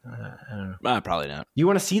probably good. I don't know. Probably not. You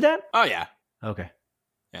want to see that? Oh, yeah. Okay.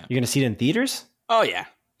 Yeah. You're going to see it in theaters? Oh, yeah.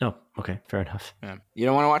 No. Okay. Fair enough. Yeah. You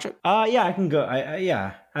don't want to watch it? Yeah, I can go.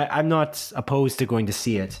 I'm not opposed to going to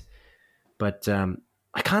see it. But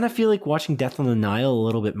I kind of feel like watching Death on the Nile a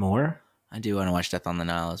little bit more. I do want to watch Death on the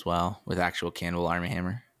Nile as well, with actual Cannibal Army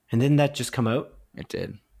Hammer. And didn't that just come out? It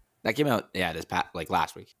did. That came out,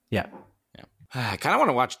 last week. Yeah. I kind of want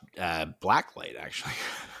to watch Blacklight, actually.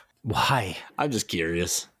 Why? I'm just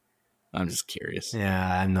curious.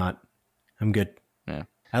 Yeah, I'm not. I'm good. Yeah.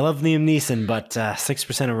 I love Liam Neeson, but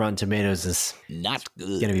 6% of Rotten Tomatoes is not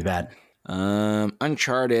good. Gonna be bad.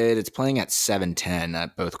 Uncharted. It's playing at 7:10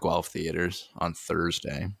 at both Guelph theaters on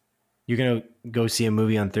Thursday. You're going to go see a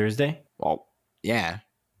movie on Thursday? Well, yeah.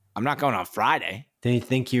 I'm not going on Friday. Then you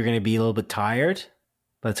think you're going to be a little bit tired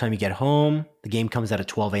by the time you get home? The game comes out at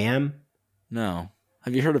 12 a.m.? No.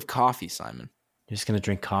 Have you heard of coffee, Simon? You're just going to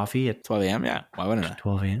drink coffee at 12 a.m.? Yeah. Why wouldn't I?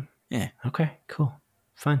 12 a.m.? Yeah. Okay, cool.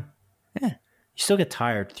 Fun. Yeah. You still get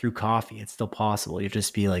tired through coffee. It's still possible. You'll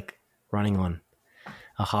just be like running on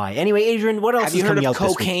a high. Anyway, Adrian, what else Have is you heard coming of out this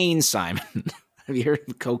week? cocaine, Simon? Have you heard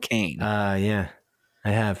of cocaine? Yeah,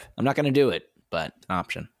 I have. I'm not going to do it, but an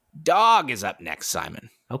option. Dog is up next, Simon.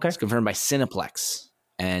 Okay. It's confirmed by Cineplex,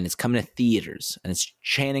 and it's coming to theaters, and it's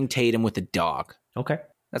Channing Tatum with a dog. Okay.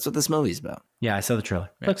 That's what this movie's about. Yeah, I saw the trailer.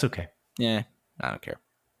 Yeah. Looks okay. Yeah, I don't care.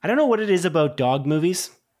 I don't know what it is about dog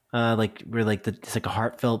movies. It's like a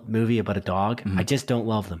heartfelt movie about a dog. Mhm. I just don't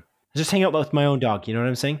love them. I just hang out with my own dog. You know what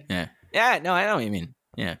I'm saying? Yeah. Yeah, no, I know what you mean.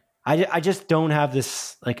 Yeah. I just don't have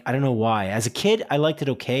this, like, I don't know why. As a kid, I liked it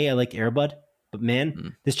okay. I liked Air Bud. But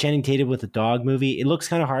man, this Channing Tatum with a dog movie, it looks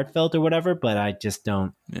kind of heartfelt or whatever, but I just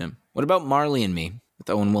don't. Yeah. What about Marley and Me with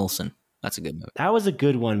Owen Wilson? That's a good movie. That was a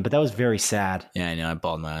good one, but that was very sad. Yeah, I know. I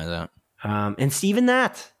bawled my eyes out. And even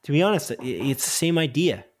that, to be honest, it's the same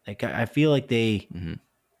idea. Like, I feel like they've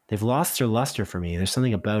lost their luster for me. There's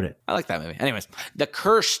something about it. I like that movie. Anyways, The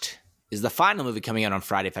Cursed is the final movie coming out on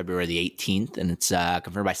Friday, February the 18th, and it's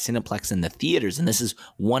confirmed by Cineplex in the theaters, and this is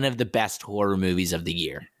one of the best horror movies of the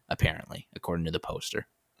year, apparently, according to the poster.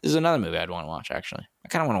 This is another movie I'd want to watch, actually. I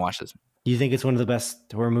kind of want to watch this. Do you think it's one of the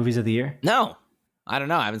best horror movies of the year? No. I don't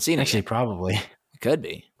know. I haven't seen it Actually, yet. probably. It could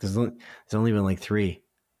be. Because there's only been like 3.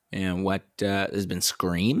 And what has been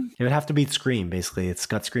Scream? It would have to beat Scream, basically. It's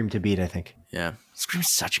got Scream to beat, I think. Yeah. Scream's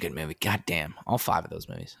such a good movie. God damn. All 5 of those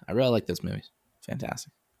movies. I really like those movies.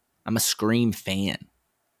 Fantastic. I'm a Scream fan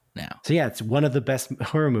now. So yeah, it's one of the best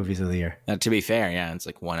horror movies of the year. To be fair, yeah, it's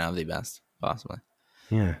like one of the best, possibly.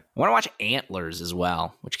 Yeah. I want to watch Antlers as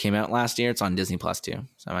well, which came out last year. It's on Disney Plus too,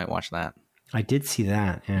 so I might watch that. I did see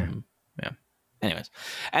that, yeah. Yeah. Anyways,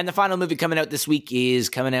 and the final movie coming out this week is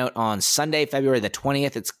coming out on Sunday, February the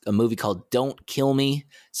 20th. It's a movie called Don't Kill Me.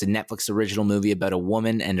 It's a Netflix original movie about a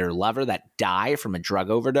woman and her lover that die from a drug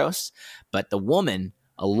overdose, but the woman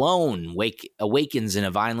alone awakens in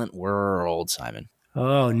a violent world, Simon.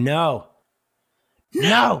 Oh, no.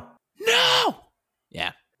 No!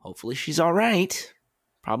 Yeah, hopefully she's all right.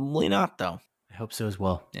 Probably not, though. I hope so as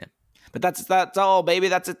well. Yeah. But that's all, baby.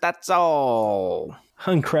 That's it. That's all.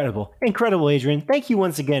 Incredible. Incredible, Adrian. Thank you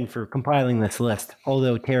once again for compiling this list.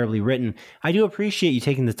 Although terribly written, I do appreciate you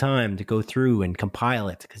taking the time to go through and compile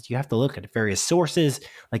it, because you have to look at various sources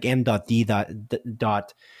like m.d-hyphen.ca.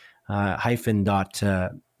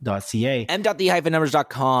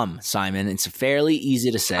 m.the-numbers.com, Simon. It's fairly easy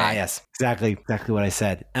to say. Yes, exactly what I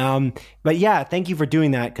said. But yeah, thank you for doing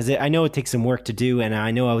that, because I know it takes some work to do, and I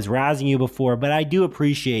know I was razzing you before, but I do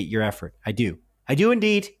appreciate your effort. I do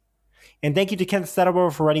indeed. And thank you to Kenneth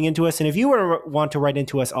Stutterborough for writing into us. And if you want to write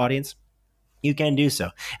into us, audience, you can do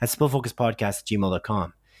so at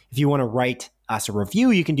splitfocuspodcast@gmail.com. If you want to write us a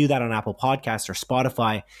review, you can do that on Apple Podcasts or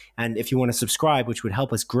Spotify. And if you want to subscribe, which would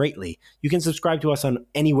help us greatly, you can subscribe to us on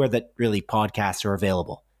anywhere that really podcasts are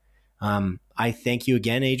available. I thank you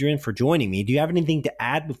again, Adrian, for joining me. Do you have anything to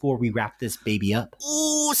add before we wrap this baby up?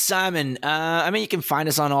 Ooh, Simon. You can find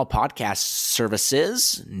us on all podcast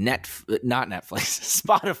services. Not Netflix,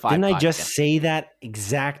 Spotify. Didn't I just say that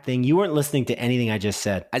exact thing? You weren't listening to anything I just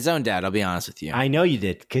said. I zoned out, I'll be honest with you. I know you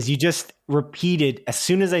did, because you just repeated, as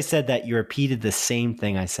soon as I said that, you repeated the same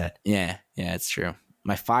thing I said. Yeah, it's true.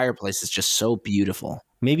 My fireplace is just so beautiful.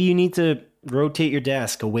 Maybe you need to rotate your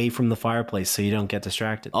desk away from the fireplace so you don't get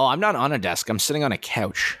distracted. Oh, I'm not on a desk. I'm sitting on a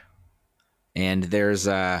couch. And there's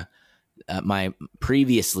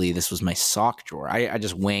previously this was my sock drawer. I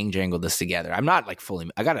just wang jangled this together. I'm not like fully.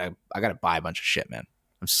 I gotta buy a bunch of shit, man.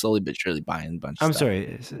 I'm slowly but surely buying a bunch of stuff.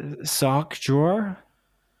 I'm sorry, sock drawer?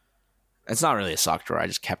 It's not really a sock drawer. I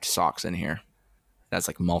just kept socks in here. It has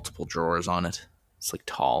like multiple drawers on it. It's like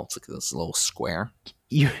tall. It's like this little square.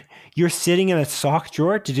 You're sitting in a sock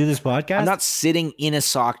drawer to do this podcast? I'm not sitting in a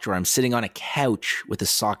sock drawer. I'm sitting on a couch with a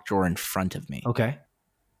sock drawer in front of me. Okay.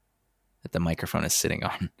 That the microphone is sitting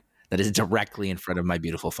on. That is directly in front of my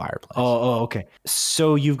beautiful fireplace. Oh, okay.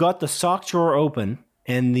 So you've got the sock drawer open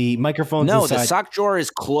and the microphone's inside. No, the sock drawer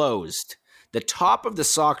is closed. The top of the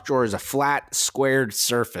sock drawer is a flat, squared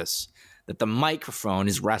surface that the microphone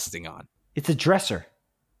is resting on. It's a dresser.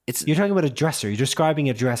 You're talking about a dresser. You're describing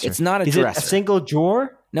a dresser. It's not a dresser. Is it a single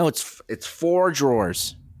drawer? No, it's 4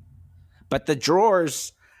 drawers. But the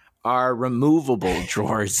drawers are removable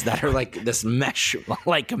drawers that are like this mesh,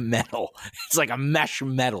 like a metal. It's like a mesh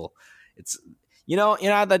metal. It's you know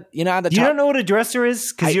how the You don't know what a dresser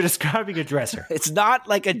is because you're describing a dresser. It's not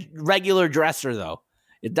like a regular dresser though.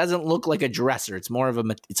 It doesn't look like a dresser. It's more of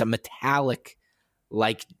a metallic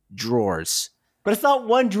like drawers. But it's not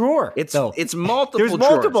one drawer. It's multiple. There's drawers.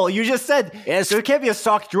 multiple. You just said there can't be a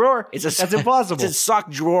sock drawer. That's impossible. It's a sock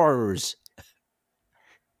drawers.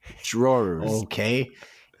 Drawers. Okay.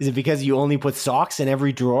 Is it because you only put socks in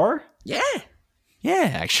every drawer? Yeah.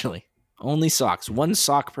 Yeah, actually. Only socks. One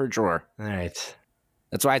sock per drawer. All right.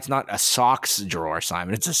 That's why it's not a socks drawer,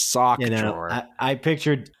 Simon. It's a sock drawer. I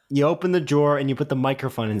pictured you open the drawer and you put the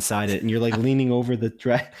microphone inside it, and you're like leaning over the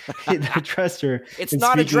dresser. It's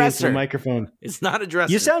not a dresser. The microphone. It's not a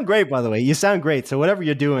dresser. You sound great, by the way. You sound great. So whatever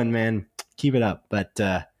you're doing, man, keep it up. But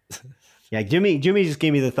yeah, Jimmy just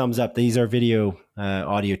gave me the thumbs up. He's our video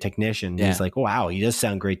audio technician. Yeah. He's like, oh, wow, he does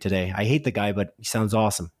sound great today. I hate the guy, but he sounds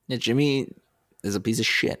awesome. Yeah, Jimmy is a piece of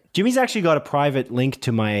shit. Jimmy's actually got a private link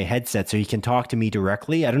to my headset so he can talk to me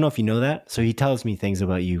directly. I don't know if you know that. So he tells me things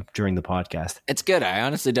about you during the podcast. It's good. I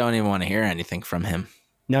honestly don't even want to hear anything from him.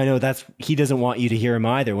 No, he doesn't want you to hear him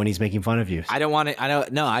either when he's making fun of you. I don't want to.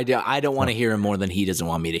 I don't want to hear him more than he doesn't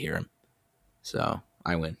want me to hear him. So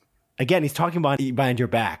I win. Again, he's talking behind your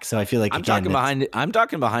back. So I feel like I'm talking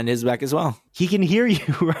behind his back as well. He can hear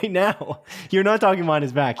you right now. You're not talking behind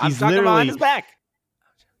his back. I'm talking behind his back.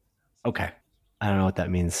 Okay. I don't know what that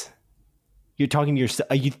means. You're talking to yourself.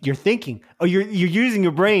 You're thinking. Oh, you're using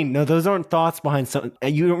your brain. No, those aren't thoughts behind some.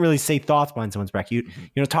 You don't really say thoughts behind someone's back. You're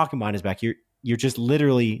not talking behind his back. You're just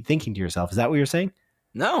literally thinking to yourself. Is that what you're saying?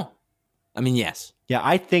 No. I mean, yes. Yeah,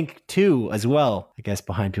 I think too as well. I guess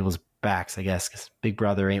behind people's backs. I guess because Big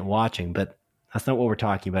Brother ain't watching. But that's not what we're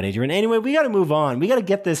talking about, Adrian. Anyway, we got to move on. We got to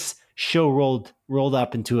get this show rolled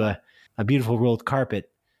up into a beautiful rolled carpet.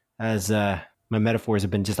 As my metaphors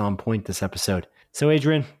have been just on point this episode. So,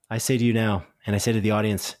 Adrian, I say to you now, and I say to the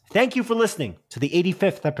audience, thank you for listening to the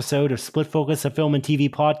 85th episode of Split Focus, a film and TV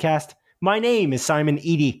podcast. My name is Simon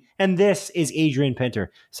Eady, and this is Adrian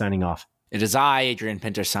Pinter signing off. It is I, Adrian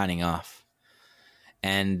Pinter, signing off.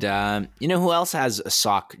 And you know who else has a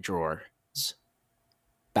sock drawer?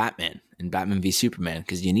 Batman and Batman v Superman,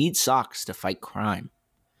 because you need socks to fight crime.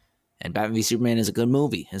 And Batman v Superman is a good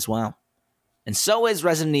movie as well. And so is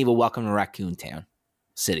Resident Evil Welcome to Raccoon Town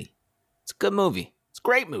City. It's a good movie. It's a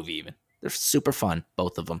great movie even. They're super fun,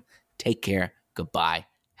 both of them. Take care. Goodbye.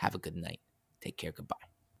 Have a good night. Take care. Goodbye.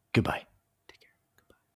 Goodbye.